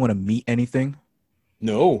 do you ever want to meet anything?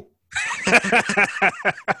 No.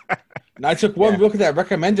 And I took one look at that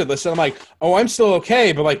recommended list, and I'm like, oh, I'm still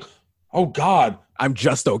okay, but like, Oh God, I'm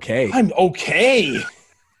just okay. I'm okay.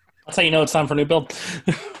 That's how you know it's time for a new build.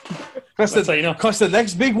 That's That's how you know. Cause the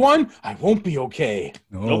next big one, I won't be okay.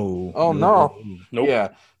 No. Oh no. Nope. Yeah.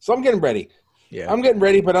 So I'm getting ready. Yeah. I'm getting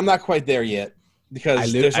ready, but I'm not quite there yet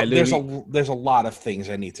because there's I a lot of things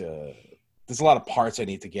I need to. There's a lot of parts I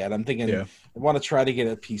need to get. I'm thinking I want to try to get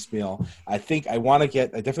a piecemeal. I definitely want an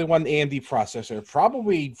AMD processor,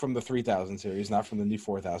 probably from the 3000 series, not from the new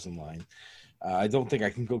 4000 line. I don't think I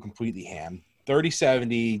can go completely ham.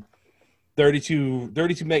 3070,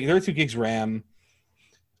 32 gigs RAM.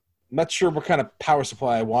 I'm not sure what kind of power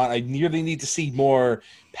supply I want. I nearly need to see more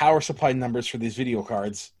power supply numbers for these video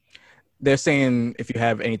cards. They're saying if you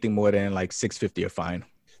have anything more than like 650, you're fine.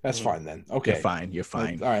 That's fine then. Okay. You're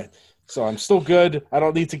fine. All right. So I'm still good. I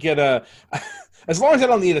don't need to get as long as I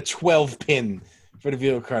don't need a 12 pin for the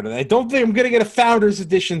video card. And I don't think I'm going to get a Founders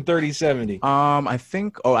Edition 3070. I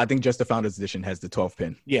think just the Founders Edition has the 12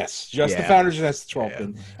 pin. Yes. Just the Founders Edition has the 12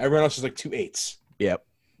 pin. Everyone else is like 2 8s. Yep.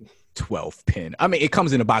 12 pin. I mean, it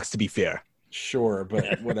comes in a box, to be fair. Sure,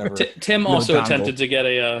 but whatever. Tim also attempted to get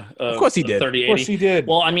of course he did. 3080. Of course he did.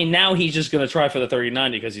 Well, I mean, now he's just going to try for the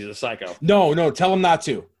 3090 because he's a psycho. No, tell him not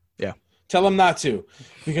to. Yeah. Tell him not to,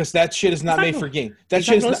 because that shit is not made for game. That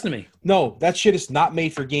shit is listen to me. No, that shit is not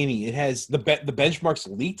made for gaming. It has the benchmarks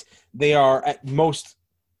leaked. They are at most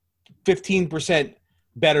 15%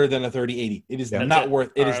 better than a 3080. It is not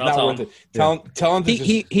worth. It is not worth it. Tell him.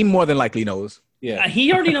 He more than likely knows. Yeah,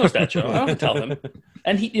 he already knows that, Joe. I don't tell him.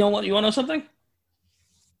 And you know what? You want to know something?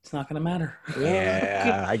 It's not going to matter.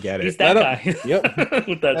 Yeah, I get it. He's that guy. Yep.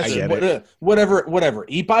 With that shit. Whatever.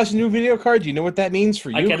 He buys a new video card. Do you know what that means for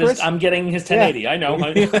you, Chris? I'm getting his 1080. Yeah. I know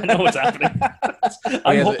what's happening.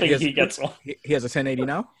 I'm hoping he gets one. He has a 1080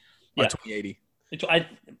 now? Yeah. Or 2080? I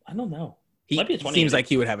don't know. Might be a 2080. Seems like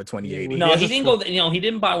he would have a 2080. No, he didn't go. He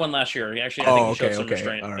didn't buy one last year. He actually, I think he showed some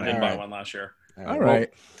restraint. He didn't buy one last year. All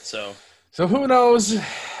right. So who knows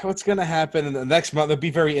what's going to happen in the next month? It'll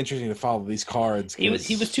be very interesting to follow these cards. He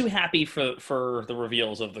was too happy for the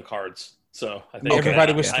reveals of the cards. So I think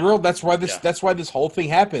everybody was thrilled. That's why this whole thing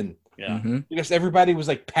happened. Yeah, because everybody was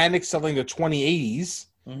like panic selling the 2080s.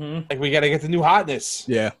 Mm-hmm. Like, we got to get the new hotness.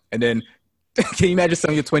 Yeah, and then can you imagine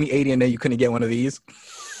selling your 2080 and then you couldn't get one of these?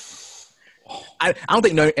 I don't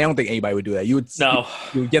think anybody would do that. You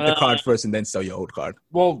would get the card first and then sell your old card.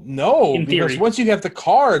 Well, no, because theory. once you have the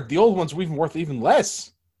card, the old ones are even worth even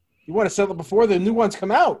less. You want to sell it before the new ones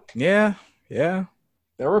come out. Yeah. There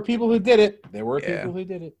were people who did it.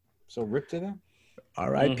 So rip to them.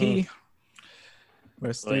 R.I.P.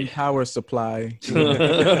 Western Power Supply.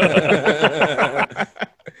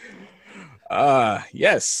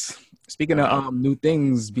 Yes. Speaking of new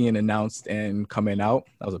things being announced and coming out,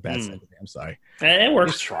 that was a bad segue. I'm sorry. It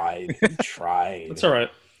works. You tried. It's all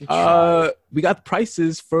right. We got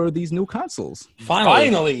prices for these new consoles.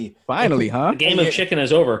 Finally, huh? The game of chicken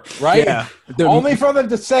is over. Right? Yeah. Only for them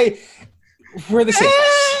to say we're the same.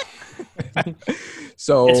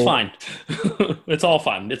 So it's fine. It's all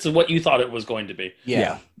fine. It's what you thought it was going to be.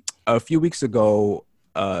 Yeah. A few weeks ago,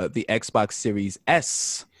 the Xbox Series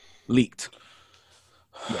S leaked.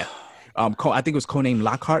 Yeah. I think it was codenamed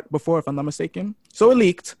Lockhart before, if I'm not mistaken. So it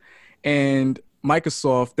leaked, and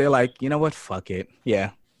Microsoft, they're like, you know what? Fuck it.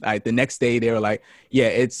 Yeah. The next day, they were like, yeah,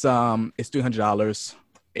 it's $300.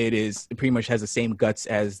 It pretty much has the same guts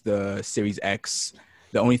as the Series X.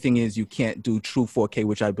 The only thing is you can't do true 4K,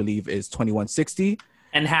 which I believe is 2160.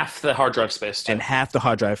 And half the hard drive space, too. And half the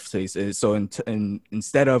hard drive space is so.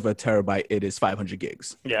 Instead of a terabyte, it is 500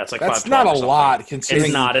 gigs. Yeah, it's like that's not a lot. Considering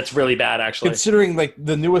it's not. It's really bad, actually. Considering like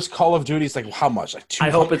the newest Call of Duty is like how much? Like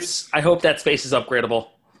 200? I hope that space is upgradable.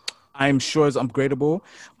 I'm sure it's upgradable,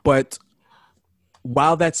 but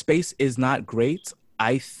while that space is not great,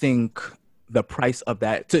 I think the price of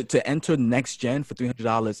that to enter next gen for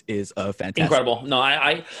 $300 is fantastic. Incredible. No,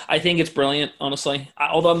 I think it's brilliant, honestly.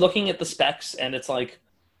 Although I'm looking at the specs and it's like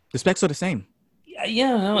the specs are the same.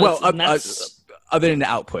 Yeah. No, well, other than the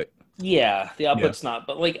output. Yeah, the output's not.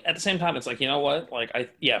 But like at the same time, it's like, you know what? Like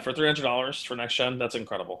for $300 for next gen, that's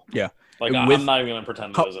incredible. Yeah. Like I'm not even gonna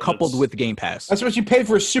pretend. Coupled with Game Pass. That's what you paid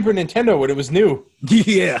for a Super Nintendo when it was new.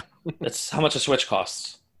 Yeah. That's how much a Switch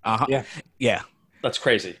costs. Uh-huh. Yeah. That's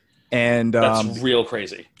crazy. And that's real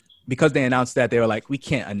crazy. Because they announced that, they were like, we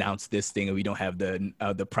can't announce this thing and we don't have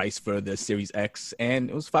the price for the Series X, and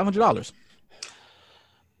it was $500.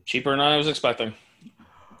 Cheaper than I was expecting.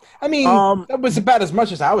 I mean, that was about as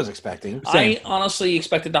much as I was expecting. Same. I honestly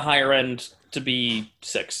expected the higher end to be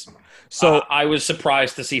 6. So I was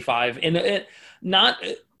surprised to see 5, and not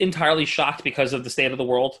entirely shocked because of the state of the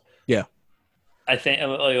world. Yeah. I think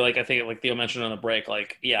like Theo mentioned on the break,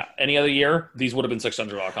 like any other year these would have been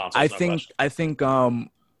 $600 consoles. I think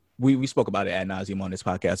we spoke about it ad nauseum on this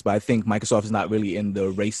podcast, but I think Microsoft is not really in the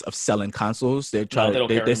race of selling consoles. They're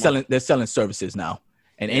selling services now,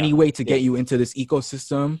 and any way to get you into this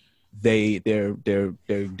ecosystem, they're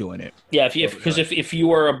doing it. Yeah, if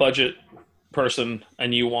you are a budget person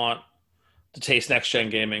and you want to taste next gen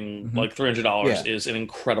gaming, like $300 is an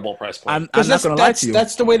incredible price point. I'm not gonna lie to you.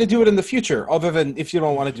 That's the way to do it in the future. Other than if you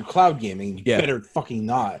don't want to do cloud gaming, you better fucking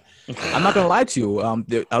not. I'm not gonna lie to you.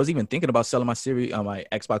 I was even thinking about selling my my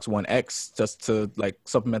Xbox One X just to like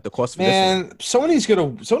supplement the cost. Man, Sony's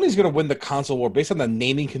gonna win the console war based on the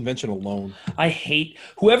naming convention alone. I hate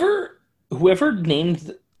whoever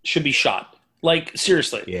named should be shot. Like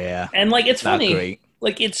seriously. Yeah. And like it's not funny. Great.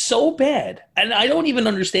 Like, it's so bad. And I don't even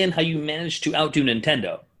understand how you managed to outdo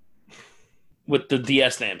Nintendo with the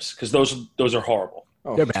DS names, because those are horrible.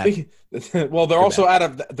 Oh, they're bad. Well, they're also out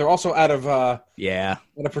of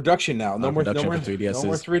production now. No more 3DSs. No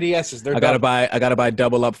more 3DSs. They're I gotta buy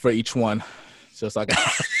double up for each one. Just so I can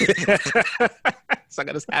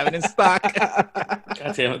just have it in stock.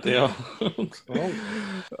 God damn it, Theo.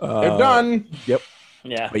 They're done. Yep.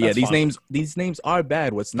 Yeah, but yeah, these names are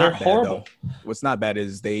bad. What's not bad horrible. though? What's not bad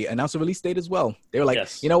is they announced a release date as well. They were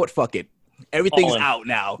like, you know what? Fuck it, everything's out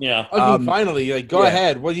now. Yeah. Finally, like, go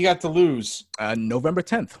ahead. What do you got to lose? November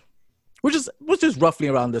 10th, which is roughly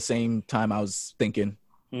around the same time I was thinking.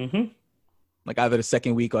 Mm-hmm. Like either the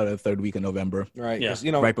second week or the third week of November. Right. Yeah.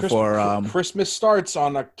 Right before Christmas starts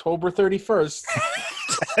on October 31st.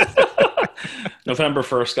 November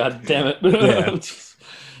 1st. God damn it. Yeah.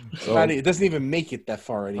 So, it doesn't even make it that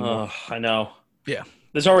far anymore. I know. Yeah.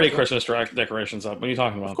 There's already Christmas decorations up. What are you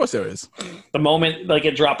talking about? Of course there is. The moment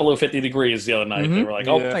it dropped below 50 degrees the other night, they were like,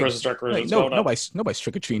 Christmas decorations. Nobody's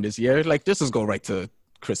trick-or-treating this year. Like, this is go right to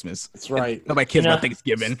Christmas. That's right. Nobody cares about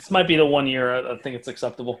Thanksgiving. This might be the one year I think it's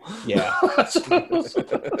acceptable. Yeah.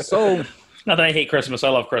 So, not that I hate Christmas. I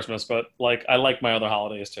love Christmas, but like I like my other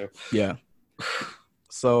holidays too. Yeah.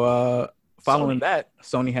 So, following that,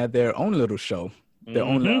 Sony had their own little show. Their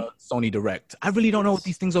own Sony Direct. I really don't know what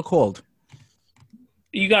these things are called.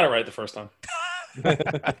 You got it right the first time.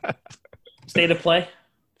 State of play?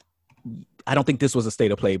 I don't think this was a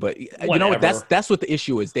state of play, but you know what? That's what the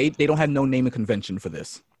issue is. They don't have no naming convention for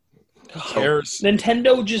this.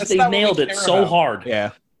 Nintendo they nailed it so hard.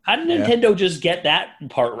 Yeah. How did Nintendo just get that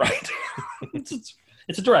part right? it's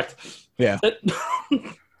a Direct. Yeah.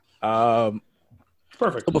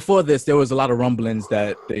 Perfect. So before this, there was a lot of rumblings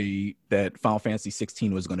that Final Fantasy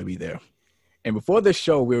 16 was going to be there, and before this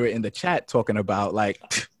show, we were in the chat talking about like,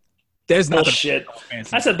 there's no shit.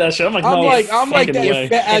 I said that shit. I'm like,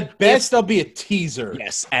 at best, there'll be a teaser.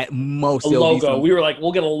 Yes, at most, a logo. We were like,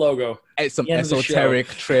 we'll get a logo. Some esoteric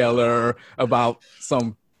trailer about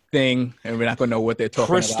something, and we're not going to know what they're talking about.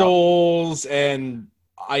 Crystals and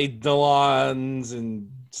eidolons and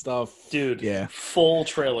stuff, dude. Yeah, full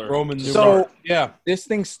trailer. Roman numerals. So this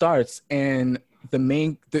thing starts, and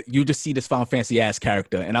you just see this Final Fantasy ass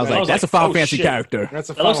character, and I was like, "That's a Final Fantasy character. That's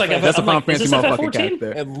a Final Fantasy motherfucking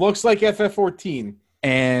character. It looks like FF14."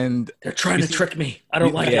 And they're trying to trick me. I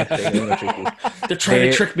don't like it. They're trying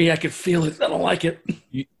to trick me. I can feel it. I don't like it.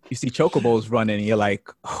 You see Chocobos running, and you're like,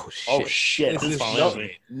 "Oh shit! Oh shit!" This is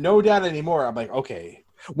no doubt anymore. I'm like, okay.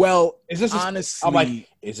 Well, is this honestly? I'm like,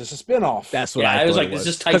 is this a spinoff? That's what I was like. Is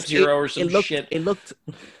this Type Zero or some shit? It looked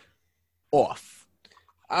off.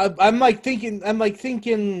 I'm thinking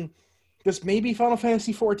this may be Final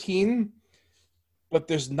Fantasy 14, but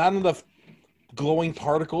there's not enough glowing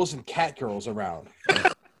particles and cat girls around.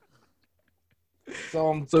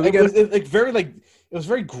 So it was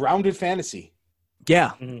very grounded fantasy.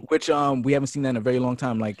 Yeah, which we haven't seen that in a very long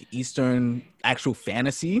time. Like Eastern actual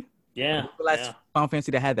fantasy. Yeah. The last Final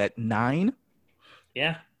Fantasy that had that 9.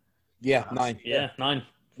 Yeah. Yeah, 9. Yeah, 9.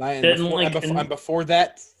 9. And before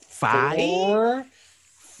that, 5.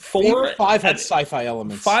 5 had sci-fi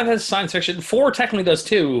elements. 5 has science fiction. 4 technically does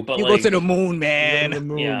too, but you go to the moon, man.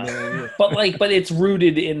 Man. but it's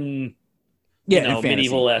rooted in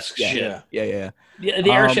medieval-esque shit. Yeah.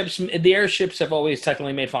 The airships have always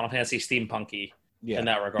technically made Final Fantasy steampunky. In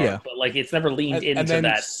that regard, but like it's never leaned into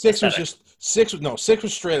that. 6 was straight up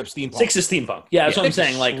steampunk. 6 is steampunk. Yeah, that's what I'm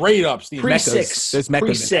saying. Like straight up steampunk.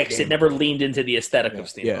 Pre-6, it never leaned into the aesthetic of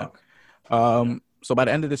steampunk. Yeah. So by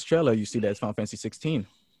the end of this trailer, you see that it's Final Fantasy 16,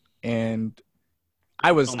 and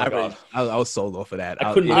I was sold off of that.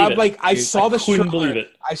 I couldn't believe it. Like I saw the believe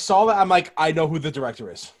it. I saw that. I'm like, I know who the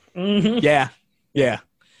director is. Mm-hmm. Yeah.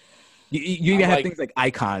 You even have things like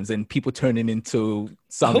icons and people turning into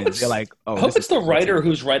summons. You're like, oh, I hope it's the writer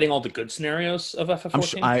who's writing all the good scenarios of FF14. I'm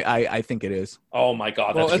sure, I think it is. Oh my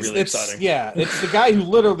god, that's really exciting. Yeah, it's the guy who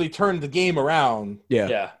literally turned the game around.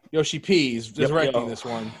 Yeah. Yoshi P is directing this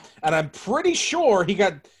one, and I'm pretty sure he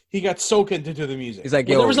got soaked into the music. He's like,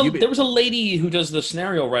 there was a lady who does the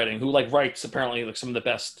scenario writing who like writes apparently like some of the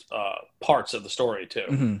best parts of the story too.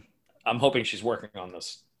 Mm-hmm. I'm hoping she's working on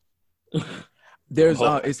this.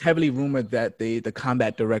 It's heavily rumored that the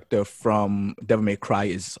combat director from Devil May Cry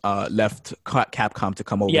is left Capcom to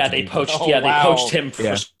come over. Yeah, they poached. They poached him.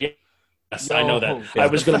 Yes, I know that. Yeah. I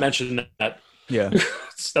was going to mention that. Yeah,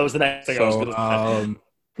 that was the next thing I was going to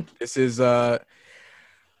say. This is I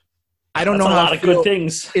don't know how a lot of good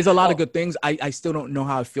things. It's a lot of good things. I still don't know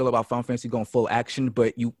how I feel about Final Fantasy going full action,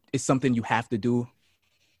 but it's something you have to do.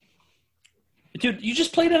 Dude, you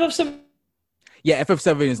just played FF7. Yeah,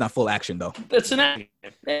 FF7 is not full action though. It's an action.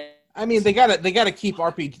 I mean, they gotta keep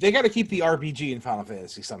RPG. They gotta keep the RPG in Final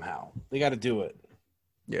Fantasy somehow. They gotta do it.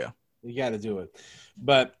 Yeah, you gotta do it.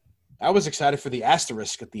 But I was excited for the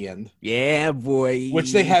asterisk at the end. Yeah, boy.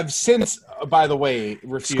 Which they have since, by the way,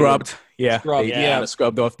 refuted. Scrubbed. Yeah,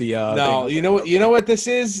 scrubbed off the. No, thing. You know what this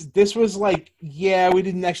is? This was like, we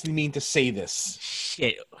didn't actually mean to say this.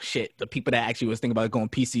 Shit. The people that actually was thinking about going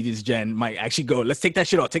PC this gen might actually go, let's take that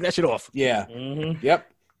shit off. Yeah. Mm-hmm.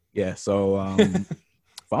 Yep. Yeah. So,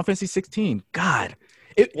 Final Fantasy 16. God,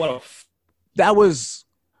 that was.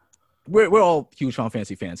 We're all huge Final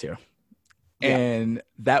Fantasy fans here. Yeah. And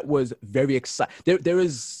that was very exciting. There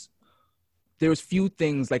was few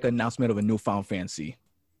things like announcement of a new Final Fantasy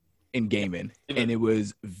in gaming, and it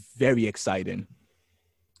was very exciting.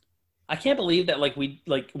 I can't believe that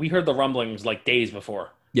we heard the rumblings like days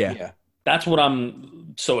before. Yeah. That's what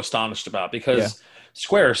I'm so astonished about because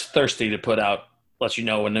Square's thirsty to put out, let you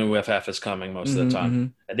know when new FF is coming most of the time. Mm-hmm.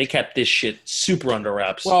 And they kept this shit super under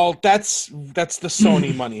wraps. Well, that's the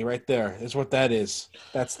Sony money right there. Is what that is.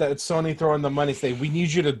 That's Sony throwing the money saying, we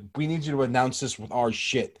need you to announce this with our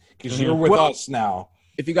shit because you're with us now.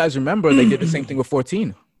 If you guys remember, they did the same thing with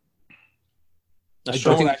 14. I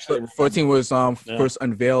don't actually. 14 was first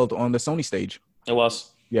unveiled on the Sony stage. It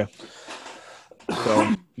was. Yeah.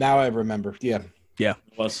 So now I remember. Yeah. Yeah.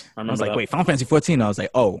 It was. I was like, wait, Final Fantasy 14? I was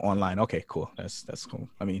like, oh, online. Okay, cool. That's cool.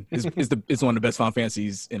 I mean, it's one of the best Final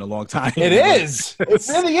Fantasies in a long time. It is. It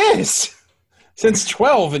really is. Since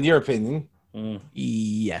 12, in your opinion.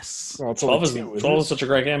 Yes. Well, 12 is such a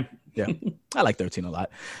great game. Yeah. I like 13 a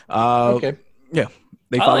lot. Okay. Yeah.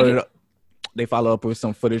 They follow up with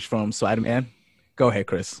some footage from Spider-Man. Go ahead,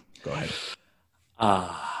 Chris. Go ahead.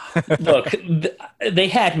 Look, they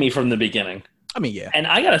had me from the beginning. I mean, yeah. And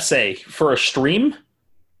I gotta say, for a stream,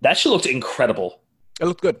 that shit looked incredible. It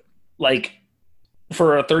looked good. Like,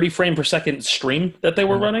 for a 30 frame per second stream that they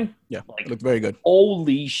were running. Yeah, it looked very good.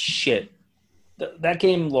 Holy shit. That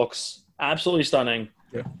game looks absolutely stunning.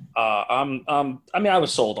 Yeah. I mean, I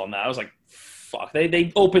was sold on that. I was like, fuck.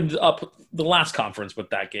 They opened up the last conference with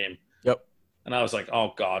that game. Yep. And I was like,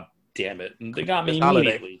 oh, God damn it. And they got me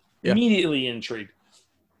immediately intrigued.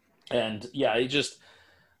 And, yeah, it just...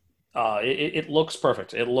 it looks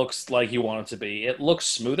perfect. It looks like you want it to be. It looks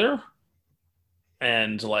smoother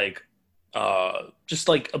and just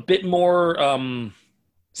like a bit more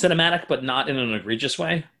cinematic, but not in an egregious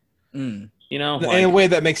way. You know, in a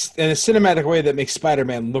cinematic way that makes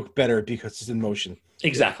Spider-Man look better because it's in motion.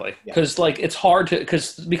 Exactly, because it's hard to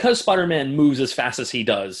because Spider-Man moves as fast as he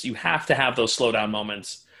does. You have to have those slowdown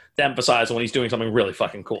moments to emphasize when he's doing something really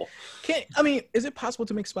fucking cool. Is it possible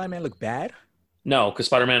to make Spider-Man look bad? No, because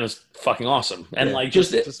Spider-Man is fucking awesome, and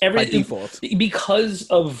just every default because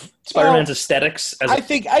of Spider-Man's aesthetics. I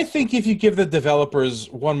think if you give the developers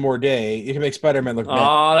one more day, you can make Spider-Man look bad.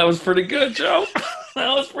 Oh, that was pretty good, Joe.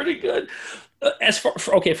 That was pretty good. As far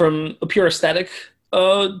from a pure aesthetic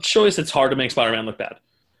choice, it's hard to make Spider-Man look bad,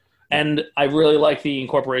 and I really like the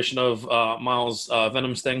incorporation of Miles'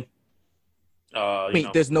 Venom sting.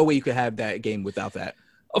 There's no way you could have that game without that.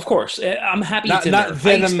 Of course, I'm happy. Not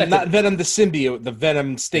Venom the symbiote, the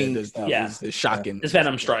Venom sting. It's shocking. His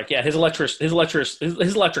Venom strike, his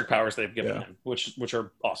electric powers they've given him, which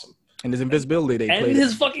are awesome. And his invisibility,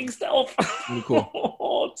 his fucking stealth. Really cool.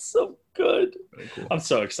 Oh, it's so good. Really cool. I'm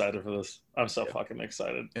so excited for this. I'm so fucking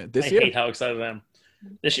excited. Yeah, I hate how excited I am.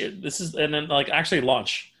 This year, and then actually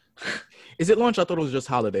launch. Is it launch? I thought it was just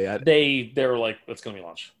holiday. They were like, it's gonna be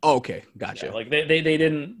launch. Oh, okay, gotcha. Yeah, they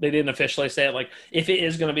didn't officially say it. Like, if it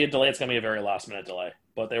is gonna be a delay, it's gonna be a very last minute delay.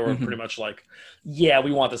 But they were pretty much like, yeah,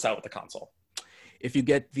 we want this out with the console. If you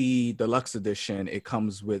get the deluxe edition, it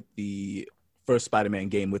comes with the first Spider-Man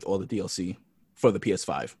game with all the DLC for the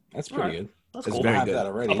PS5. That's pretty good. That's It's cool. very I have good. that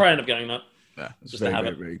I'll already. probably end up getting that Yeah, it's Just to have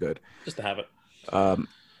it. very good. just to have it.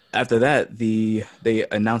 After that, they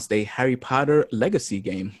announced a Harry Potter Legacy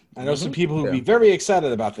game, I know some people who would Yeah. be very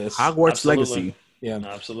excited about this. Hogwarts Absolutely. Legacy. Yeah.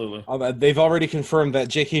 Absolutely. They've already confirmed that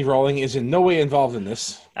J.K. Rowling is in no way involved in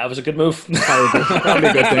this. That was a good move. Probably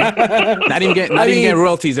a good thing. Not even getting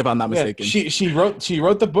royalties, if I'm not Yeah, mistaken. she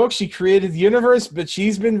wrote the book, she created the universe, but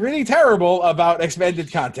she's been really terrible about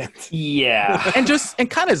expanded content. Yeah. and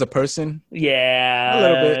kind of as a person, Yeah. A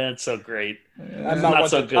little bit. It's so great. I'm not not, one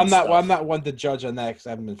so to, good I'm not stuff. I'm not one to judge on that because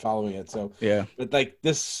I haven't been following it. So yeah. but like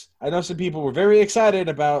this, I know some people were very excited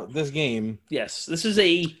about this game. Yes. This is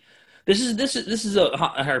a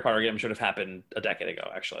Harry Potter game should have happened a decade ago,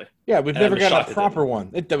 actually. Yeah, we've And never I'm gotten shocked a it proper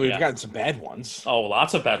one. We've Yeah. gotten some bad ones. Oh,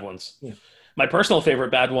 lots of bad ones. Yeah. My personal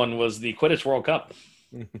favorite bad one was the Quidditch World Cup.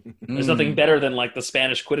 There's nothing better than like the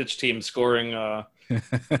Spanish Quidditch team scoring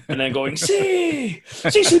and then going, "Sí,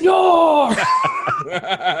 sí, señor!"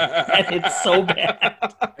 And it's so bad.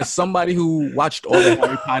 As somebody who watched all the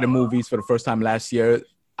Harry Potter movies for the first time last year,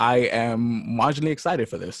 I am marginally excited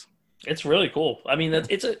for this. It's really cool. I mean,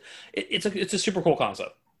 it's a super cool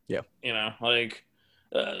concept. Yeah. You know, like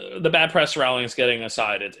the bad press Rowling's getting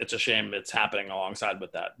aside, it's a shame it's happening alongside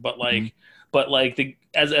with that. But like,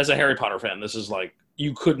 as a Harry Potter fan, this is like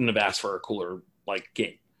you couldn't have asked for a cooler like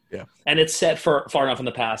game. Yeah. And it's set for far enough in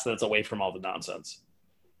the past that it's away from all the nonsense.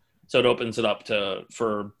 So it opens it up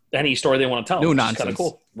for any story they want to tell. New which is nonsense. kind of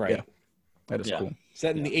cool. Right. Yeah. That is Yeah. cool.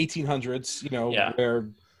 Set in the 1800s, Yeah. where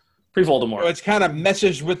Pre-Voldemort. it's kind of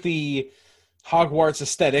meshes with the Hogwarts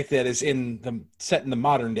aesthetic that is set in the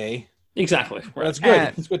modern day. Exactly. Right. That's good.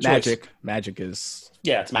 And It's a good choice. magic is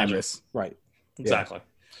Yeah, it's magic. timeless. Right. Exactly.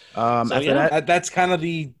 After yeah. that, That's kind of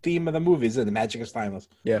the theme of the movie, isn't it? The magic is timeless.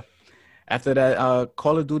 after that,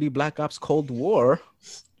 Call of Duty Black Ops Cold War.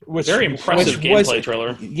 Which, Very impressive which was- gameplay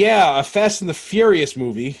trailer. Yeah, a Fast and the Furious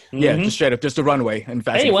movie. Yeah, Mhm. just straight up, just the runway. In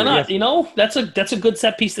fact, Hey, why not? You know, that's a good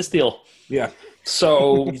set piece to steal. Yeah.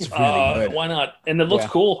 So It's really good. why not? And it looks Yeah.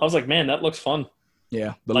 cool. I was like, man, that looks fun.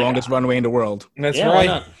 Yeah, the Like, longest runway in the world. That's yeah, why right.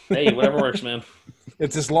 not? Hey, whatever works, man.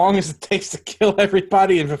 It's as long as it takes to kill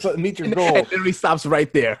everybody and meet your goal. It literally stops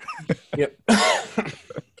right there. Yep.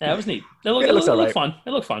 Yeah, it was neat. It looks looked alright. fun. It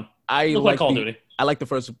looked fun. I It looked like like Call of the, Duty. I like the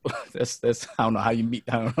first. That's I don't know how you meet.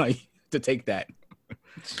 I don't know how to take that.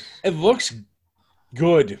 It looks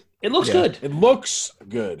good. It looks Yeah. good. It looks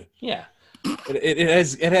good. Yeah.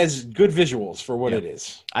 It has good visuals for what Yeah. it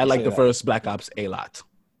is. I like Say the that. first Black Ops a lot.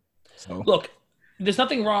 So Look, there's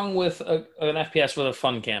nothing wrong with an FPS with a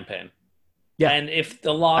fun campaign. Yeah. And if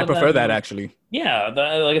a lot I of prefer them- that actually. Yeah,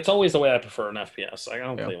 like it's always the way I prefer an FPS. Like, I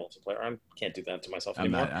don't Yeah. play multiplayer. I can't do that to myself I'm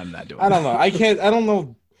anymore. not doing. I don't know. I don't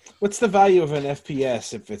know what's the value of an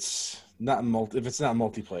FPS if it's not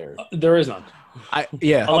multiplayer. There is none.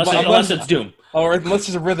 Yeah. Unless it's Doom Or unless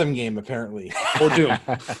it's a rhythm game, apparently. or Doom.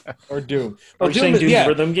 Or Doom. Are Well, you saying Doom's yeah, a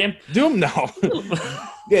rhythm game? Doom, no.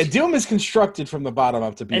 Yeah, Doom is constructed from the bottom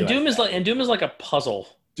up to be And like Doom is that. Doom is like a puzzle.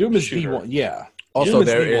 Doom is shooter. D1. Yeah. Also, Doom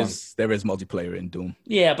is there D1. is multiplayer in Doom.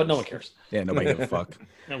 Yeah, but no one cares. Yeah, nobody give a fuck.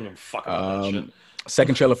 I don't give a fuck about that shit.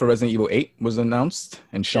 Second trailer for Resident Evil 8 was announced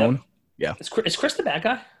and shown. Is Chris the bad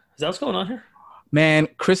guy? Is that what's going on here? Man,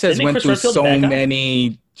 Chris has Isn't went Chris through Redfield so the bad guy?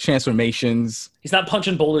 many transformations. He's not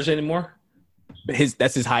punching boulders anymore.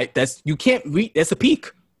 That's his height. You can't reach. That's a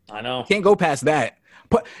peak. I know. Can't go past that.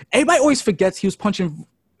 But everybody always forgets he was punching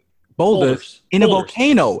boulders in a Boulders.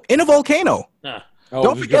 volcano. In a volcano. Nah. Oh,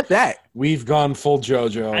 Don't forget that. We've gone full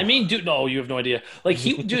JoJo. I mean, dude, no, you have no idea. Like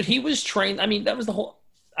he was trained. I mean, that was the whole.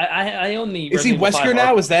 I own the. Is he Resident Evil 5 Wesker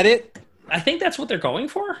now? Is that it? I think that's what they're going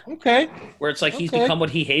for. Okay. Where it's like he's Okay. become what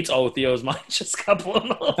he hates. Oh, Theo's mind just got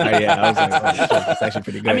blown off. Yeah, I was like, oh, shit, that's actually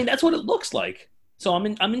pretty good. I mean, that's what it looks like. So I'm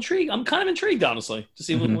intrigued. I'm kind of intrigued, honestly, to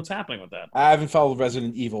see what's happening with that. I haven't followed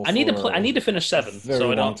Resident Evil. I need to for play. I need to finish 7. very So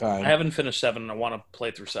I long don't. time. I haven't finished 7, and I want to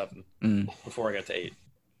play through 7 Mm. before I get to 8,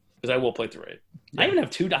 because I will play through 8. I even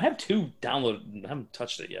have 2. I have 2 downloaded. I haven't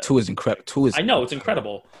touched it yet. 2 is incredible. 2 is I know it's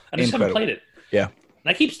incredible. I just haven't played it. Yeah. And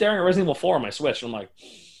I keep staring at Resident Evil 4 on my Switch, and I'm like,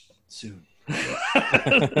 soon.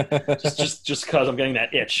 just because I'm getting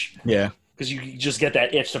that itch. yeah. Because you just get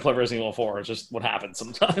that itch to play Resident Evil 4. It's just what happens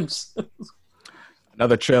sometimes.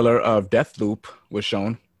 Another trailer of Deathloop was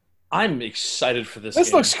shown. I'm excited for this. This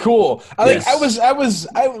game. looks cool. Yes.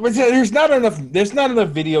 There's not enough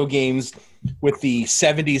video games with the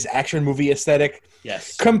 70s action movie aesthetic,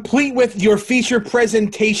 Yes. complete with your feature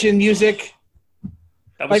presentation music.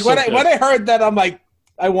 That was Like so good. when I heard that, I'm like,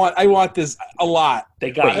 I want this a lot. They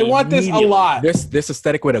got I want this a immediately. lot. This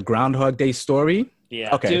aesthetic with a Groundhog Day story.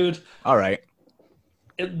 Yeah, Okay. dude. All right.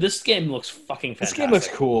 This game looks fucking fantastic. This game looks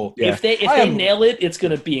cool. Yeah. If they nail it, it's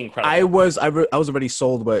gonna be incredible. I was already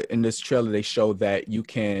sold, but in this trailer they showed that you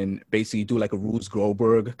can basically do like a Ruse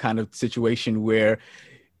Goldberg kind of situation where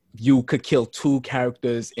you could kill 2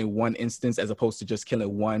 characters in one instance as opposed to just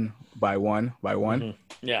killing one by one. Mm-hmm.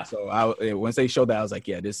 Yeah. So once they showed that, I was like,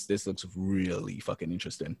 yeah, this looks really fucking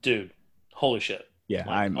interesting. Dude, holy shit. Yeah,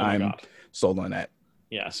 Like, I'm sold on that.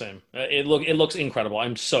 Yeah, same. It looks incredible.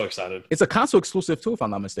 I'm so excited. It's a console exclusive too, if I'm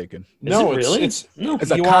not mistaken. No, Is it really? it's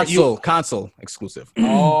It's a console exclusive.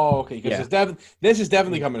 Oh, okay. Because Yeah. this is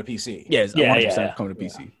definitely coming to PC. Yeah, it's 100% coming to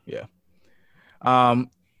PC. Yeah.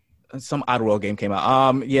 Some Oddworld game came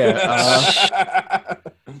out.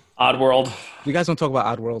 Oddworld. You guys want to talk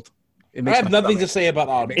about Oddworld? It I have nothing to say about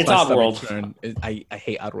Oddworld. It's Oddworld. I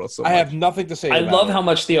hate Oddworld so I much. have nothing to say I about love it. how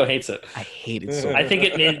much Theo hates it. I hate it so much. I think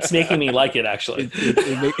it's making me like it, actually.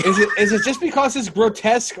 Is it just because it's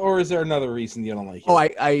grotesque, or is there another reason you don't like it? Oh,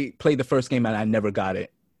 I played the first game and I never got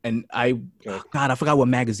it. And I forgot what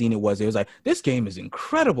magazine it was. It was like, this game is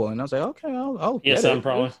incredible. And I was like, okay, I'll get it.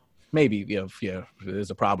 Probably. Maybe, yeah,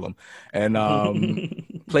 there's a problem. And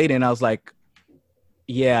played it and I was like,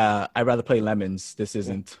 yeah, I'd rather play Lemons. This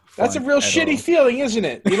isn't fun. That's a real at shitty all. feeling, isn't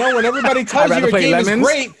it? You know, when everybody tells you rather a play game Lemons? is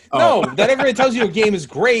great. Oh. No, that everybody tells you a game is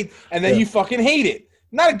great, and then you fucking hate it.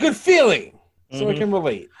 Not a good feeling. So I can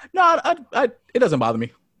relate. No, it doesn't bother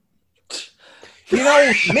me. You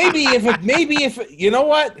know, maybe if you know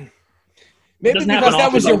what? Maybe Doesn't because happen that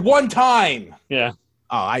often, was your though. one time. Yeah.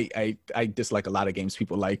 Oh, I dislike a lot of games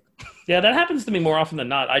people like. Yeah, that happens to me more often than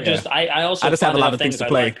not. I also I just have a lot of things to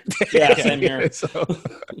play. Yeah, same here. So,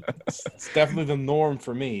 It's definitely the norm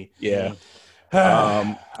for me. yeah.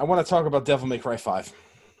 I want to talk about Devil May Cry 5.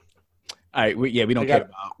 All right. We don't care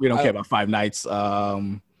about Five Nights.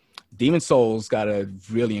 Demon Souls got a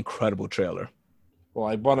really incredible trailer. Well,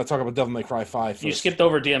 I want to talk about Devil May Cry 5 first. You skipped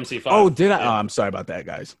over DMC5. Oh, did I? Yeah. Oh, I'm sorry about that,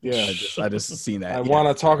 guys. Yeah. I just seen that. I want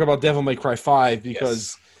to talk about Devil May Cry 5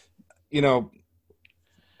 because, you know,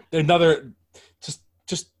 another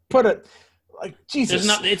just put it like Jesus.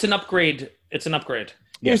 It's an upgrade. It's an upgrade.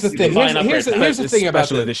 Here's the Yes, thing. you can buy an Here's the upgrade thing about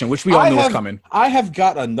special this. edition, which we all knew was coming. I have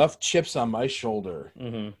got enough chips on my shoulder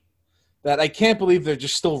Mm-hmm. that I can't believe they're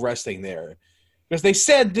just still resting there. Because they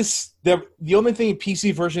said the only thing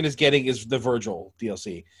PC version is getting is the Virgil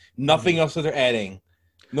DLC. Nothing else that they're adding.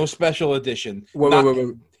 No special edition. Wait.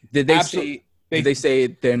 Did they Absolute- say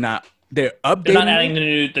they're updating? They're not adding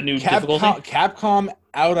the new difficulty. Capcom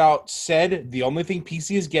out said the only thing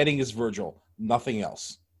PC is getting is Virgil. Nothing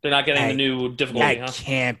else. They're not getting Hey, the new difficulty, That huh?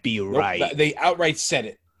 can't be Nope, right. they outright said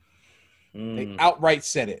it. Mm, They outright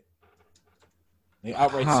said it. They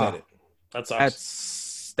outright Huh. said it. that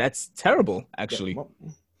sucks. That's terrible, actually.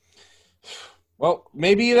 Well,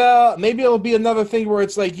 maybe it'll be another thing where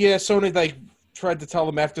it's like, yeah, Sony like tried to tell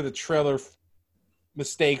them after the trailer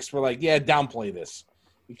mistakes were like, yeah, downplay this.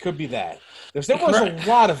 It could be that. There was a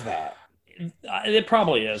lot of that. It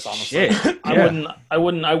probably is, honestly. Shit. I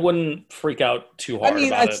wouldn't freak out too hard. I mean,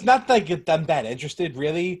 about it's it. not like I'm that interested,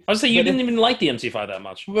 really. I was saying you but didn't even like the MC5 that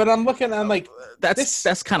much. But I'm looking, I'm like,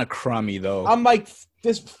 That's kind of crummy, though. I'm like,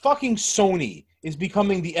 this fucking Sony is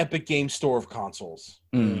becoming the Epic Game Store of consoles.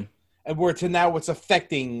 Mm. And where to now it's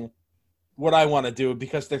affecting what I want to do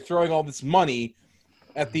because they're throwing all this money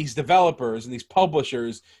at these developers and these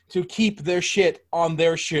publishers to keep their shit on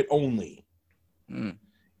their shit only. Mm.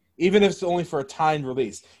 Even if it's only for a timed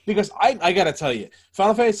release. Because I got to tell you,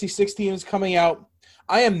 Final Fantasy 16 is coming out.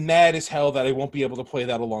 I am mad as hell that I won't be able to play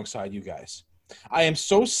that alongside you guys. I am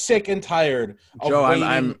so sick and tired of Joe,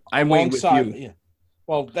 waiting I'm waiting with you. Yeah.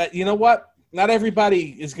 Well, you know what? Not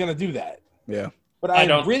everybody is going to do that. Yeah. But I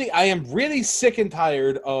I am really sick and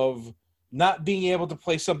tired of not being able to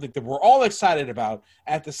play something that we're all excited about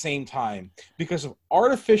at the same time because of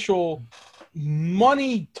artificial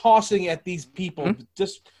money tossing at these people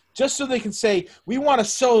just so they can say we want to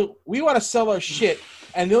sell our shit,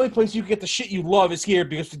 and the only place you can get the shit you love is here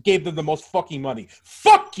because we gave them the most fucking money.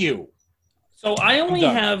 Fuck you. So I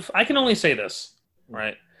can only say this,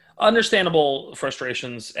 right? Understandable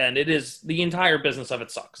frustrations, and it is the entire business of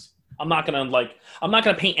it sucks. I'm not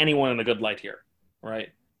gonna paint anyone in a good light here, right?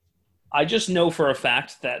 I just know for a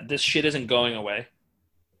fact that this shit isn't going away,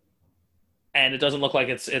 and it doesn't look like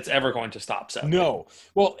it's ever going to stop. So No.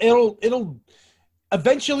 Well, it'll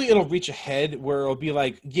eventually reach a head where it'll be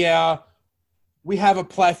like, yeah, we have a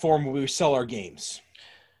platform where we sell our games.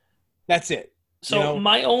 That's it. So you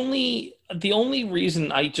know? the only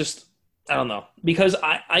reason I don't know, because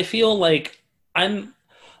I feel like I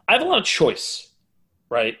have a lot of choice,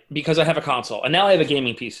 right? Because I have a console and now I have a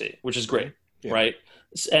gaming PC, which is great, Yeah. right?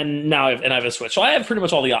 And now I have a Switch. So I have pretty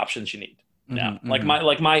much all the options you need. now. Like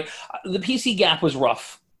the PC gap was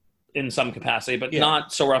rough in some capacity, but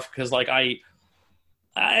not so rough because like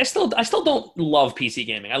I still don't love PC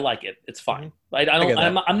gaming. I like it. It's fine.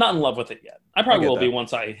 I'm not in love with it yet. I probably will be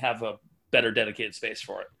once I have a better dedicated space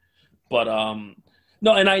for it. But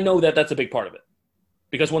no, and I know that that's a big part of it.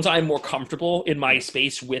 Because once I'm more comfortable in my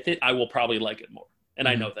space with it, I will probably like it more. And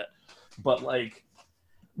I know that. But like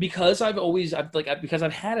because I've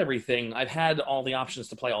had everything, I've had all the options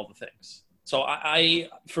to play all the things. So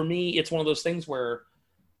for me, it's one of those things where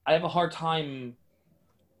I have a hard time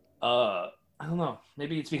I don't know.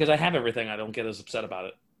 Maybe it's because I have everything. I don't get as upset about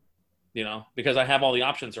it, you know, because I have all the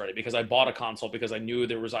options already. Because I bought a console because I knew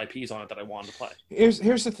there was IPs on it that I wanted to play. Here's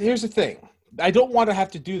the thing. I don't want to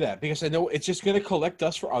have to do that because I know it's just going to collect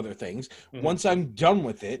dust for other things. Mm-hmm. Once I'm done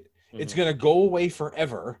with it, it's going to go away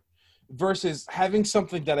forever. Versus having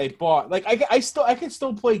something that I bought, like I can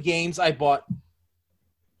still play games I bought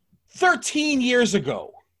 13 years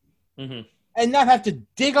ago, and not have to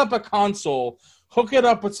dig up a console, hook it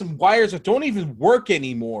up with some wires that don't even work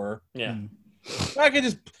anymore. Yeah. I can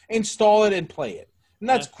just install it and play it. And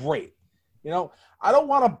that's great. You know, I don't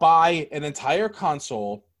want to buy an entire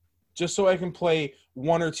console just so I can play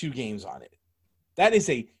 1 or 2 games on it. That is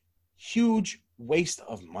a huge waste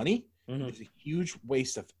of money. It's a huge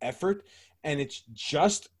waste of effort. And it's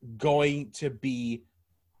just going to be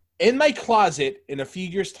in my closet in a few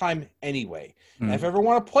years' time anyway. And if I ever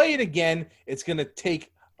want to play it again, it's going to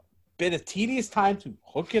take bit of tedious time to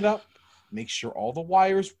hook it up, make sure all the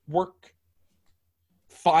wires work,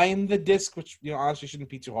 find the disc, which honestly shouldn't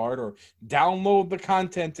be too hard, or download the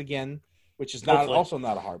content again, which is also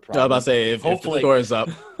not a hard problem. I was about to say if the store is up,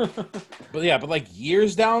 but like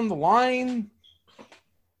years down the line,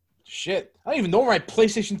 shit, I don't even know where my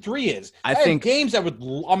PlayStation 3 is. I think games that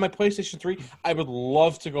on my PlayStation 3 I would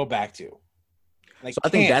love to go back to. I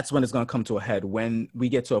think that's when it's going to come to a head, when we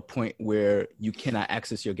get to a point where you cannot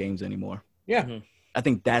access your games anymore. Yeah. I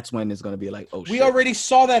think that's when it's going to be like, oh, shit. We already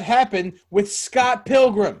saw that happen with Scott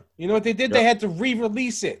Pilgrim. You know what they did? Yep. They had to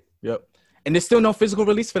re-release it. Yep. And there's still no physical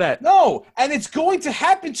release for that. No. And it's going to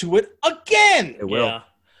happen to it again. It will. Yeah.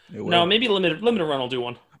 It will. No, maybe limited run will do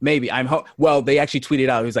one. Maybe. Well, they actually tweeted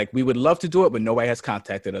out. It was like, we would love to do it, but nobody has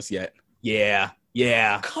contacted us yet. Yeah.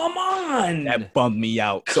 Come on. That bummed me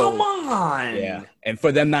out. Come on. Yeah. And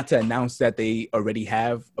for them not to announce that they already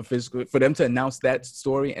have a physical, for them to announce that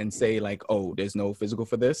story and say like, oh, there's no physical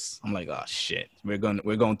for this. I'm like, oh shit. We're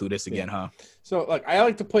going through this again, huh? So like, I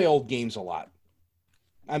like to play old games a lot.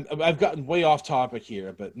 I've gotten way off topic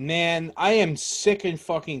here, but man, I am sick and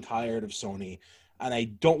fucking tired of Sony, and I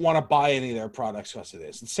don't want to buy any of their products because of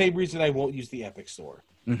this. The same reason I won't use the Epic Store.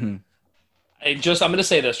 Mm-hmm. I'm going to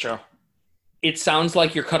say this, Joe. It sounds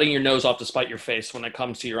like you're cutting your nose off to spite your face when it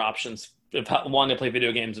comes to your options if wanting to play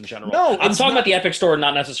video games in general. No, I'm talking about the Epic Store,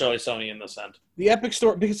 not necessarily Sony in this end. The Epic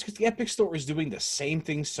Store, because the Epic Store is doing the same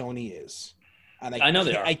thing Sony is. And I know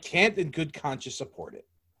they are. I can't in good conscience support it.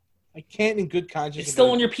 I can't in good conscience. It's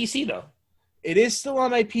still on your PC, though. It is still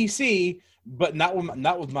on my PC, but not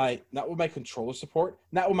with my controller support,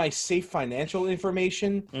 not with my safe financial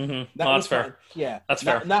information. Mm-hmm. That's fair. Yeah, that's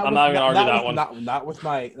fair. I'm not going to argue that one. Not with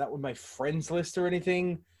my friends list or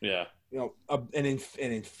anything. Yeah. An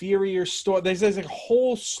inferior store. There's like a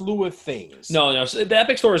whole slew of things. No. So the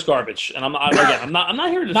Epic Store is garbage, and I'm not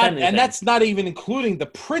here to defend anything. And that's not even including the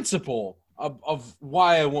principle of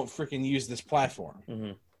why I won't freaking use this platform.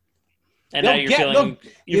 Mm-hmm. And now you're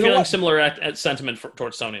feeling similar sentiment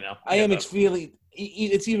towards Sony now. I am feeling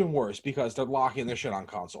it's even worse because they're locking their shit on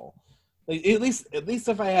console. Like, at least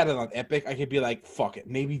if I had it on Epic, I could be like, fuck it,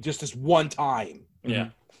 maybe just this one time.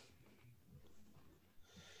 Yeah.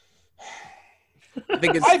 I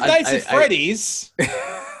think it's Five Nights at Freddy's.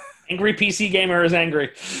 Angry PC gamer is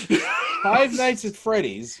angry. Five Nights at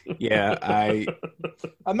Freddy's. Yeah,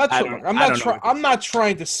 I'm not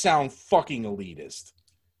trying to sound fucking elitist.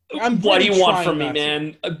 What do you want from me,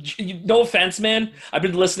 man? No offense, man. I've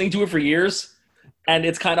been listening to it for years, and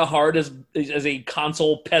it's kind of hard as a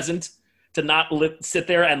console peasant to not sit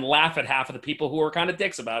there and laugh at half of the people who are kind of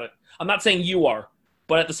dicks about it. I'm not saying you are,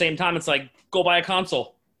 but at the same time, it's like, go buy a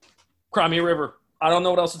console. Cry me a river. I don't know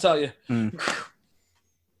what else to tell you.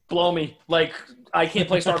 Blow me. Like, I can't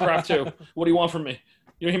play StarCraft 2. What do you want from me?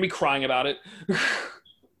 You don't hear me crying about it.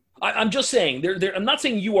 I'm just saying. I'm not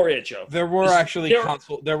saying you are it, Joe. There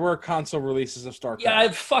were console releases of StarCraft. Yeah,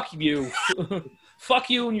 fuck you.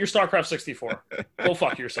 Fuck you and your StarCraft 64. Go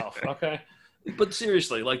fuck yourself, okay? But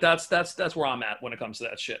seriously, like that's where I'm at when it comes to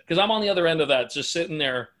that shit. Because I'm on the other end of that, just sitting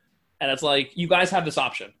there, and it's like, you guys have this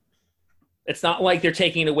option. It's not like they're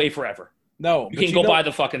taking it away forever. No, You can go buy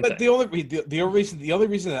the fucking thing. The only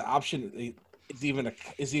reason that option is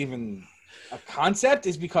even a concept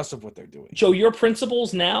is because of what they're doing. Joe, your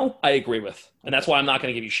principles now, I agree with, and that's why I'm not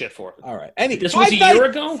going to give you shit for it. All right. This was a year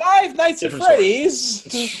ago. Five Nights at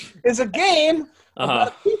Freddy's is a game about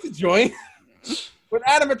a pizza joint with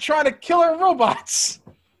animatronic killer robots,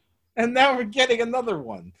 and now we're getting another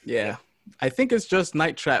one. Yeah. I think it's just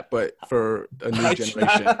Night Trap, but for a new generation.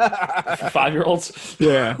 For 5-year-olds.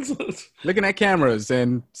 Yeah. Looking at cameras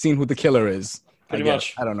and seeing who the killer is. Pretty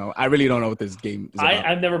much. I don't know. I really don't know what this game is about.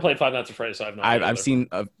 I've never played Five Nights at Freddy's, so I have no idea. I've seen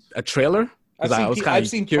a trailer. I've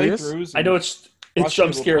seen curious. playthroughs. I know it's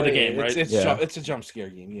jump scare of the game, right? It's a jump scare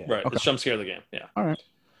game, yeah. Right, it's jump scare of the game, yeah. All right.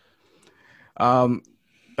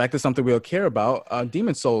 Back to something we'll care about.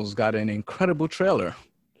 Demon Souls got an incredible trailer.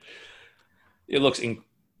 It looks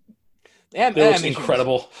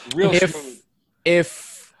incredible. Real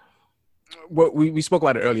if what we spoke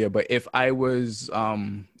about it earlier, but if I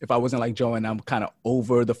wasn't like Joe and I'm kind of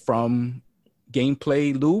over the From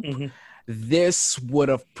gameplay loop, this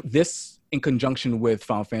in conjunction with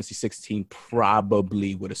Final Fantasy 16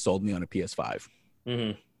 probably would have sold me on a PS5.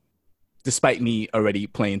 Despite me already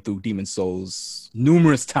playing through Demon Souls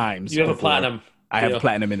numerous times. You have a platinum. I have a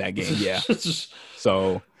platinum in that game, yeah.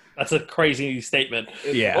 So that's a crazy statement.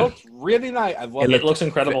 It looks really nice. I love it. It looks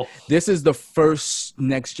incredible. This is the first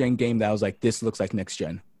next-gen game that I was like, this looks like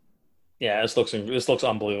next-gen. Yeah, this looks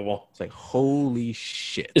unbelievable. It's like, holy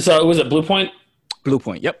shit. So was it Blue Point? Blue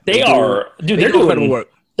Point, yep. They're doing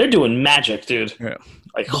work. They're doing magic, dude. Yeah.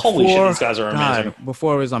 Like, holy shit, these guys are amazing.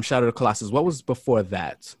 Before it was Shadow of the Colossus. What was before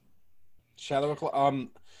that? Shadow of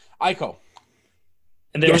Ico.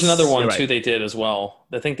 And there was another one too they did as well.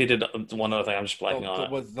 I think they did one other thing. I'm just blanking on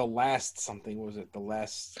it. Was the last something? Was it the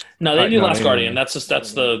last? No, they did Last Guardian. That's the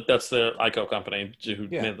Ico company who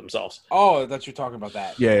made it themselves. Oh, that's you're talking about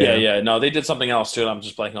that. Yeah. No, they did something else too. And I'm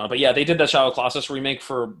just blanking on it. But yeah, they did that Shadow of the Colossus remake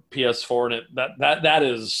for PS4, and that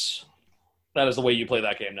is the way you play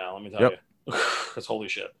that game now. Let me tell you, that's holy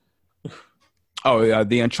shit. Oh yeah,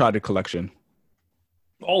 the Uncharted collection.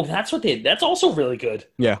 Oh, that's also really good.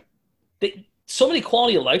 Yeah. So many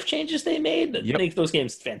quality of life changes they made that make those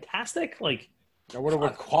games fantastic. Like, I wonder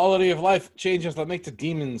what quality of life changes that make the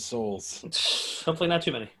Demon Souls. Hopefully not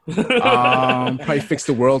too many. Probably fix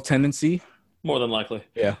the world tendency. More than likely.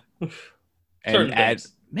 Yeah. And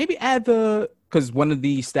add because one of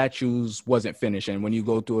the statues wasn't finished, and when you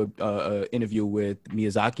go to a interview with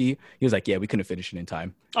Miyazaki, he was like, "Yeah, we couldn't finish it in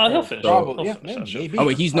time." Oh, he'll finish. Probably, maybe. Oh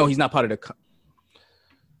wait, he's not part of the.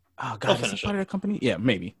 Oh God, is he part of the company? Yeah,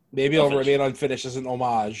 maybe. Maybe it'll remain unfinished as an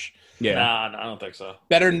homage. Yeah. Nah, I don't think so.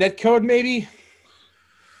 Better netcode, maybe.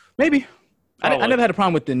 Maybe. I never had a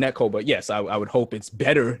problem with the netcode, but yes, I would hope it's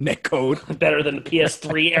better netcode. Better than the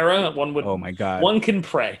PS3 era. One would. Oh my God. One can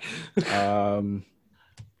pray. A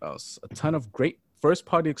ton of great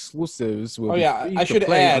first-party exclusives. Will I should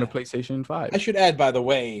add on a PlayStation 5. I should add, by the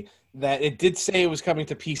way, that it did say it was coming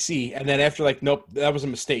to PC, and then after, nope, that was a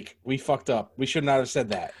mistake. We fucked up. We should not have said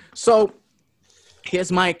that. So, here's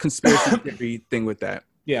my conspiracy theory thing with that.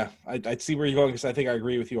 Yeah, I see where you're going because I think I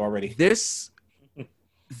agree with you already. This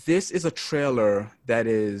is a trailer that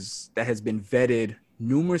has been vetted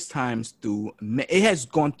numerous times through. It has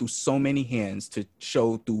gone through so many hands to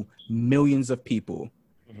show through millions of people,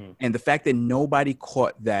 and the fact that nobody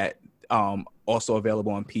caught that also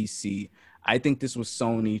available on PC. I think this was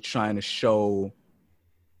Sony trying to show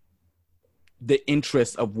the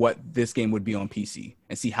interest of what this game would be on PC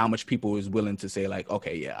and see how much people is willing to say like,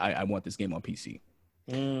 okay, yeah, I want this game on PC.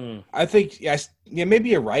 I think maybe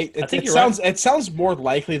you're right. It sounds more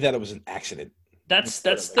likely that it was an accident. That's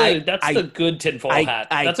the good tinfoil hat.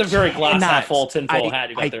 That's a very glass half full tinfoil hat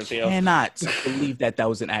you got there, Theo. I cannot believe that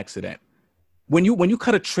was an accident. When you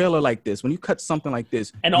cut a trailer like this, when you cut something like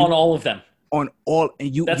this, and on all of them. On all,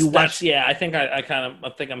 and you watch. I think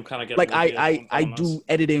I'm kind of getting like I do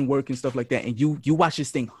editing work and stuff like that, and you watch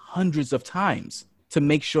this thing hundreds of times to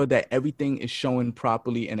make sure that everything is shown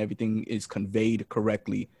properly and everything is conveyed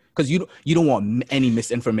correctly, because you don't want any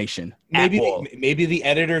misinformation. Maybe the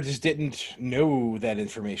editor just didn't know that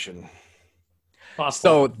information.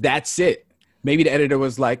 Possible. So that's it. Maybe the editor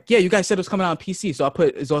was like, yeah, you guys said it was coming out on PC, so I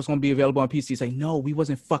put it's also going to be available on PC. It's like, no, we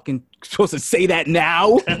wasn't fucking supposed to say that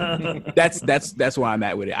now. That's where I'm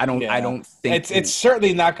at with it. I don't think it's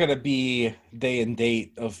certainly not going to be day and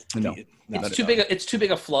date of It's too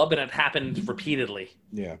big a flub, and it happened repeatedly.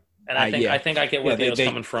 Yeah. And I think I get where Theo's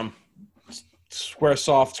coming from.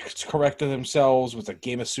 Squaresoft corrected themselves with a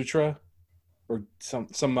Game of Sutra or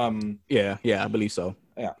some yeah, I believe so.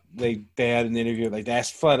 Yeah, they had an interview. They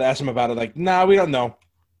asked him about it. Like, nah, we don't know.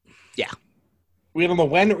 Yeah, We don't know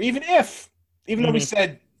when or even if. Even though we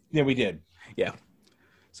said, yeah, we did. Yeah.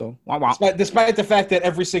 So, wow. Despite the fact that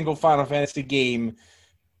every single Final Fantasy game,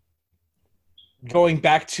 going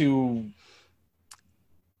back to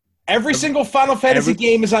every single Final Fantasy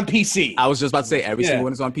game is on PC. I was just about to say every single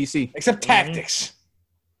one is on PC. Except Tactics.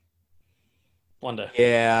 One day.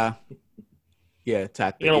 Yeah. Yeah,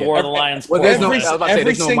 Tactics. You're gonna War of the Lions. Well, there's no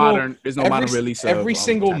modern release. Every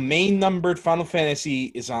single main numbered Final Fantasy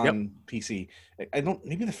is on PC. I don't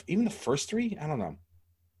even the first 3. I don't know.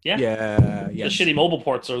 Yeah. Yeah. The shitty mobile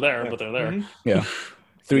ports are there, but they're there. Yeah.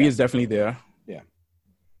 3 is definitely there. Yeah.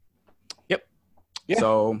 Yep. Yeah.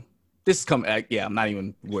 So this is coming. Yeah, I'm not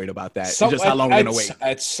even worried about that. It's just how long we're gonna wait.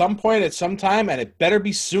 At some point, at some time, and it better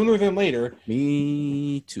be sooner than later.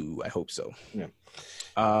 Me too. I hope so. Yeah.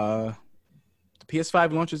 The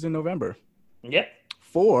PS5 launches in November. Yep.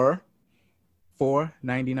 For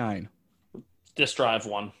 $4.99. Disk drive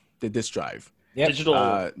one. The disc drive. Yep.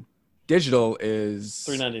 Digital is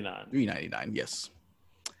 $3.99. $3.99. Yes.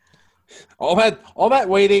 All that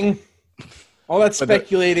waiting, all that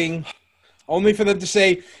speculating, only for them to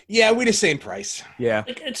say, "Yeah, we the same price." Yeah.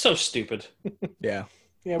 It's so stupid. Yeah.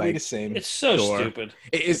 Yeah, we the same. It's so stupid.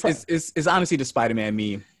 It's honestly the Spider-Man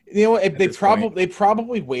meme. You know what? They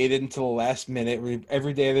probably waited until the last minute.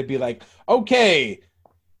 Every day they'd be like, "Okay,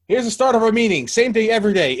 here's the start of our meeting. Same thing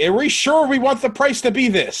every day. Are we sure we want the price to be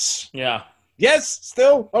this?" Yeah. Yes.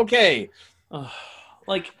 Still okay.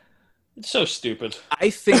 It's so stupid. I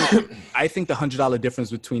think the $100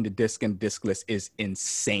 difference between the disc and discless is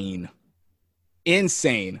insane.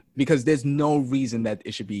 Insane, because there's no reason that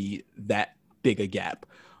it should be that big a gap.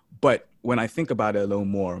 But when I think about it a little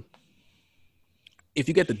more, if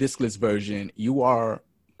you get the discless version, you are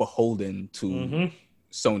beholden to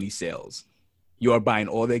Sony sales. You are buying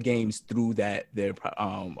all their games through their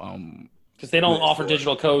because they don't offer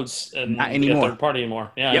digital codes and not anymore. Third party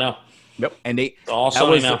anymore. Yeah, I know. Yep, and they all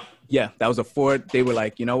Sony now. That was a Ford. They were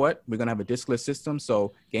like, you know what? We're gonna have a discless system,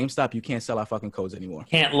 so GameStop, you can't sell our fucking codes anymore.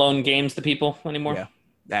 Can't loan games to people anymore.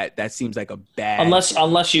 Yeah, that seems like a bad.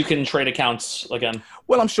 Unless you can trade accounts again.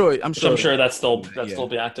 Well, I'm sure that's still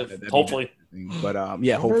be active. Hopefully. But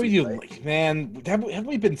hopefully. Man, have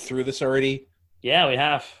we been through this already? Yeah, we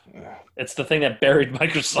have. It's the thing that buried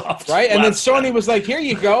Microsoft, right? And then Sony was like, "Here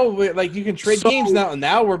you go, like you can trade games now." And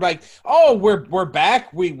now we're like, "Oh, we're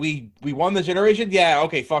back. We won the generation." Yeah,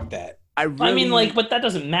 okay, fuck that. But that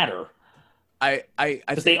doesn't matter.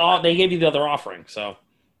 Because they gave you the other offering, so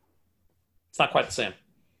it's not quite the same.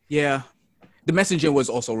 Yeah, the messaging was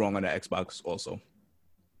also wrong on the Xbox. Also,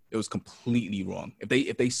 it was completely wrong.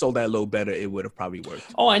 If they sold that a little better, it would have probably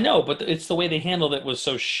worked. Oh, I know, but it's the way they handled it was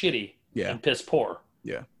so shitty. And piss poor.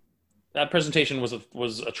 Yeah. That presentation was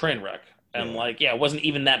a train wreck. And it wasn't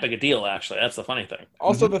even that big a deal, actually. That's the funny thing.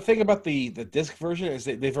 Also, the thing about the disc version is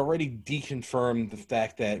that they've already deconfirmed the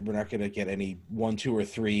fact that we're not going to get any 1, 2, or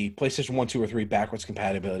 3 PlayStation 1, 2, or 3 backwards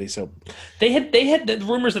compatibility. So they had the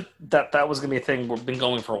rumors that was going to be a thing been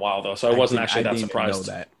going for a while though. So I wasn't actually that surprised.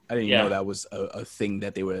 I didn't know that was a thing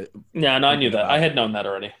that they were. Yeah, no, I knew that. I had known that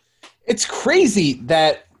already. It's crazy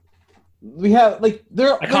that we have a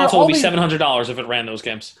console would be $700 if it ran those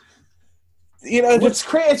games. You know, it's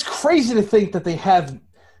crazy to think that they have.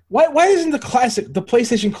 Why isn't the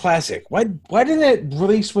PlayStation Classic? Why didn't it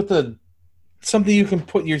release with something you can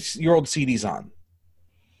put your old CDs on?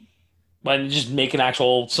 Why didn't you just make an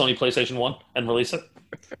actual Sony PlayStation 1 and release it?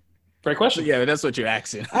 Great question. Yeah, that's what you're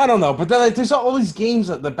asking. I don't know, but then, there's all these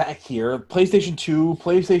games at the back here: PlayStation 2,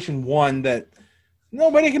 PlayStation 1 that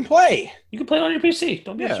nobody can play. You can play it on your PC.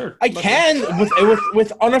 Don't be absurd. I can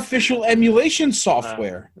with unofficial emulation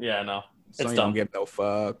software. Yeah, no. Sony don't give no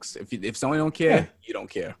fucks. If Sony don't care, you don't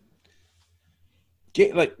care.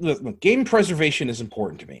 Look, game preservation is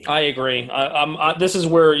important to me. I agree. This is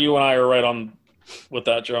where you and I are right on with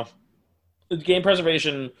that, Joe. Game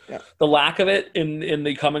preservation, the lack of it in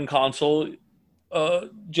the coming console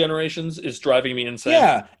generations is driving me insane.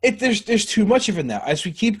 Yeah, there's too much of it now. As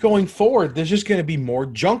we keep going forward, there's just going to be more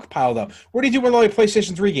junk piled up. What do you do with all your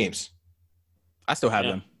PlayStation 3 games? I still have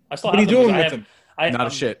them. What are you doing with them? Not a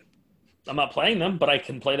shit. I'm not playing them, but I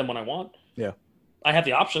can play them when I want. Yeah. I have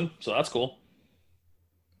the option, so that's cool.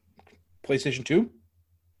 PlayStation 2?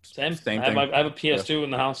 Same thing. I have a PS2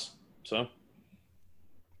 in the house, so.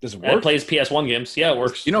 Does it work? It plays PS1 games. Yeah, it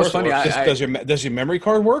works. You know what's funny? Does your memory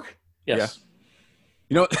card work? Yes. Yeah.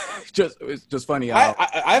 You know, it's just funny. I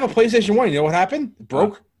have a PlayStation 1. You know what happened? It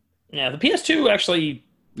broke. Yeah, the PS2 actually.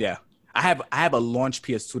 Yeah, I have a launch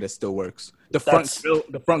PS2 that still works. The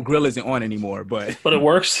front grill isn't on anymore, but it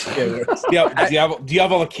works. Yeah, it works. Do you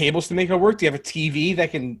have all the cables to make it work? Do you have a TV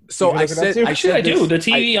that can? So I said, I do. The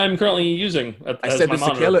TV I'm currently using. I said this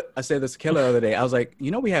to Kayla the other day. I was like,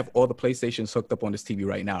 we have all the PlayStations hooked up on this TV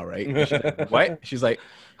right now, right? She's like, what? She's like,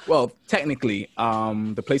 well, technically,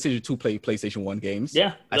 the PlayStation 2 play PlayStation 1 games.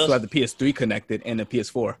 Yeah, I still have the PS3 connected and the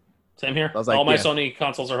PS4. Same here. I was like, all my Sony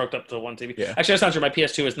consoles are hooked up to one TV. Yeah. Actually, that's not true. My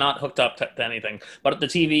PS2 is not hooked up to anything. But the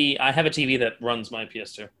TV, I have a TV that runs my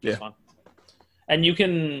PS2. Yeah. Fun. And you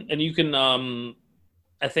can,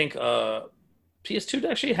 I think PS2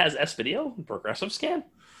 actually has S Video, progressive scan.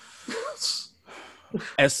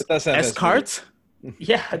 S cards?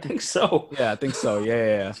 Yeah, I think so. Yeah, I think so.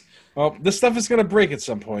 Yeah. Well, this stuff is gonna break at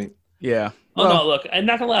some point. Yeah. Oh no, look, it's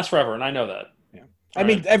not gonna last forever, and I know that. I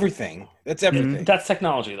mean, everything. That's everything. Mm-hmm. That's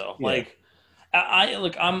technology, though. Yeah. Like,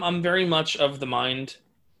 I'm very much of the mind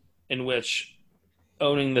in which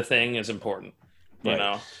owning the thing is important, you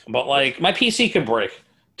know. But like, my PC could break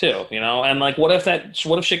too, and like, what if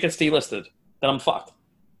shit gets delisted? Then I'm fucked.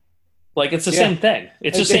 Like, it's the same thing.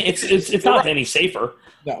 It's just it's not any safer.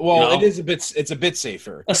 No, well, it is a bit. It's a bit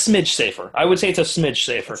safer. A smidge safer. I would say it's a smidge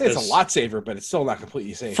safer. I'd say it's a lot safer, but it's still not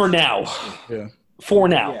completely safe for now. Yeah. For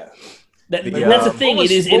now. Yeah. That's the thing.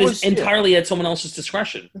 It is entirely at someone else's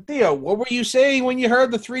discretion. Theo, what were you saying when you heard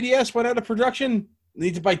the 3DS went out of production?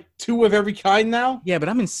 Need to buy 2 of every kind now? Yeah, but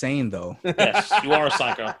I'm insane though. Yes, you are a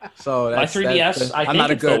psycho. So my 3DS, I think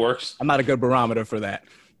it still works. I'm not a good barometer for that.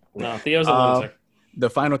 No, Theo's a lunatic. The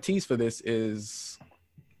final tease for this is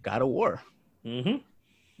God of War. Mm-hmm.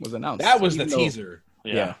 Was announced. That was the teaser.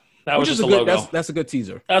 Yeah. That was just a good logo. That's a good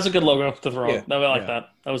teaser. That was a good logo to throw. Yeah. I like that.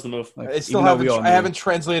 That was the move. I still haven't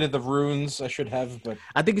translated the runes. I should have, but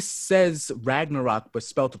I think it says Ragnarok, but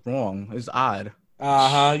spelled wrong. It's odd.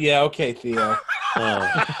 Yeah. Okay, Theo.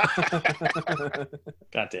 God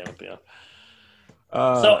damn it, Theo.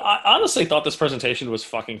 So I honestly thought this presentation was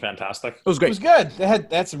fucking fantastic. It was great. It was good. They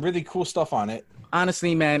had some really cool stuff on it.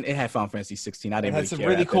 Honestly, man, it had Final Fantasy 16. I didn't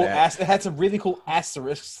really care. It had some really cool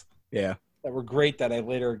asterisks. Yeah. That were great that I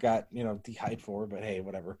later got, de-hyped for, but hey,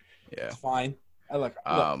 whatever. Yeah. It's fine. Look,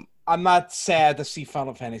 I'm not sad to see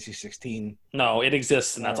Final Fantasy 16. No, it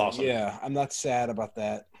exists, and that's awesome. Yeah, I'm not sad about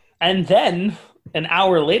that. And then, an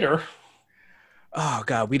hour later... Oh,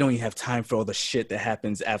 God, we don't even have time for all the shit that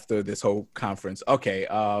happens after this whole conference. Okay.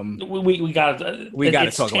 We got to talk about it.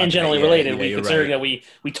 It's tangentially related. Considering that we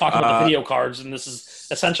talk about the video cards, and this is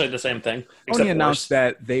essentially the same thing. Sony announced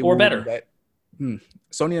that they or better.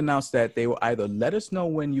 Sony announced that they will either let us know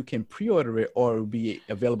when you can pre-order it or be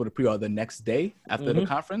available to pre-order the next day after the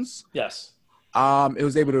conference. Yes. It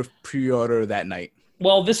was able to pre-order that night.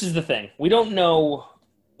 Well, this is the thing. We don't know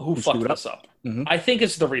who fucked this up. Mm-hmm. I think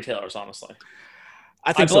it's the retailers, honestly.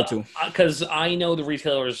 I think so too. Because I know the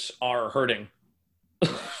retailers are hurting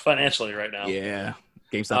financially right now. Yeah.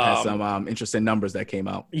 GameStop has some interesting numbers that came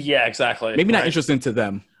out. Yeah, exactly. Maybe not interesting to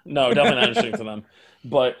them. No, definitely not interesting to them.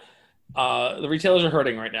 But the retailers are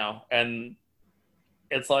hurting right now. And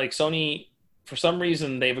it's like Sony, for some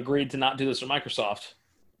reason, they've agreed to not do this with Microsoft.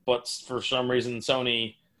 But for some reason,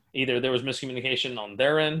 Sony, either there was miscommunication on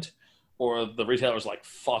their end or the retailers like,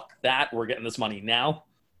 fuck that, we're getting this money now.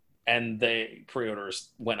 And the pre-orders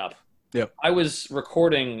went up. Yep. I was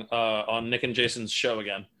recording on Nick and Jason's show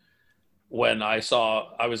again when I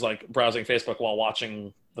was like browsing Facebook while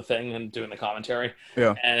watching the thing and doing the commentary.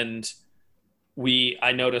 Yeah. And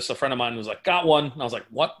I noticed a friend of mine was like, got one. And I was like,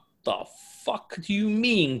 what the fuck do you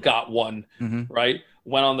mean got one? Mm-hmm. Right?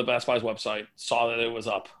 Went on the Best Buy's website, saw that it was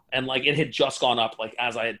up. And like it had just gone up like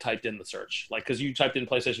as I had typed in the search. Like because you typed in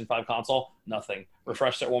PlayStation 5 console, nothing.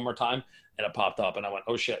 Refreshed it one more time and it popped up and I went,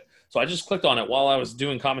 oh shit. So I just clicked on it while I was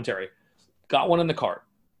doing commentary. Got one in the cart.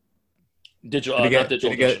 Digital, not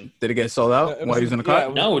digital edition. Did it get sold out while you was in the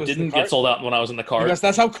cart? No, it didn't get sold out when I was in the cart. Because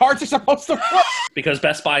that's how carts are supposed to work. Because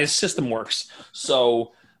Best Buy's system works.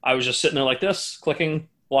 So I was just sitting there like this, clicking,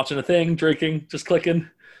 watching a thing, drinking, just clicking,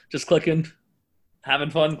 having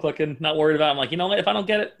fun, clicking, not worried about it. I'm like, you know what? If I don't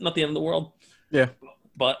get it, not the end of the world. Yeah.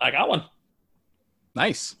 But I got one.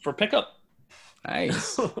 Nice. For pickup.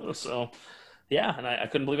 Nice. So, yeah, and I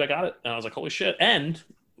couldn't believe I got it. And I was like, holy shit. And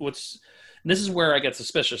this is where I get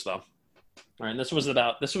suspicious, though. All right, and this was at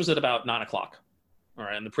about 9:00. All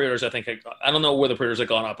right, and the pre-orders, I think, I don't know where the pre-orders had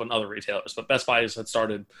gone up on other retailers, but Best Buy's had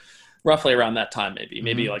started roughly around that time,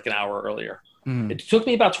 maybe like an hour earlier. Mm-hmm. It took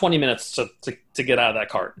me about 20 minutes to get out of that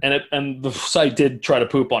cart, and the site did try to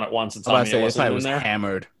poop on it once and tell me it wasn't in there.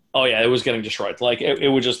 Hammered. Oh yeah, it was getting destroyed. Like it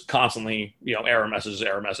would just constantly, error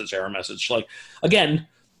message. Like again,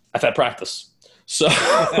 I've had practice, so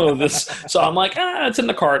so I'm like, it's in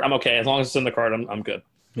the cart. I'm okay as long as it's in the cart. I'm good.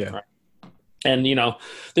 Yeah. Right. And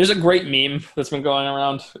there's a great meme that's been going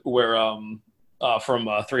around where from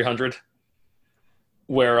 300,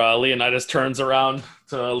 where Leonidas turns around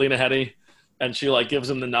to Lena Headey, and she like gives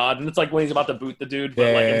him the nod, and it's like when he's about to boot the dude,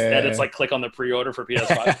 but like instead it's like click on the pre-order for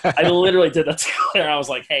PS5. I literally did that to Claire. I was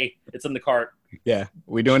like, "Hey, it's in the cart. Yeah,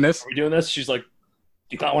 we doing this? Are we doing this?" She's like,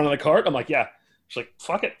 "You got one in the cart?" I'm like, "Yeah." She's like,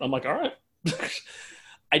 "Fuck it." I'm like, "All right."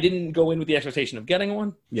 I didn't go in with the expectation of getting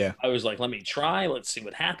one. Yeah. I was like, let me try. Let's see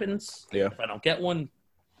what happens. Yeah. If I don't get one,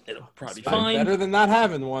 it'll probably be fine. Better than not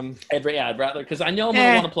having one. I'd rather, because I know I'm going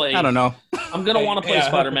to want to play. I don't know. I'm going to want to play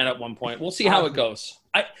Spider-Man at one point. We'll see how it goes.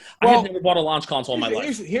 I have never bought a launch console in my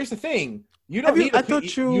life. Here's the thing. You don't need a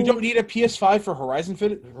PS5 for Horizon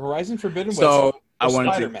Forbidden West. So I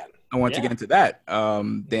wanted to get into that.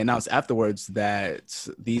 They announced afterwards that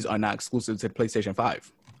these are not exclusive to the PlayStation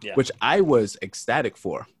 5. Yeah. Which I was ecstatic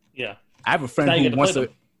for. Yeah. I have a friend who wants to.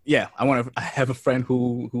 Yeah, I have a friend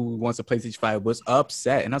who wants a PlayStation 5. Was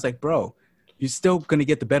upset, and I was like, "Bro, you're still gonna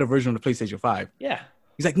get the better version of the PlayStation 5." Yeah.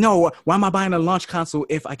 He's like, "No, why am I buying a launch console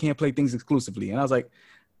if I can't play things exclusively?" And I was like,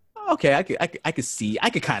 "Okay, I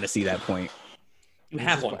could kind of see that point." You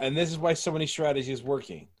have one, and this is why so many strategies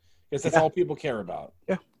working, because that's all people care about.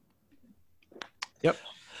 Yeah. Yep.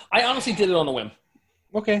 I honestly did it on a whim.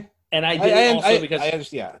 Okay. And I did it also because I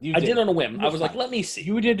understand. I did it on a whim. I was like, let me see.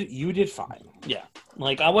 You did fine. Yeah.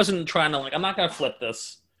 Like I wasn't trying to I'm not gonna flip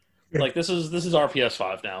this. Like this is our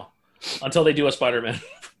PS5 now. Until they do a Spider-Man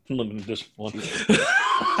limited edition one. Shut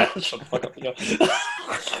the fuck up,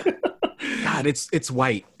 God, it's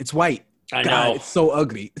white. It's white. I know. God, it's so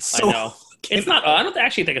ugly. It's so I know. It's not I don't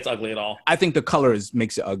actually think it's ugly at all. I think the color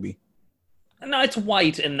makes it ugly. No, it's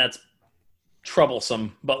white and that's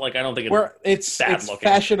troublesome, but like I don't think it's bad looking.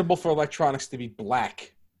 Fashionable for electronics to be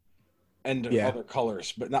black and other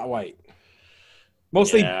colors, but not white.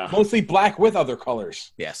 Mostly black with other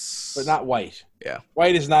colors. Yes, but not white. Yeah,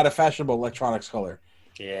 white is not a fashionable electronics color.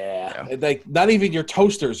 Yeah, like not even your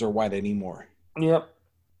toasters are white anymore. Yep,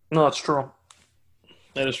 no, that's true.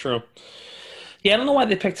 That is true. Yeah, I don't know why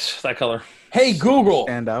they picked that color. Hey Google,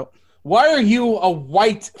 stand out. Why are you a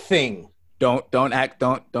white thing? Don't ask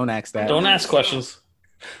that. Don't ask questions.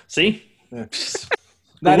 See? Yeah.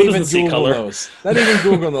 Not even Google knows. Not even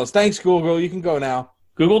Google knows. Thanks, Google. You can go now.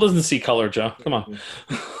 Google doesn't see color, Joe. Come on.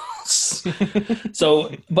 So,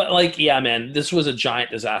 but like, yeah, man, this was a giant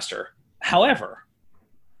disaster. However,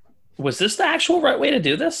 was this the actual right way to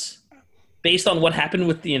do this? Based on what happened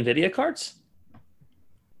with the NVIDIA cards?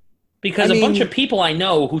 Because a bunch of people I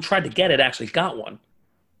know who tried to get it actually got one.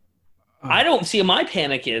 I don't see. My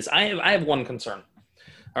panic is I have one concern.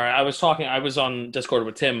 All right, I was on Discord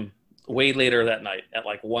with Tim way later that night at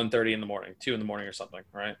like 1:30 in the morning, 2 in the morning or something,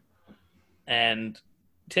 right? And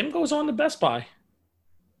Tim goes on to Best Buy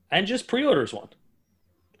and just pre-orders one.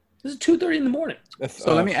 This is 2:30 in the morning.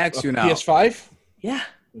 So let me ask you now. PS5? Yeah,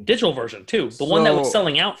 digital version too, the one that was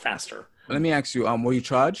selling out faster. Let me ask you. Were you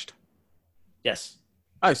charged? Yes.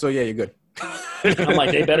 All right, so yeah, you're good. I'm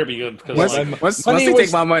like, they better be good because once they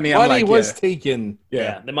take my money, I'm like, was taken.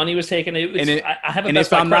 Yeah, the money was taken. I have a and Best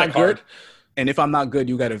Buy credit card. And if I'm not good,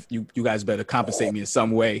 you guys better compensate me in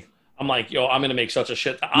some way. I'm like, yo, I'm gonna make such a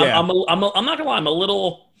shit. I'm not gonna lie, I'm a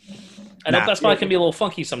little. I know Best Buy can be a little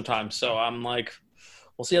funky sometimes, so I'm like,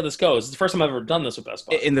 we'll see how this goes. It's the first time I've ever done this with Best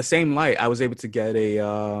Buy. In the same light, I was able to get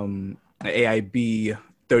an AIB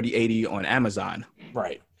 3080 on Amazon.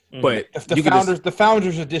 Right. But the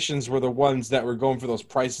founders editions were the ones that were going for those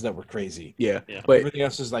prices that were crazy. Yeah. But everything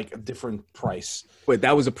else is like a different price. But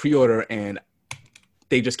that was a pre-order and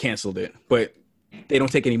they just canceled it. But they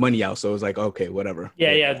don't take any money out, so it was like, okay, whatever.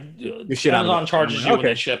 Yeah. Your shit Amazon charges you when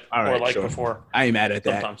they ship, or like before. I ain't mad at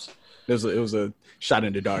that. Sometimes it was a shot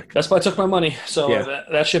in the dark. Best Buy took my money, so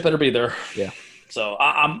that shit better be there. Yeah. So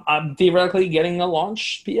I'm theoretically getting a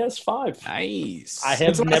launch PS5. Nice. I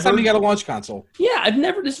have never. Last time you got a launch console? Yeah, I've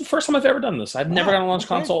never. This is the first time I've ever done this. I've never got a launch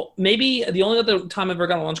console. Maybe the only other time I've ever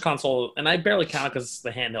got a launch console, and I barely count because it's the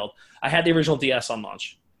handheld. I had the original DS on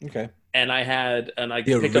launch. Okay. And I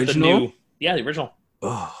picked up the new. Yeah, the original.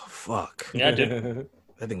 Oh fuck. Yeah, dude.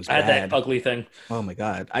 That thing was bad. I had that ugly thing. Oh my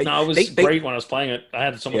god! It was great when I was playing it. I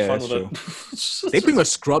had so much fun with it. They pretty much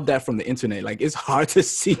scrubbed that from the internet. Like it's hard to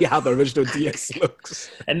see how the original DS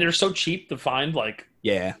looks. And they're so cheap to find. Like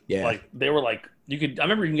Like they were like you could. I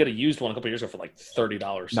remember you can get a used one a couple years ago for like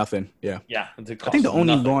 $30. Nothing. Yeah. Yeah. I think the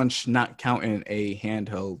only launch not counting a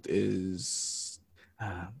handheld is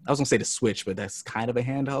I was gonna say the Switch, but that's kind of a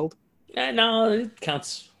handheld. No, it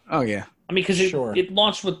counts. Oh yeah. I mean, because it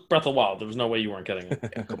launched with Breath of the Wild. There was no way you weren't getting it.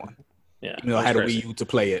 Yeah, come on. Yeah. I had a Wii U to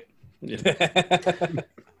play it.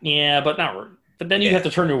 Yeah, but not But then you have to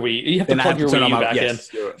turn your Wii. You have to Then I plug your turn Wii U on my- back yes,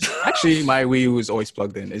 in. you're right. Actually, my Wii U was always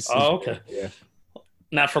plugged in. Oh, okay. Yeah.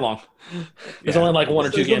 Not for long. There's Yeah. only like 1 or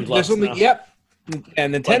 2 games left. now. Yep.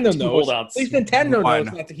 And Nintendo Like 2 knows. holdouts. At least Nintendo One.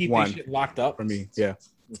 knows not to keep One. this shit locked up. For me, yeah.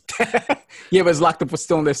 Yeah, but it's locked up. It's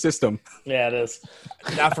still in their system. Yeah, it is.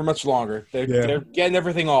 Not for much longer. They're, Yeah. they're getting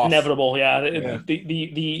everything off. Inevitable. Yeah. Yeah.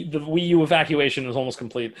 The Wii U evacuation is almost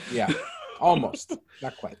complete. Yeah. Almost.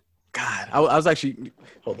 Not quite. God, I was actually.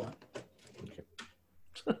 Hold on.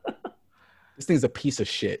 This thing's a piece of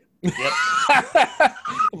shit.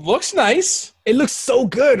 Looks nice. It looks so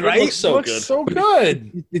good, It right? looks so Looks good. so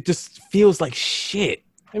good. It just feels like shit.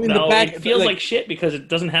 I mean, No, the back it feels like shit because it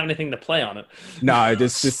doesn't have anything to play on it. No,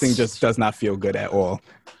 this thing just does not feel good at all.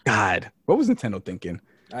 God, what was Nintendo thinking?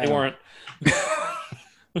 I They know. weren't.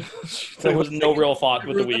 There was no real thought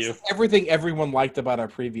with the Wii U. That's everything everyone liked about our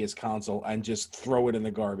previous console and just throw it in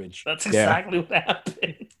the garbage. That's exactly what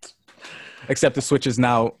happened. Except the Switch is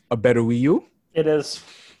now a better Wii U. It is.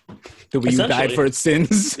 The Wii U died Essentially. for its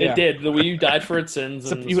sins. Yeah. It did. The Wii U died for its sins,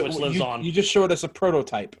 So and the Switch lives on. You just showed us a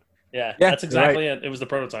prototype. Yeah, Yeah, that's exactly it. It was the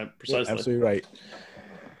prototype, precisely. Absolutely right.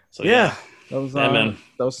 So Yeah, that was Yeah, man.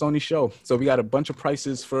 that was Sony's show. So we got a bunch of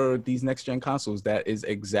prices for these next gen consoles. That is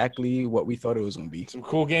exactly what we thought it was going to be. Some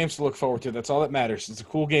cool games to look forward to. That's all that matters. It's a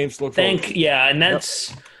cool games to look forward to. Yeah, and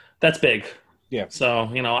that's big. Yeah. So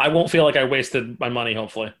I won't feel like I wasted my money.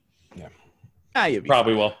 Hopefully, Ah, you'll be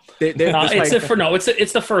probably fine. will. It's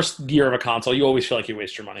It's the first year of a console. You always feel like you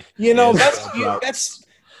waste your money. You know, Yeah.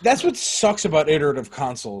 that's what sucks about iterative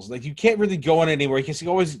consoles. Like you can't really go on anywhere because you're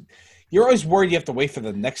always worried you have to wait for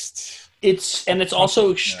the next. It's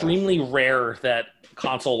also extremely rare that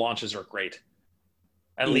console launches are great.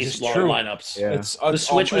 At It least is long true. lineups. Yeah. The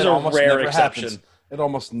Switch was a almost rare never exception. happens. It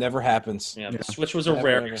almost never happens. Yeah, Yeah. the Switch was a Never,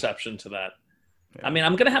 rare never. exception to that. Yeah. I mean,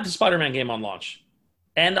 I'm gonna have the Spider-Man game on launch,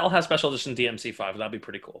 and I'll have special edition DMC5. That'd be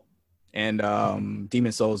pretty cool. And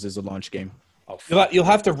Demon Souls is a launch game. Oh, fuck. You'll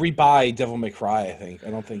have to rebuy Devil May Cry. I think. I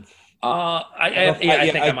don't think. I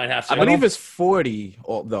think I might have to. I believe it's 40,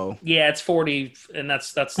 though. Yeah, it's 40, and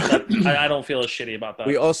that's I don't feel as shitty about that.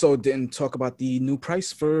 We also didn't talk about the new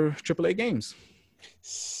price for AAA games.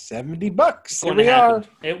 $70. Here Going we to are.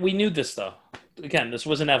 happen. We knew this though. Again, this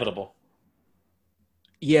was inevitable.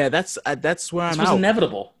 Yeah, that's where This I'm was out.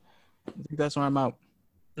 inevitable. I think that's where I'm out.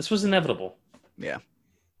 This was inevitable. Yeah.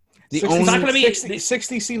 60, It's not gonna be-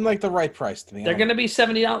 60 seemed like the right price to me. They're going to be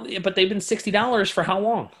 $70, but they've been $60 for how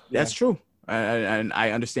long? That's true. And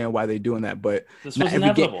I understand why they're doing that, but This not was every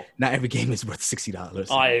game, inevitable. not every game is worth $60.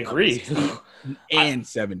 I agree. And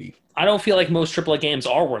 70. I don't feel like most AAA games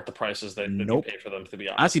are worth the prices that Nope. you pay for them, to be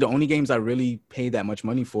honest. Honestly, the only games I really pay that much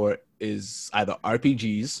money for is either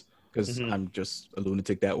RPGs, because Mhm. I'm just a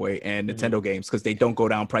lunatic that way, and Nintendo games, because they don't go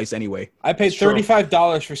down price anyway. I paid It's true.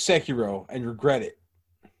 $35 for Sekiro and regret it.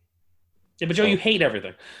 Yeah, but Joe, you hate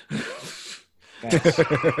everything.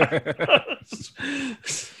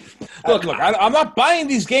 Look, I'm not buying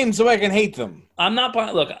these games so I can hate them. I'm not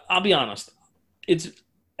buying. Look, I'll be honest.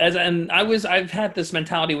 I've had this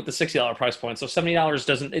mentality with the $60 price point. So $70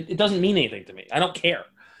 doesn't mean anything to me. I don't care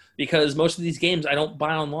because most of these games I don't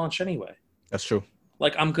buy on launch anyway. That's true.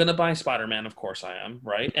 Like I'm gonna buy Spider-Man, of course I am,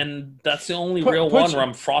 right? And that's the only Put- real put one your- where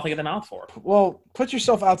I'm frothing at the mouth for. Well, put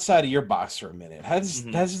yourself outside of your box for a minute. How does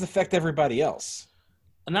Mhm. how does this affect everybody else?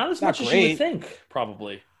 Not as Not much as you great. would think,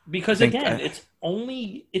 probably. Because Think again, that-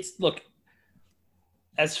 look,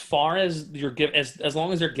 as far as as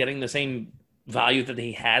long as they're getting the same value that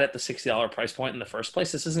they had at the $60 price point in the first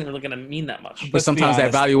place, this isn't really going to mean that much. But Let's be sometimes that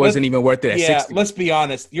honest. value wasn't even worth it at Yeah, 60. let's be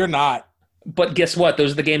honest. You're not. But guess what?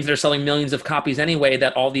 Those are the games that are selling millions of copies anyway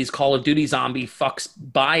that all these Call of Duty zombie fucks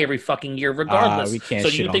buy every fucking year regardless. we can't so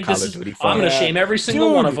shit you on think Call this of is Duty I'm going to fucks. shame every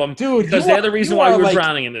single one of them Dude, because you they're are- the reason you why are we're like-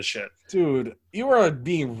 drowning in this shit. Dude, you are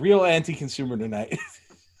being real anti-consumer tonight.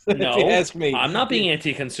 No, if you ask me. I'm not being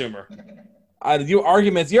anti-consumer. Your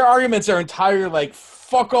arguments are entirely like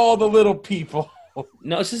fuck all the little people.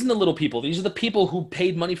 No, this isn't the little people. These are the people who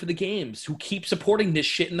paid money for the games, who keep supporting this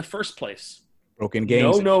shit in the first place. Broken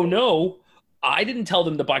games. No. I didn't tell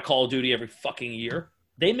them to buy Call of Duty every fucking year.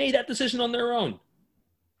 They made that decision on their own.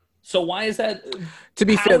 So why is that? To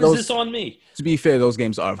be how fair, is this on me? those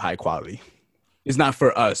games are of high quality. It's not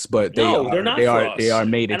for us, but They're not they for are us. they are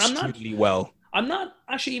made And I'm not- extremely well. I'm not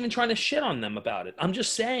actually even trying to shit on them about it. I'm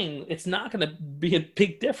just saying it's not going to be a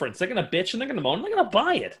big difference. They're going to bitch and they're going to moan. And they're going to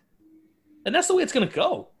buy it. And that's the way it's going to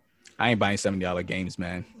go. I ain't buying $70 games,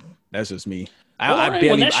 man. That's just me. Well, I right,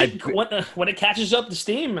 barely. when it catches up to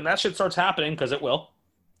Steam and that shit starts happening, because it will.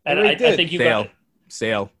 And It already I did. think you Sale. got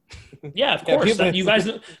Sale. Yeah, of Yeah, course. people- You guys,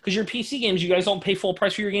 because your PC games, you guys don't pay full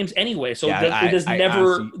price for your games anyway. So Yeah,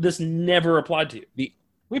 this never applied to you.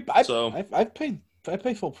 I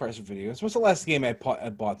pay full price for videos. What's the last game I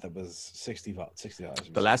bought that was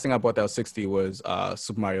 $60? The last thing I bought that was 60 was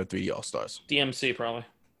Super Mario 3D All Stars. DMC probably.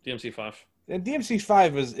 DMC 5. And DMC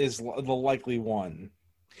 5 is the likely one.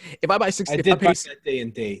 If I buy 60, I if did I buy pay, that day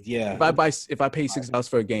and date. Yeah. if I pay $6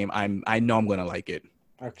 for a game, I know I'm gonna like it.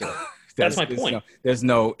 Okay. That's my point. There's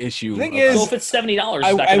no issue. Thing about- is- So if it's $70, is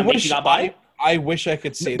I that gonna make wish you not buy it? I wish I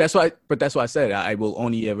could say that's why I said I will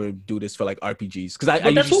only ever do this for like RPGs because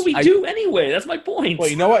But that's what we do anyway. That's my point. Well,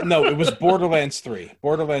 you know what? No, it was Borderlands 3.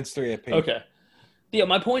 Borderlands 3 I paid. Okay. Yeah,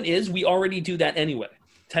 my point is we already do that anyway.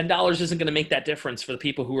 $10 isn't going to make that difference for the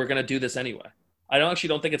people who are going to do this anyway. I don't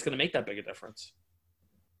think it's going to make that big a difference.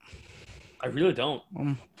 I really don't.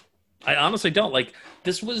 I honestly don't. Like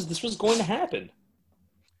this was going to happen.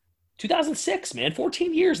 2006, man,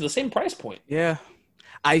 14 years, the same price point. Yeah.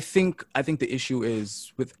 I think the issue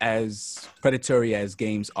is with as predatory as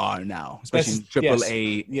games are now, especially in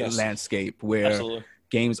AAA landscape where Absolutely.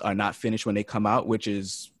 games are not finished when they come out, which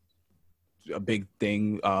is a big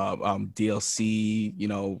thing.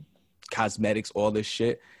 DLC, cosmetics, all this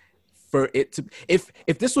shit. For it to if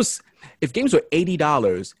games were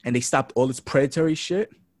 $80 and they stopped all this predatory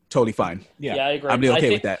shit, totally fine. Yeah, I agree. I'd be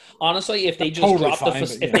okay with that. Honestly, if they just Totally dropped fine,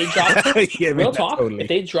 if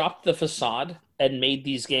they dropped the facade and made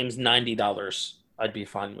these games $90, I'd be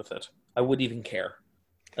fine with it. I wouldn't even care.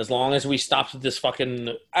 As long as we stopped this fucking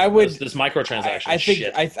this microtransaction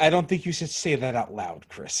shit. I don't think you should say that out loud,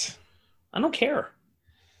 Chris. I don't care.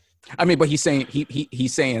 I mean, but he's saying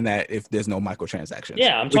he's saying that if there's no microtransactions.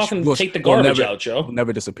 Yeah, I'm talking take the garbage out, Joe. Will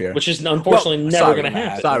never disappear. Which is unfortunately never going to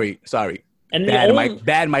happen. Sorry. And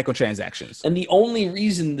bad microtransactions. And the only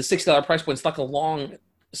reason the $60 price point stuck around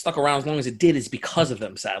as long as it did is because of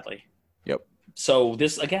them, sadly. Yep. So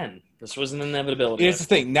this was an inevitability. Here's the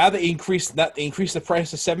thing: now they increase the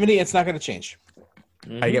price to $70, it's not going to change.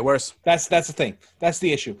 Mm-hmm. I get worse. That's the thing. That's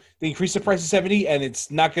the issue. They increase the price to $70, and it's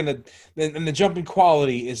not going to. And the jump in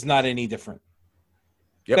quality is not any different.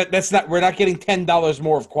 Yep. That's not. We're not getting $10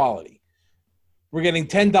 more of quality. We're getting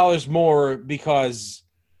 $10 more because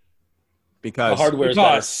the hardware is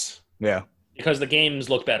better. Yeah. Because the games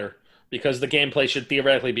look better. Because the gameplay should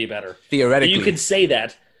theoretically be better. Theoretically, you could say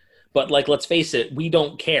that, but let's face it, we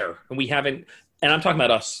don't care, and we haven't. And I'm talking about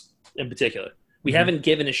us in particular. We haven't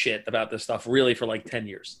given a shit about this stuff really for 10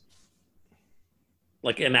 years.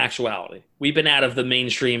 In actuality, we've been out of the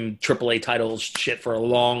mainstream AAA titles shit for a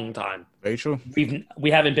long time. Very true. We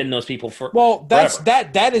haven't been those people for. Well, forever.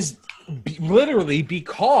 that is literally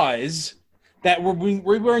because that we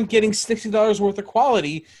weren't getting $60 worth of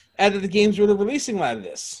quality out of the games we were releasing out of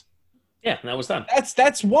this. Yeah, that was done.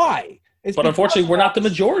 That's why. But unfortunately, we're not the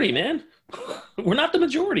majority, man. We're not the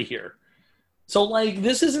majority here. So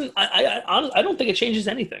this isn't. I don't think it changes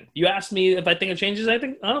anything. You asked me if I think it changes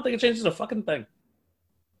anything. I don't think it changes a fucking thing.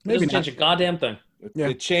 It doesn't change a goddamn thing. Yeah.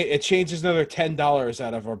 It changes another $10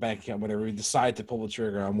 out of our bank account whenever we decide to pull the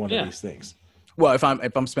trigger on one of these things. Well, if I'm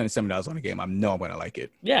spending $7 on a game, I know I'm gonna like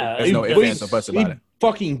it. Yeah, there's no ifs, ands, or buts about it.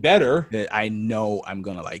 Fucking better. I know I'm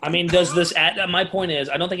gonna like it. I mean, does this add? My point is,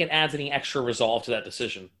 I don't think it adds any extra resolve to that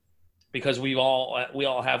decision because we all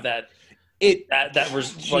have that.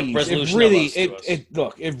 Resolution.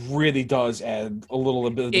 It really does add a little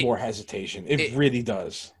bit more hesitation. It really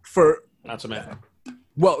does. Not so much.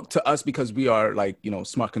 Well, to us because we are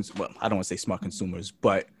smart. Well, I don't want to say smart consumers,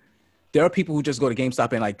 but there are people who just go to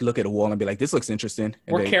GameStop and look at a wall and be like, "This looks interesting."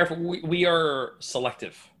 And we're careful. We are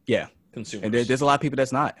selective. Yeah, consumers. And there's a lot of people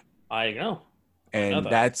that's not. I know. And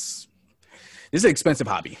this is an expensive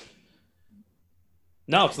hobby.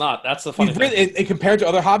 No, it's not. That's the funny thing. Compared to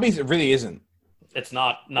other hobbies, it really isn't. It's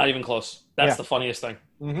not even close. That's the funniest thing.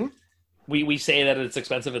 Mm-hmm. We say that it's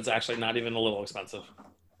expensive. It's actually not even a little expensive.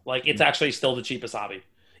 It's actually still the cheapest hobby,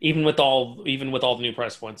 even with all the new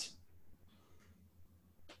price points.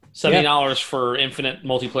 $70 for infinite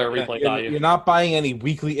multiplayer replay value. You're not buying any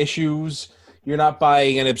weekly issues. You're not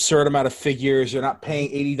buying an absurd amount of figures. You're not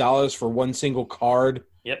paying $80 for one single card.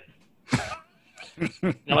 Yep.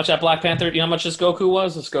 How much that Black Panther? You know how much this Goku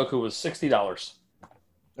was? This Goku was $60.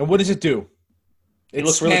 And what does it do? It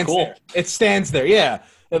looks really cool. There. It stands there. Yeah,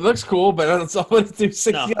 it looks cool, but that's all it do.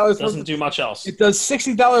 $60. No, it doesn't do much else. It does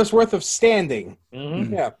 $60 worth of standing.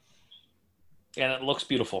 Mm-hmm. Yeah. And it looks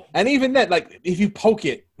beautiful. And even then, if you poke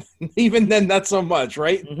it, even then, not so much,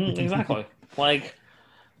 right? Mm-hmm, exactly.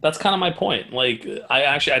 That's kind of my point. Like,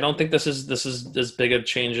 I don't think this is as big a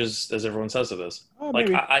change as everyone says it is. Oh, like,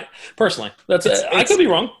 maybe. I personally, I could be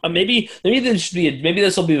wrong. Maybe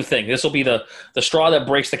this will be the thing. This will be the straw that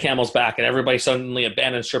breaks the camel's back, and everybody suddenly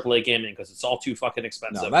abandons AAA gaming because it's all too fucking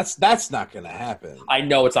expensive. No, that's not going to happen. I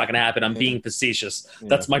know it's not going to happen. I'm being facetious. Yeah.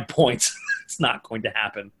 That's my point. It's not going to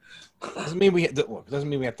happen. Doesn't mean we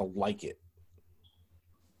have to like it.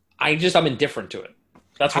 I'm indifferent to it.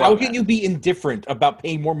 That's how can you be indifferent about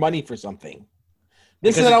paying more money for something?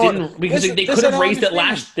 Because they could have raised it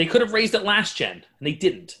last. They could have raised it last gen, and they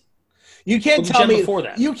didn't. You can't tell me before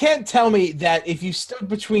that. You can't tell me that if you stood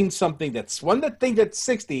between something that's thing that's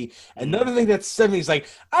 60, another thing that's 70. It's like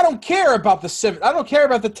I don't care about the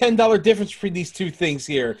 $10 difference between these two things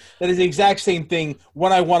here. That is the exact same thing.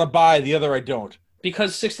 One I want to buy, the other I don't.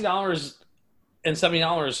 Because $60 and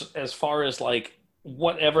 $70, as far as like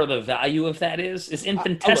whatever the value of that is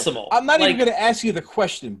infinitesimal. I'm not even going to ask you the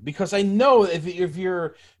question because I know if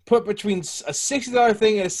you're put between a $60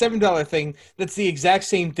 thing and a $7 thing, that's the exact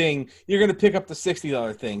same thing. You're going to pick up the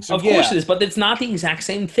 $60 thing. So of course it is, but it's not the exact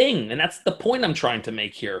same thing, and that's the point I'm trying to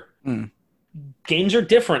make here. Games are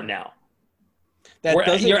different now.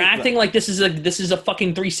 You're acting like this is a fucking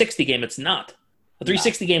 360 game. It's not. A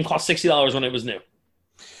 360 game cost $60 when it was new.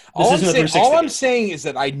 All I'm saying is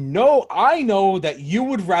that I know that you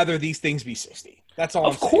would rather these things be 60. That's all.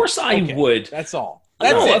 Of course I would. That's all.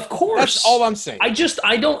 Of course. That's all I'm saying.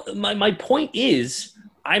 My point is,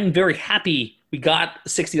 I'm very happy we got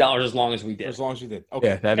 $60 as long as we did. As long as we did.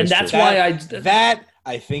 Okay. Yeah,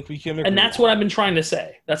 I think we can agree. And that's what I've been trying to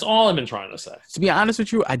say. That's all I've been trying to say. To be honest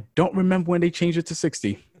with you, I don't remember when they changed it to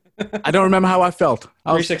 60. I don't remember how I felt.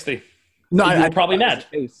 360. No, you were probably mad.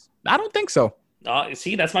 I don't think so.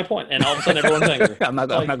 See, that's my point. And all of a sudden, everyone's angry. I'm not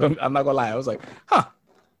gonna lie. I was like, huh.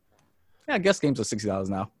 Yeah, I guess games are $60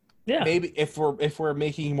 now. Yeah. Maybe if we're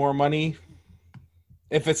making more money,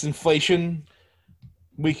 if it's inflation,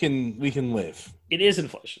 we can live. It is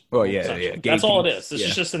inflation. Oh yeah. That's all it is. This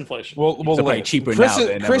is just inflation. We'll live. Cheaper Chris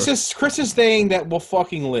now. Chris is saying that we'll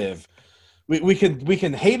fucking live. We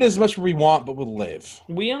can hate as much as we want, but we'll live.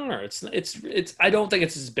 We are. It's. I don't think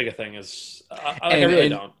it's as big a thing as. I really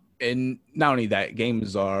don't. And not only that,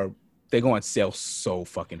 they go on sale so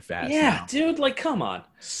fucking fast. Yeah, now. Dude, like come on.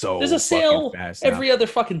 So there's a sale every other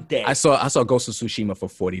fucking day. I saw Ghost of Tsushima for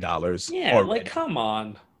 $40. Yeah, already. Like come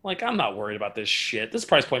on. Like I'm not worried about this shit. This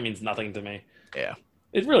price point means nothing to me. Yeah.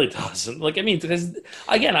 It really doesn't. Like I mean, because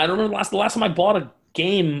again, I don't remember the last time I bought a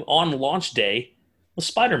game on launch day was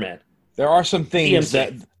Spider-Man. There are some things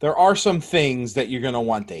that you're gonna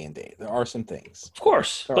want day and day. There are some things, of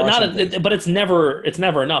course, but but it's never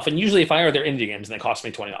enough. And usually, if I order indie games, and they cost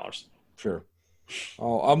me $20. Sure.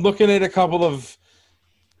 I'm looking at a couple of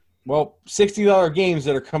 $60 games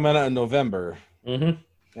that are coming out in November, and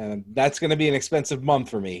that's going to be an expensive month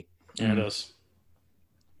for me. Yeah, it is.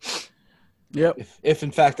 Yep. If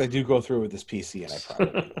in fact I do go through with this PC, and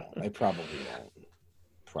I probably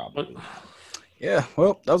won't. Yeah,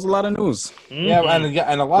 well, that was a lot of news. Yeah,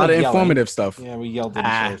 and a lot of informative stuff. Yeah, we yelled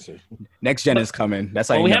at each other. Next gen is coming. That's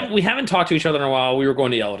how we haven't talked to each other in a while. We were going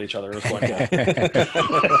to yell at each other.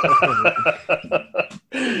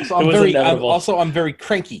 I'm very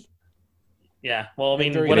cranky. Yeah, well, I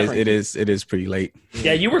mean, it is pretty late.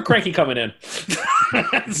 Yeah, you were cranky coming in. No,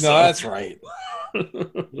 that's right.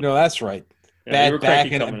 That's right. Yeah,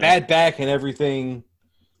 bad back and everything.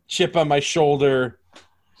 Chip on my shoulder.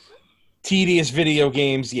 Tedious video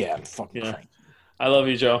games. Yeah, I'm fucking cranky. I love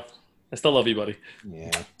you, Joe. I still love you, buddy.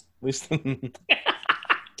 Yeah. At least.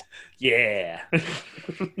 Yeah.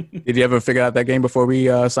 Did you ever figure out that game before we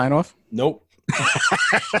sign off? Nope.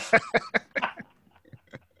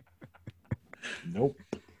 Nope.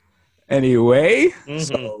 Anyway,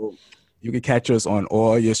 so you can catch us on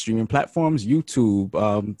all your streaming platforms,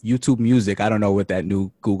 YouTube Music. I don't know what that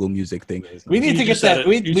new Google Music thing is. We need to get that.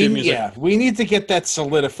 We need to get that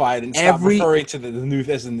solidified and stop referring to the new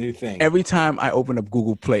as a new thing. Every time I open up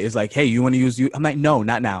Google Play, it's like, hey, you want to use you? I'm like, no,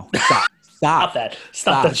 not now. Stop that.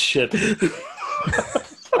 Stop that shit.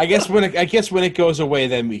 I guess when it goes away,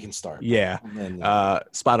 then we can start. Yeah.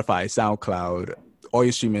 Spotify, SoundCloud, all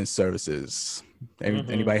your streaming services.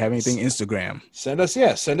 Anybody have anything? Instagram. Send us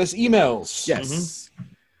emails. Yes.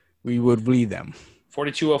 We would read them.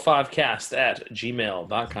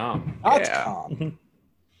 4205cast@gmail.com.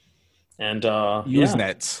 And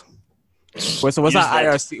Usenet. What's our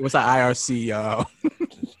IRC? What's our IRC?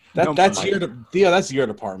 That's your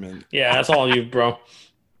department. Yeah, that's all you, bro.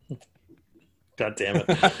 God damn it.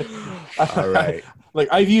 All right. Like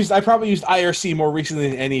I probably used IRC more recently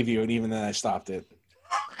than any of you, and even then I stopped it.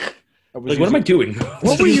 Like, what am I doing?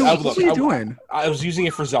 What were you doing? I was using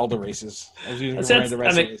it for Zelda races. I was using it for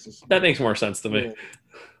random races. That makes more sense to me. Yeah.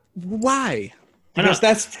 Why?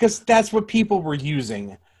 Because that's what people were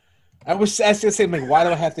using. I was asking the same, like, why do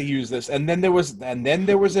I have to use this? And then there was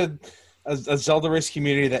a Zelda race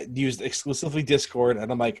community that used exclusively Discord,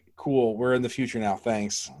 and I'm like, cool, we're in the future now.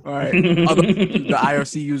 Thanks. All right. The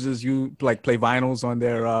IRC users like play vinyls on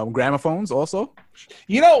their gramophones also.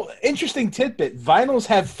 Interesting tidbit. Vinyls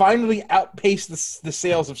have finally outpaced the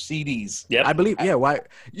sales of CDs. Yeah, I believe. Yeah, why?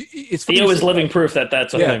 It's funny Theo is living proof that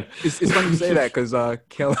that's a thing. It's funny you say that because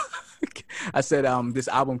Kelly. I said this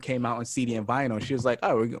album came out on CD and vinyl. And she was like,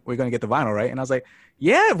 "Oh, we're gonna get the vinyl, right?" And I was like,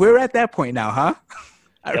 "Yeah, we're at that point now, huh?"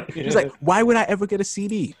 Yep. She's like, "Why would I ever get a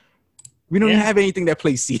CD? We don't even have anything that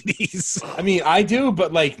plays CDs." I mean, I do,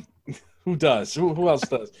 but like, who does? Who else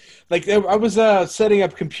does? Like, I was setting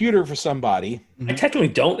up a computer for somebody. I technically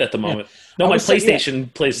don't at the moment. No, my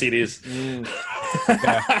PlayStation plays CDs.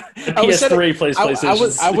 PS3 plays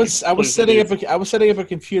PlayStation. I was setting up a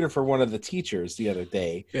computer for one of the teachers the other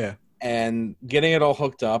day. Yeah. And getting it all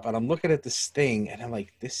hooked up, and I'm looking at this thing, and I'm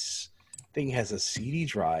like, this thing has a CD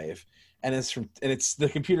drive, and it's the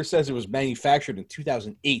computer says it was manufactured in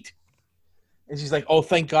 2008. And she's like, "Oh,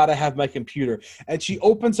 thank God I have my computer." And she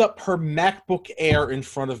opens up her MacBook Air in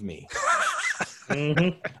front of me.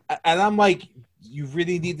 And I'm like, "You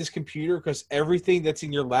really need this computer? Because everything that's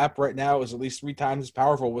in your lap right now is at least 3 times as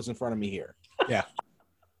powerful what's in front of me here."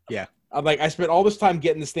 Yeah. I'm like, I spent all this time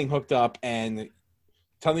getting this thing hooked up and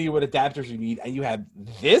telling you what adapters you need, and you have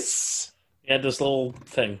this? Yeah, this little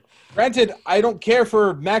thing. Granted, I don't care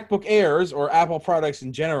for MacBook Airs or Apple products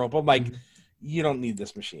in general, but like, you don't need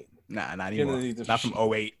this machine. Nah, not anymore. Not from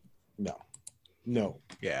 08. No.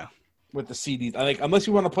 Yeah. With the CDs. I like, unless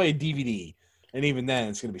you want to play a DVD, and even then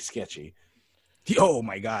it's going to be sketchy. Oh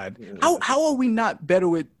my God. How are we not better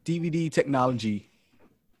with DVD technology?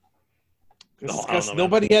 Because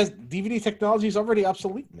nobody has DVD technology is already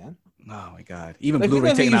obsolete, man. Oh my God. Even like,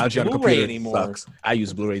 Blu-ray technology on a computer anymore. Sucks. I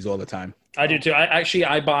use Blu-rays all the time. I do too.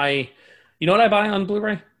 I buy, you know what I buy on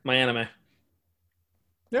Blu-ray? My anime.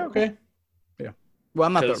 Yeah, okay. Yeah. Well,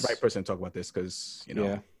 I'm not the right person to talk about this because,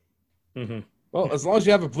 Yeah. Mm-hmm. Well, as long as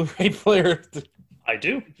you have a Blu-ray player. I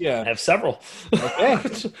do. Yeah. I have several.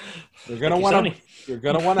 Okay. You're gonna want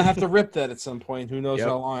to have to rip that at some point. Who knows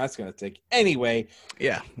how long that's gonna take. Anyway.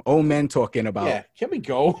 Yeah. Old men talking about. Yeah. Can we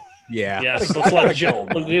go? Yeah. Yes. Let's let Joe.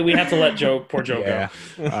 We have to let poor Joe go.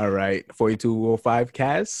 All right. 4205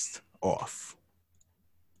 cast off.